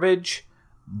garbage,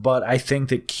 but I think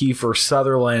that Kiefer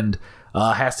Sutherland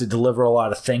has to deliver a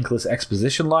lot of thankless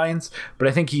exposition lines. But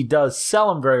I think he does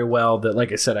sell them very well. That,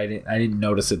 like I said, I didn't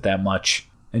notice it that much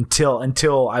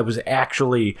until I was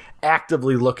actually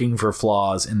actively looking for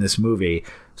flaws in this movie.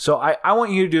 So I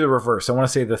want you to do the reverse. I want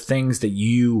to say the things that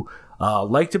you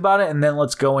liked about it, and then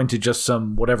let's go into just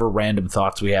some whatever random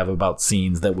thoughts we have about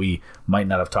scenes that we might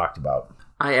not have talked about.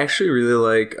 I actually really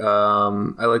like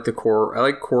I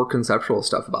like core conceptual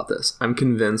stuff about this. I'm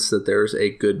convinced that there's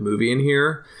a good movie in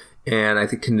here, and I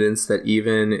think convinced that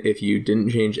even if you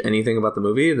didn't change anything about the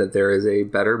movie, that there is a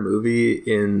better movie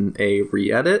in a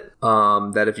re-edit.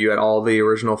 That if you had all the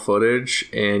original footage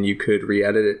and you could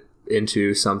re-edit it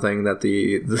into something that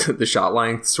the shot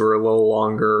lengths were a little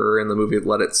longer and the movie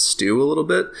let it stew a little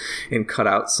bit and cut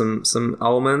out some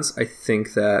elements, I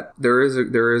think that there is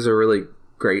a really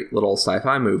great little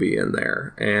sci-fi movie in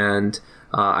there. And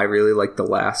I really like the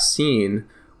last scene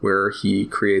where he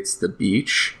creates the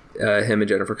beach. Him and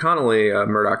Jennifer Connelly,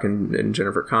 Murdoch and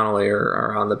Jennifer Connelly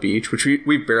are on the beach, which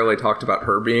we barely talked about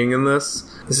her being in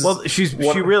this.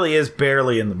 She really is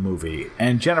barely in the movie.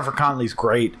 And Jennifer Connelly's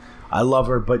great. I love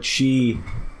her, but she,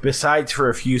 besides for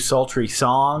a few sultry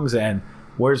songs and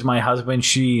Where's My Husband,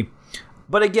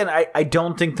 But again, I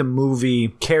don't think the movie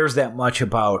cares that much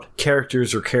about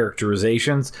characters or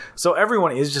characterizations. So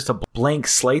everyone is just a blank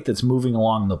slate that's moving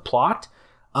along the plot.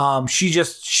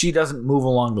 She doesn't move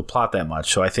along the plot that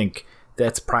much. So I think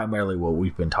that's primarily what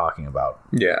we've been talking about.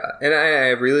 Yeah, and I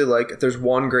really like. There's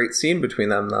one great scene between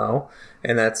them though,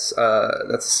 and that's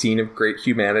a scene of great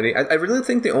humanity. I really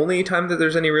think the only time that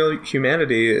there's any real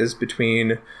humanity is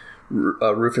between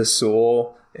Rufus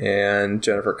Sewell and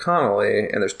Jennifer Connelly,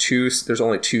 and there's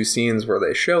only two scenes where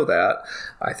they show that,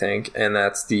 I think, and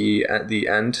that's the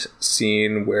end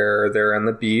scene where they're on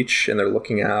the beach and they're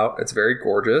looking out. It's very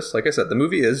gorgeous. Like I said, the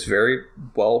movie is very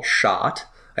well shot.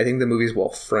 I think the movie's well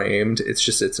framed.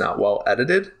 It's not well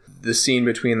edited. The scene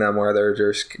between them where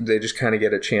they just kind of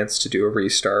get a chance to do a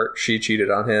restart. She cheated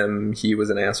on him. He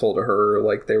was an asshole to her.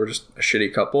 Like, they were just a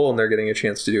shitty couple, and they're getting a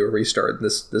chance to do a restart.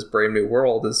 This brave new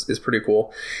world is pretty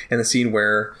cool. And the scene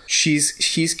where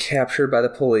she's captured by the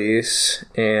police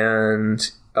and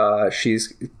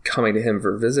she's coming to him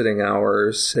for visiting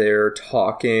hours. They're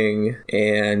talking,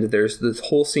 and there's this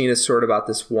whole scene is sort of about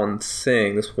this one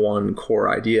thing, this one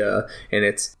core idea, and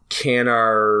it's, can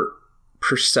our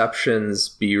perceptions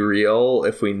be real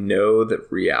if we know that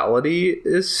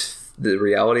the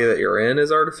reality that you're in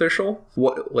is artificial?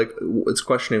 It's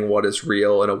questioning what is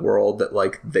real in a world that,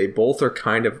 like, they both are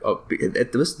kind of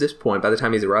at this point, by the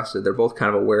time he's arrested, they're both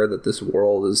kind of aware that this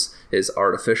world is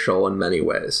artificial in many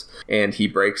ways. And he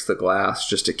breaks the glass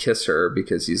just to kiss her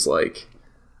because he's like,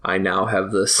 I now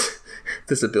have this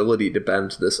ability to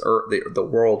bend this earth, the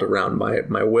world around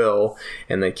my will.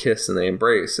 And they kiss and they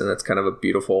embrace, and that's kind of a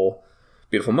beautiful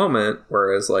moment.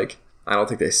 Whereas, like, I don't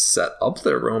think they set up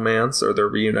their romance or they're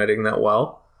reuniting that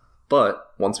well,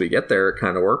 but once we get there, it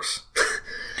kind of works.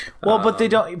 Well, but they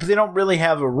don't really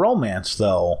have a romance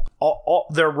though. All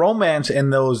their romance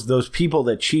and those people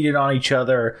that cheated on each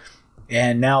other,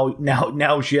 and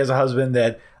now she has a husband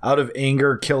that out of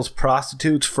anger kills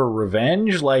prostitutes for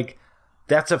revenge. Like,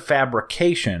 that's a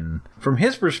fabrication. From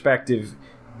his perspective,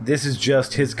 this is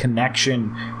just his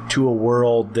connection to a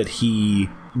world that he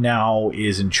now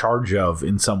is in charge of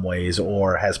in some ways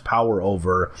or has power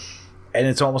over, and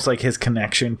it's almost like his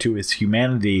connection to his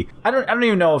humanity. I don't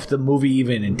even know if the movie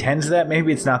even intends that.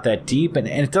 Maybe it's not that deep, and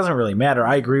it doesn't really matter.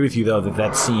 I agree with you though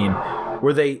that scene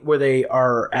where they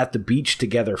are at the beach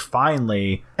together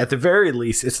finally, at the very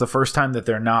least, it's the first time that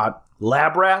they're not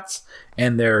lab rats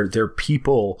and they're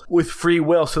people with free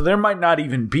will. So there might not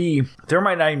even be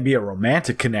a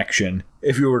romantic connection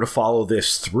if you were to follow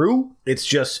this through. It's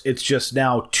just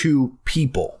now two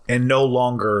people and no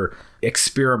longer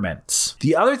experiments.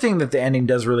 The other thing that the ending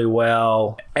does really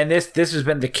well, and this has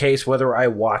been the case whether I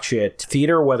watch it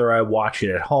theater, whether I watch it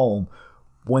at home,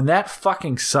 when that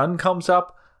fucking sun comes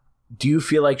up, do you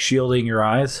feel like shielding your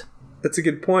eyes? That's a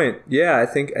good point. Yeah, I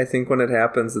think when it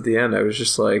happens at the end, I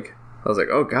was like,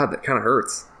 oh god, that kind of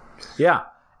hurts. Yeah,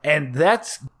 and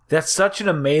that's such an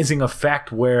amazing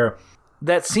effect where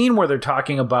that scene where they're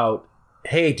talking about,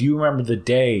 hey, do you remember the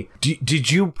day? Did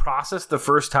you process the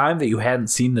first time that you hadn't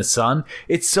seen the sun?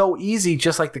 It's so easy,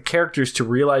 just like the characters, to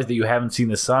realize that you haven't seen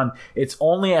the sun. It's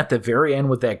only at the very end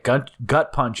with that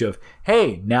gut punch of,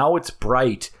 hey, now it's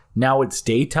bright, now it's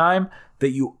daytime, that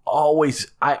you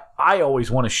always, I always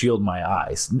want to shield my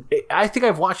eyes. I think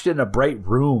I've watched it in a bright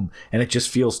room and it just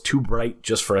feels too bright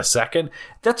just for a second.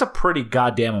 That's a pretty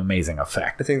goddamn amazing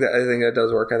effect. I think that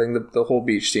does work. I think the whole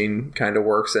beach scene kind of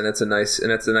works, and it's a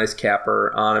nice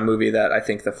capper on a movie that I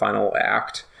think the final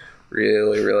act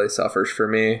really, really suffers for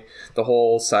me. The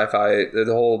whole the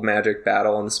whole magic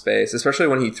battle in space, especially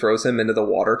when he throws him into the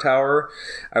water tower,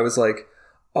 I was like,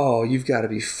 oh, you've got to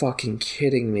be fucking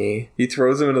kidding me. He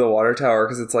throws him into the water tower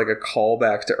because it's like a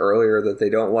callback to earlier that they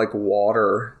don't like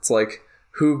water. It's like,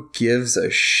 who gives a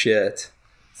shit?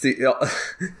 See,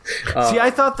 I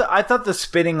thought the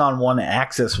spinning on one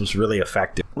axis was really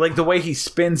effective. Like the way he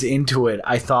spins into it,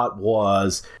 I thought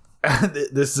was...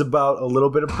 this is about a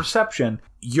little bit of perception.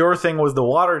 Your thing was the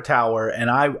water tower, and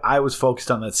I was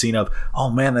focused on that scene of, oh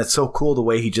man, that's so cool the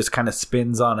way he just kind of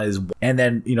spins on his and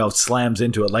then slams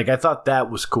into it. Like I thought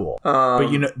that was cool. But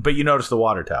you noticed the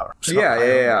water tower. So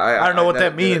yeah. I don't know what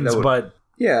that means, but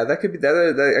yeah, that could be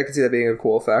that. I could see that being a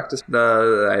cool effect.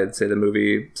 I'd say the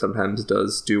movie sometimes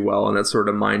does do well in that sort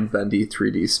of mind-bendy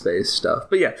 3D space stuff.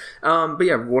 But yeah,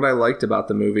 what I liked about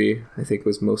the movie, I think,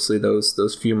 was mostly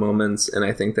those few moments, and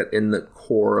I think that in the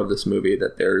core of this movie,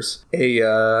 that there's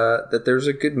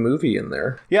a good movie in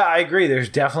there. Yeah, I agree. There's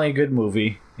definitely a good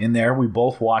movie in there. We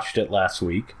both watched it last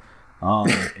week.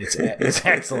 It's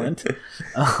excellent.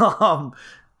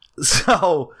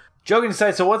 So. Joking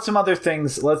aside, so what's some other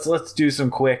things? Let's do some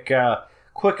quick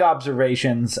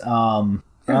observations. I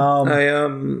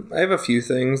have a few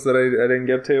things that I didn't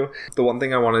get to. The one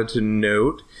thing I wanted to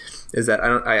note is that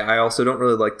I also don't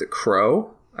really like The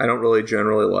Crow. I don't really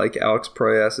generally like Alex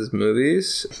Proyas's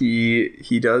movies.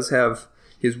 He does have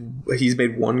he's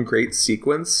made one great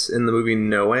sequence in the movie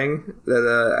Knowing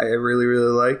that I really,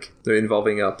 really like. They're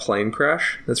involving a plane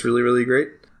crash. That's really, really great.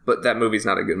 But that movie's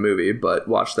not a good movie, but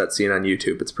watch that scene on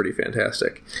YouTube. It's pretty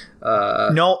fantastic.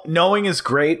 Knowing is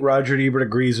great. Roger Ebert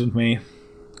agrees with me.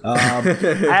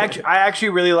 I actually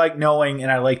really like Knowing,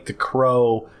 and I like The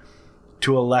Crow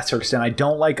to a lesser extent. I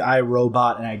don't like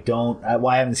iRobot, and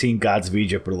I haven't seen Gods of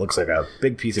Egypt, but it looks like a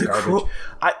big piece of garbage.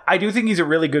 I do think he's a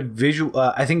really good visual.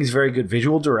 I think he's a very good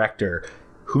visual director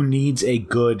who needs a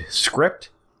good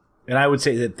script. And I would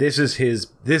say that this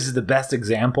is the best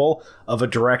example of a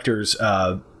director's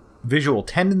visual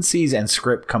tendencies and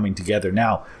script coming together.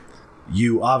 Now,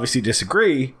 you obviously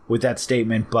disagree with that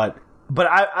statement, but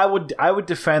I would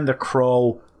defend The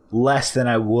Crow less than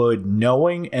I would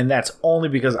Knowing, and that's only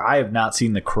because I have not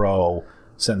seen The Crow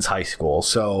since high school.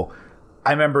 So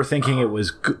I remember thinking it was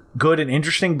good and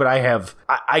interesting, but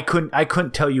I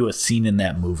couldn't tell you a scene in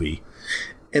that movie.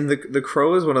 And the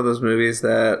Crow is one of those movies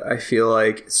that I feel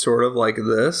like sort of like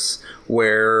this,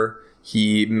 where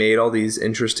he made all these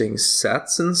interesting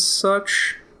sets and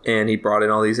such, and he brought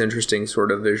in all these interesting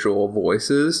sort of visual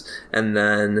voices, and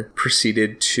then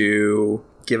proceeded to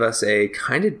give us a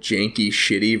kind of janky,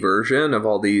 shitty version of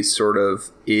all these sort of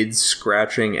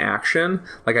id-scratching action.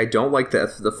 Like, I don't like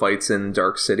the fights in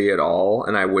Dark City at all,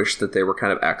 and I wish that they were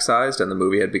kind of excised and the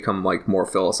movie had become, like, more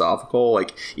philosophical.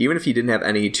 Like, even if he didn't have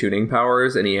any tuning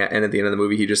powers, and at the end of the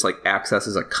movie he just, like,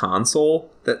 accesses a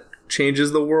console that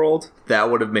changes the world, that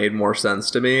would have made more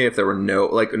sense to me if there were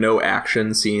no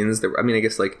action scenes. I mean, I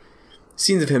guess, like,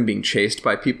 scenes of him being chased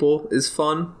by people is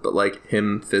fun, but like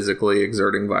him physically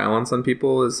exerting violence on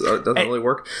people doesn't really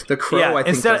work. The Crow, yeah, I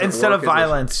think, instead of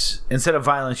violence,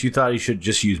 you thought he should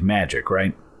just use magic,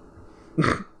 right?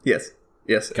 Yes.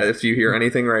 Okay. If you hear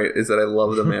anything right, is that I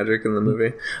love the magic in the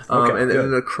movie. And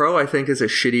The Crow, I think, is a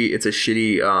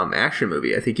shitty action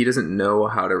movie. I think he doesn't know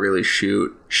how to really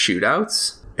shoot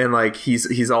shootouts. And, like,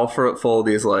 he's all full of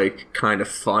these, like, kind of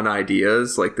fun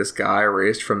ideas. Like, this guy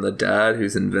raised from the dead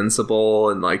who's invincible.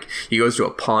 And, like, he goes to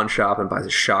a pawn shop and buys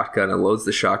a shotgun and loads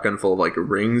the shotgun full of, like,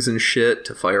 rings and shit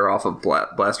to fire off a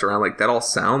blast around. Like, that all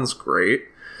sounds great.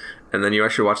 And then you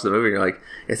actually watch the movie and you're like,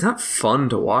 it's not fun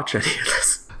to watch any of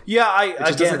this. Yeah,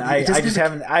 I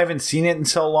doesn't- haven't seen it in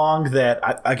so long that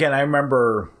I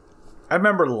remember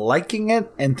liking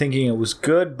it and thinking it was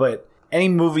good, but any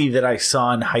movie that I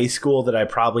saw in high school that I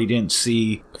probably didn't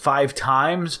see 5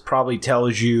 times probably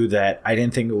tells you that I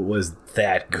didn't think it was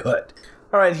that good.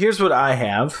 All right, here's what I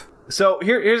have. So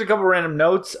here's a couple random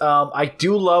notes. I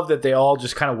do love that they all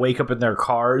just kind of wake up in their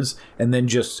cars and then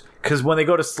just, because when they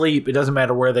go to sleep, it doesn't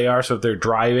matter where they are. So if they're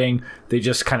driving, they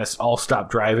just kind of all stop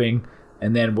driving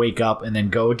and then wake up and then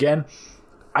go again.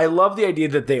 I love the idea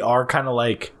that they are kind of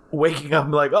like waking up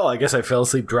and like, oh, I guess I fell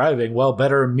asleep driving. Well,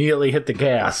 better immediately hit the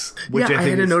gas. Which I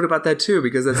had a note about that too,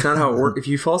 because that's not how it works. If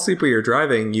you fall asleep while you're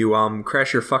driving, you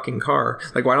crash your fucking car.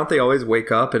 Like, why don't they always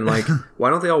wake up and like, why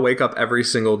don't they all wake up every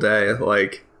single day?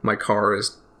 Like, my car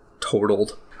is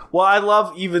totaled. Well, I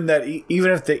love even that.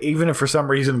 Even if for some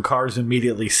reason cars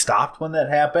immediately stopped when that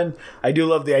happened, I do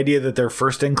love the idea that their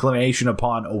first inclination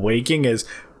upon awaking is,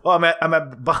 oh, I'm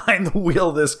at behind the wheel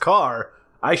of this car.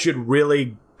 I should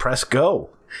really press go.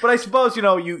 But I suppose,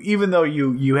 even though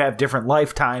you have different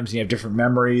lifetimes and you have different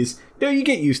memories, you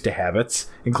get used to habits,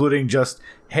 including just,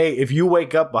 hey, if you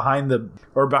wake up behind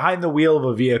the wheel of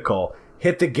a vehicle,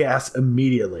 hit the gas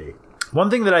immediately. One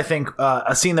thing that I think,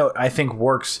 a scene that I think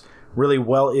works really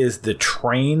well is the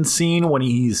train scene when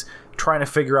he's trying to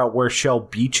figure out where Shell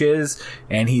Beach is,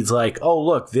 and he's like, oh,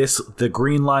 look, the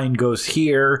green line goes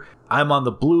here. I'm on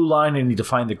the blue line. I need to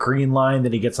find the green line.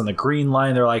 Then he gets on the green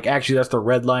line. They're like, actually, that's the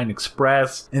Red Line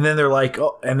Express. And then they're like,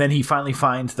 oh, and then he finally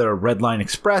finds the Red Line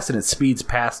Express, and it speeds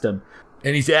past him.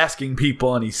 And he's asking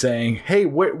people, and he's saying, hey,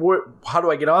 how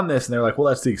do I get on this? And they're like, well,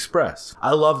 that's the Express.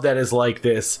 I love that as like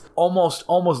this almost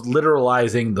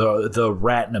literalizing the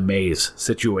rat in a maze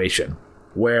situation,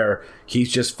 where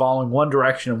he's just following one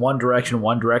direction. At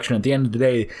the end of the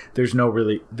day, there's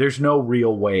no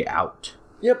real way out.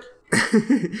 Yep.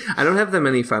 I don't have that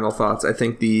many final thoughts. I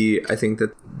think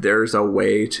that there's a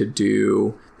way to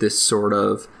do this sort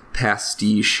of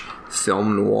pastiche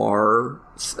film noir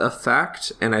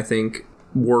effect, and I think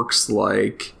works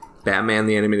like Batman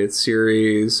the Animated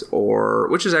Series,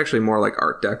 which is actually more like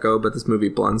Art Deco, but this movie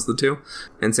blends the two.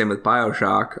 And same with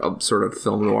BioShock, a sort of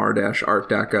film noir - Art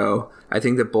Deco. I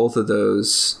think that both of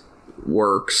those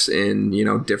works in,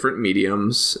 different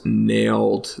mediums,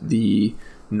 nailed the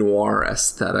noir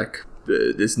aesthetic,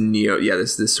 this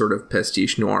sort of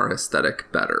pastiche noir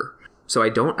aesthetic better. So I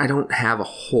don't have a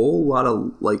whole lot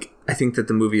of, like, I think that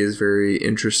the movie is very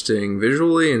interesting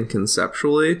visually and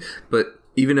conceptually, but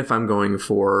even if I'm going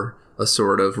for a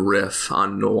sort of riff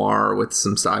on noir with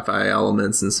some sci-fi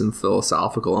elements and some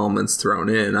philosophical elements thrown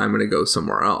in, I'm going to go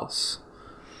somewhere else.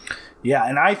 Yeah,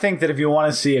 and I think that if you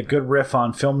want to see a good riff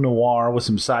on film noir with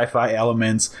some sci-fi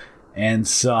elements and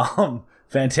some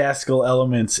fantastical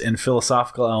elements and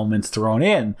philosophical elements thrown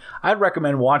in, I'd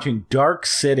recommend watching Dark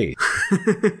City. I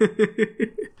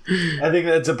think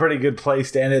that's a pretty good place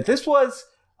to end it. This was,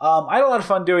 I had a lot of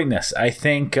fun doing this. I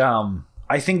think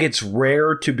it's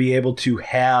rare to be able to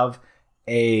have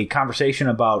a conversation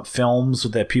about films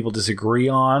that people disagree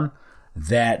on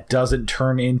that doesn't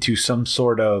turn into some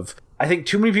sort of, I think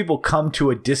too many people come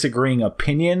to a disagreeing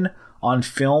opinion on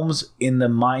films in the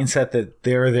mindset that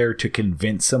they're there to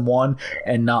convince someone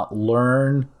and not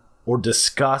learn or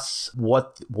discuss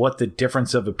what the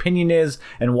difference of opinion is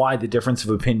and why the difference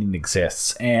of opinion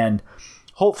exists. And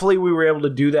hopefully we were able to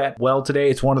do that well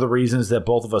today. It's one of the reasons that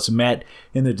both of us met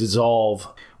in the Dissolve,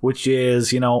 which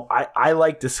is, I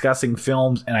like discussing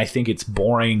films, and I think it's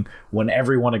boring when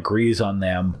everyone agrees on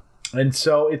them. And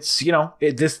so it's,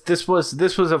 this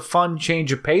was a fun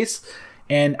change of pace.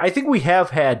 And I think we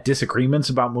have had disagreements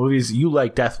about movies. You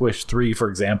like Death Wish 3, for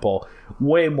example,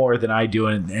 way more than I do.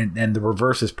 And the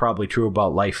reverse is probably true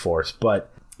about Life Force. But,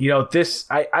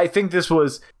 I think this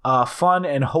was fun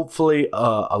and hopefully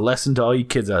a lesson to all you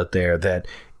kids out there that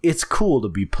it's cool to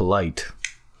be polite.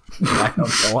 I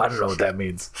don't know what that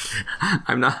means.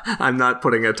 I'm not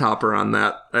putting a topper on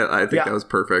that. I think that was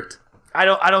perfect. I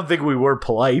don't think we were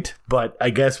polite, but I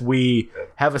guess we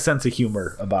have a sense of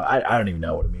humor about it. I don't even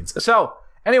know what it means. So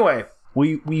anyway,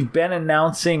 we've been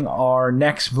announcing our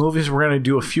next movies. We're going to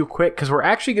do a few quick because we're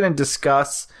actually going to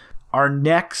discuss our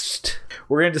next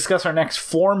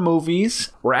 4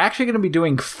 movies. We're actually going to be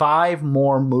doing 5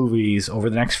 more movies over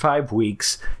the next 5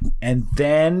 weeks, and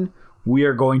then we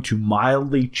are going to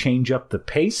mildly change up the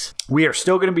pace. We are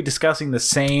still going to be discussing the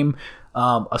same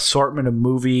assortment of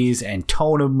movies and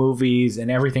tone of movies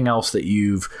and everything else that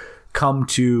you've come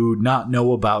to not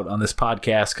know about on this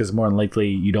podcast, because more than likely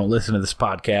you don't listen to this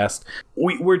podcast.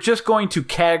 We're just going to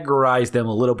categorize them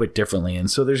a little bit differently,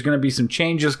 and so there's going to be some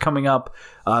changes coming up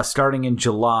starting in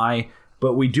July.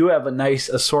 but we do have a nice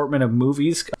assortment of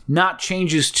movies. Not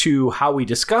changes to how we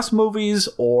discuss movies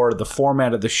or the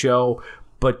format of the show,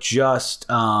 but just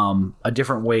a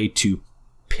different way to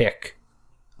pick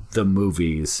the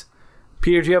movies.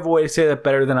 Peter, do you have a way to say that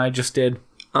better than I just did?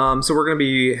 So we're going to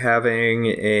be having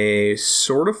a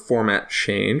sort of format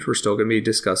change. We're still going to be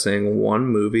discussing one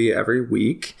movie every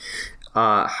week.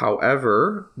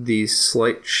 However, the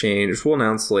slight change, we'll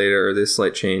announce later, this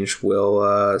slight change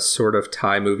will sort of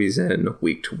tie movies in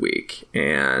week to week.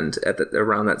 And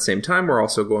around that same time, we're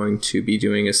also going to be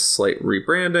doing a slight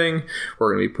rebranding.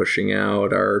 We're going to be pushing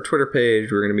out our Twitter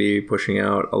page. We're going to be pushing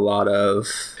out a lot of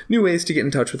new ways to get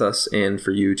in touch with us and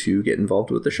for you to get involved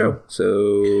with the show.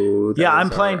 So I'm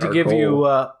planning to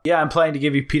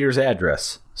give you Peter's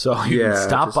address. So you can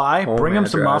stop by, bring him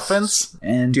some muffins.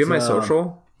 And do you have my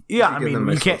social? Yeah, I mean,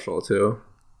 you can't. Too.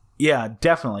 Yeah,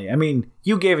 definitely. I mean,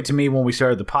 you gave it to me when we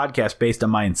started the podcast based on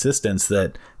my insistence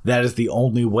that is the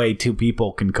only way two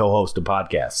people can co-host a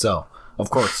podcast. So, of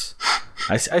course,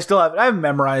 I still have it. I haven't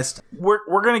memorized. We're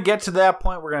going to get to that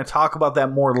point. We're going to talk about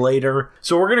that more later.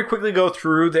 So we're going to quickly go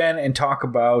through then and talk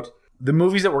about the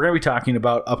movies that we're going to be talking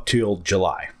about up till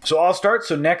July. So I'll start.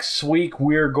 So next week,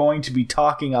 we're going to be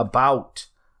talking about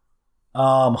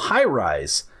High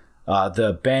Rise.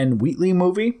 The Ben Wheatley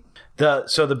movie.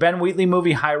 The Ben Wheatley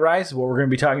movie High Rise, what we're going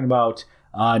to be talking about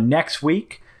next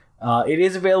week. It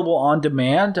is available on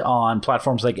demand on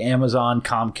platforms like Amazon,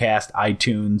 Comcast,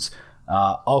 iTunes.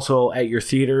 Also at your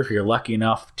theater, if you're lucky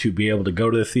enough to be able to go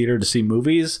to the theater to see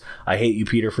movies. I hate you,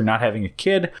 Peter, for not having a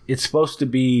kid. It's supposed to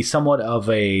be somewhat of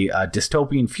a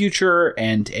dystopian future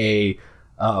and a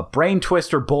brain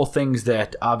twister, both things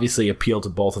that obviously appeal to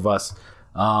both of us.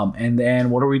 And then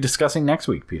what are we discussing next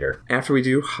week, Peter? After we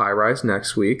do High Rise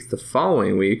next week, the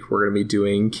following week, we're going to be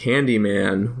doing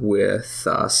Candyman with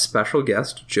special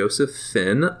guest Joseph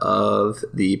Finn of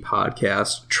the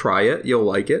podcast Try It, You'll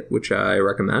Like It, which I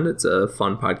recommend. It's a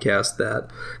fun podcast that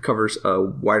covers a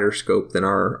wider scope than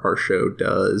our show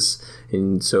does.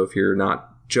 And so if you're not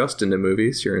just into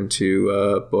movies, you're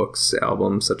into books,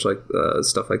 albums, stuff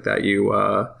like that,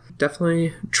 you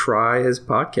definitely try his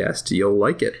podcast. You'll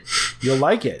like it. You'll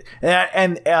like it.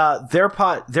 And his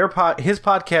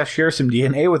podcast shares some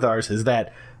DNA with ours. Is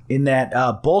that in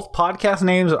that both podcast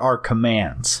names are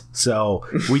commands, so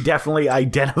we definitely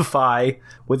identify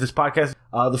with this podcast.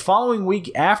 The following week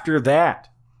after that,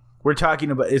 we're talking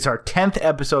about, it's our 10th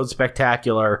episode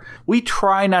spectacular. We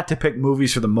try not to pick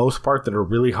movies for the most part that are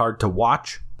really hard to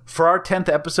watch. For our 10th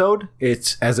episode,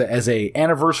 it's as a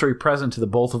anniversary present to the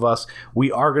both of us,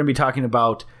 we are going to be talking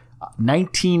about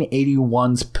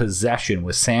 1981's Possession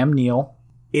with Sam Neill.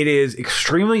 It is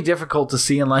extremely difficult to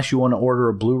see unless you want to order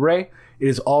a Blu-ray. It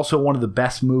is also one of the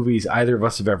best movies either of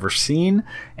us have ever seen,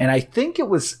 and I think it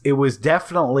was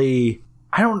definitely,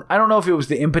 I don't know if it was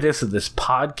the impetus of this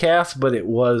podcast, but it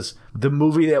was the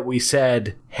movie that we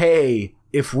said, hey,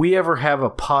 if we ever have a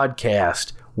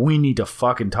podcast, we need to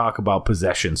fucking talk about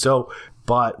Possession. So,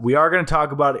 but we are going to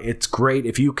talk about it. It's great.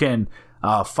 If you can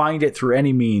find it through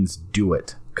any means, do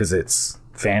it, because it's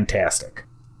fantastic.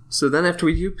 So then after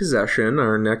we do Possession,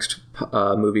 our next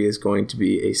movie is going to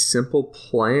be A Simple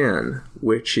Plan,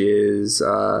 which is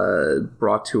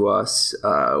brought to us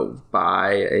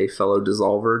by a fellow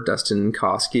dissolver, Dustin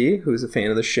Koski, who's a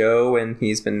fan of the show, and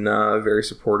he's been very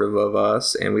supportive of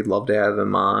us, and we'd love to have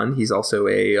him on. He's also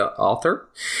a author,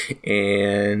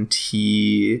 and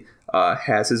he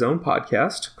has his own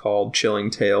podcast called Chilling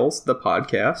Tales, the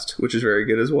podcast, which is very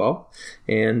good as well.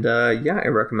 And I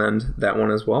recommend that one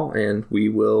as well. And we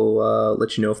will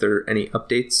let you know if there are any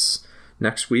updates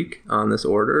next week on this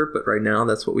order. But right now,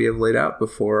 that's what we have laid out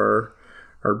before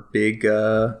our big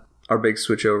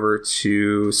switch over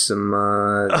to some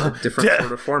different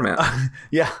sort of format.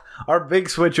 Yeah, our big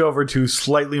switch over to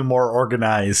slightly more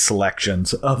organized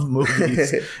selections of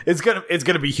movies. It's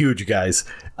gonna be huge, guys.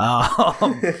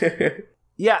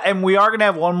 Yeah, and we are gonna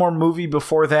have one more movie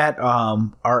before that,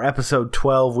 our episode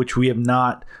 12, which we have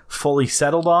not fully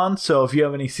settled on. So if you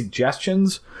have any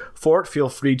suggestions for it, feel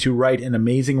free to write an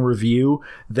amazing review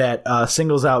that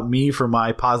singles out me for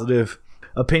my positive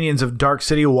opinions of Dark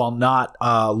City while not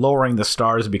lowering the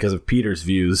stars because of Peter's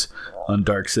views on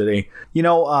Dark City. You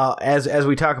know, as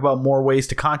we talk about more ways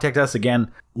to contact us,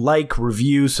 again, like,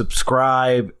 review,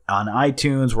 subscribe on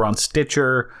iTunes. We're on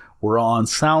Stitcher. We're on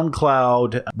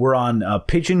SoundCloud. We're on a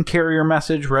pigeon carrier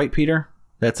message, right, Peter?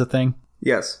 That's a thing?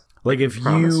 Yes. Like if I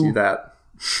promise you that.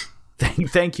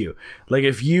 Thank you. Like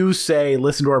if you say,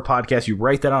 listen to our podcast, you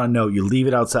write that on a note, you leave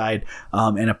it outside,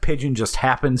 and a pigeon just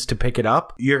happens to pick it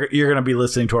up, you're going to be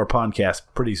listening to our podcast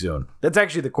pretty soon. That's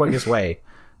actually the quickest way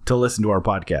to listen to our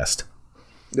podcast.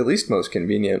 At least most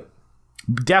convenient.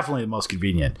 Definitely the most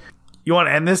convenient. You want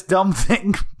to end this dumb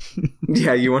thing?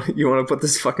 Yeah, you want to put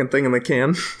this fucking thing in the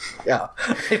can? Yeah,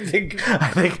 I think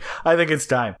it's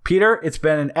time. Peter, it's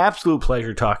been an absolute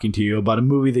pleasure talking to you about a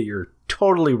movie that you're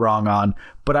totally wrong on,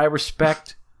 but I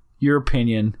respect your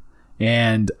opinion,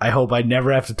 and I hope I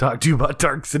never have to talk to you about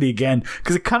Dark City again,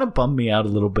 because it kind of bummed me out a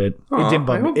little bit. It didn't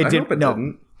bum me. It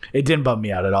didn't bum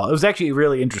me out at all. It was actually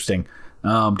really interesting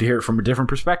to hear it from a different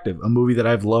perspective. A movie that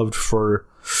I've loved for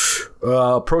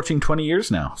approaching 20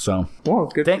 years now. So, well,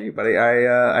 good for you, buddy.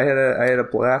 I had a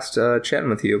blast chatting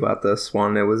with you about this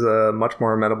one. It was a much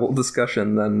more amenable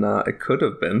discussion than it could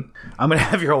have been. I'm gonna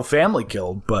have your whole family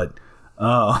killed, but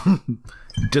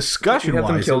discussion wise, you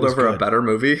have them killed over a better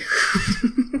movie.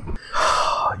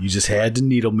 You just had to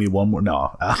needle me one more.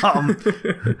 No.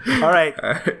 All right.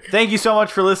 Thank you so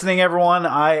much for listening, everyone.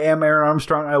 I am Aaron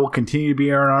Armstrong. I will continue to be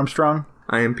Aaron Armstrong.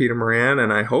 I am Peter Moran,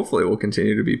 and I hopefully will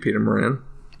continue to be Peter Moran.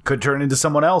 Could turn into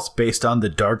someone else based on the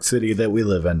dark city that we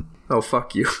live in. Oh,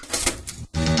 fuck you.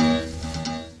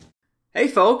 Hey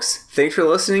folks, thanks for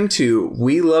listening to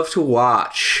We Love to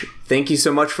Watch. Thank you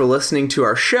so much for listening to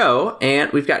our show,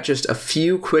 and we've got just a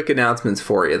few quick announcements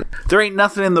for you. There ain't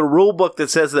nothing in the rule book that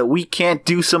says that we can't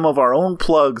do some of our own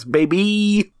plugs,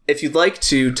 baby. If you'd like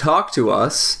to talk to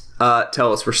us,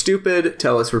 tell us we're stupid,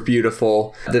 tell us we're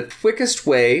beautiful. The quickest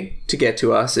way to get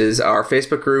to us is our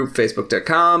Facebook group,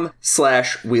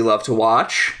 facebook.com/We Love to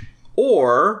Watch.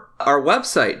 Or our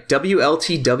website,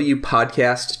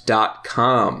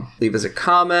 WLTWpodcast.com. Leave us a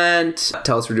comment.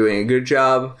 Tell us we're doing a good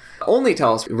job. Only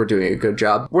tell us we're doing a good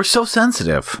job. We're so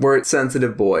sensitive. We're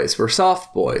sensitive boys. We're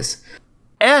soft boys.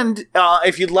 And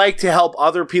if you'd like to help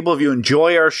other people, if you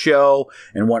enjoy our show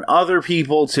and want other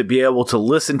people to be able to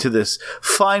listen to this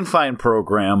fine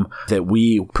program that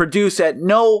we produce at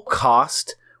no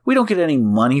cost, we don't get any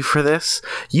money for this.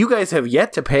 You guys have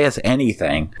yet to pay us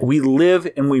anything. We live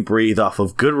and we breathe off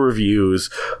of good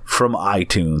reviews from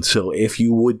iTunes. So if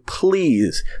you would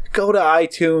please go to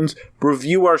iTunes,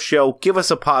 review our show, give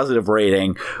us a positive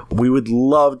rating. We would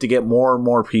love to get more and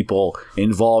more people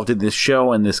involved in this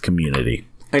show and this community.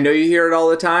 I know you hear it all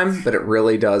the time, but it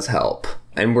really does help.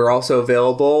 And we're also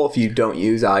available, if you don't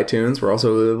use iTunes, we're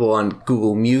also available on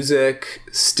Google Music,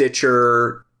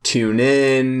 Stitcher,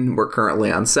 TuneIn. We're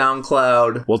currently on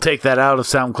SoundCloud. We'll take that out if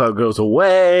SoundCloud goes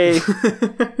away.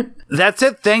 That's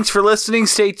it. Thanks for listening.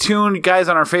 Stay tuned, guys,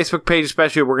 on our Facebook page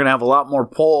especially. We're going to have a lot more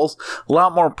polls, a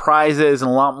lot more prizes,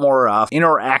 and a lot more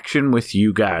interaction with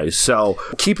you guys. So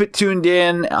keep it tuned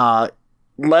in.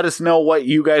 Let us know what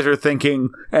you guys are thinking.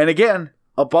 And again,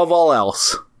 above all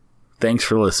else, thanks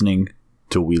for listening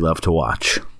to We Love to Watch.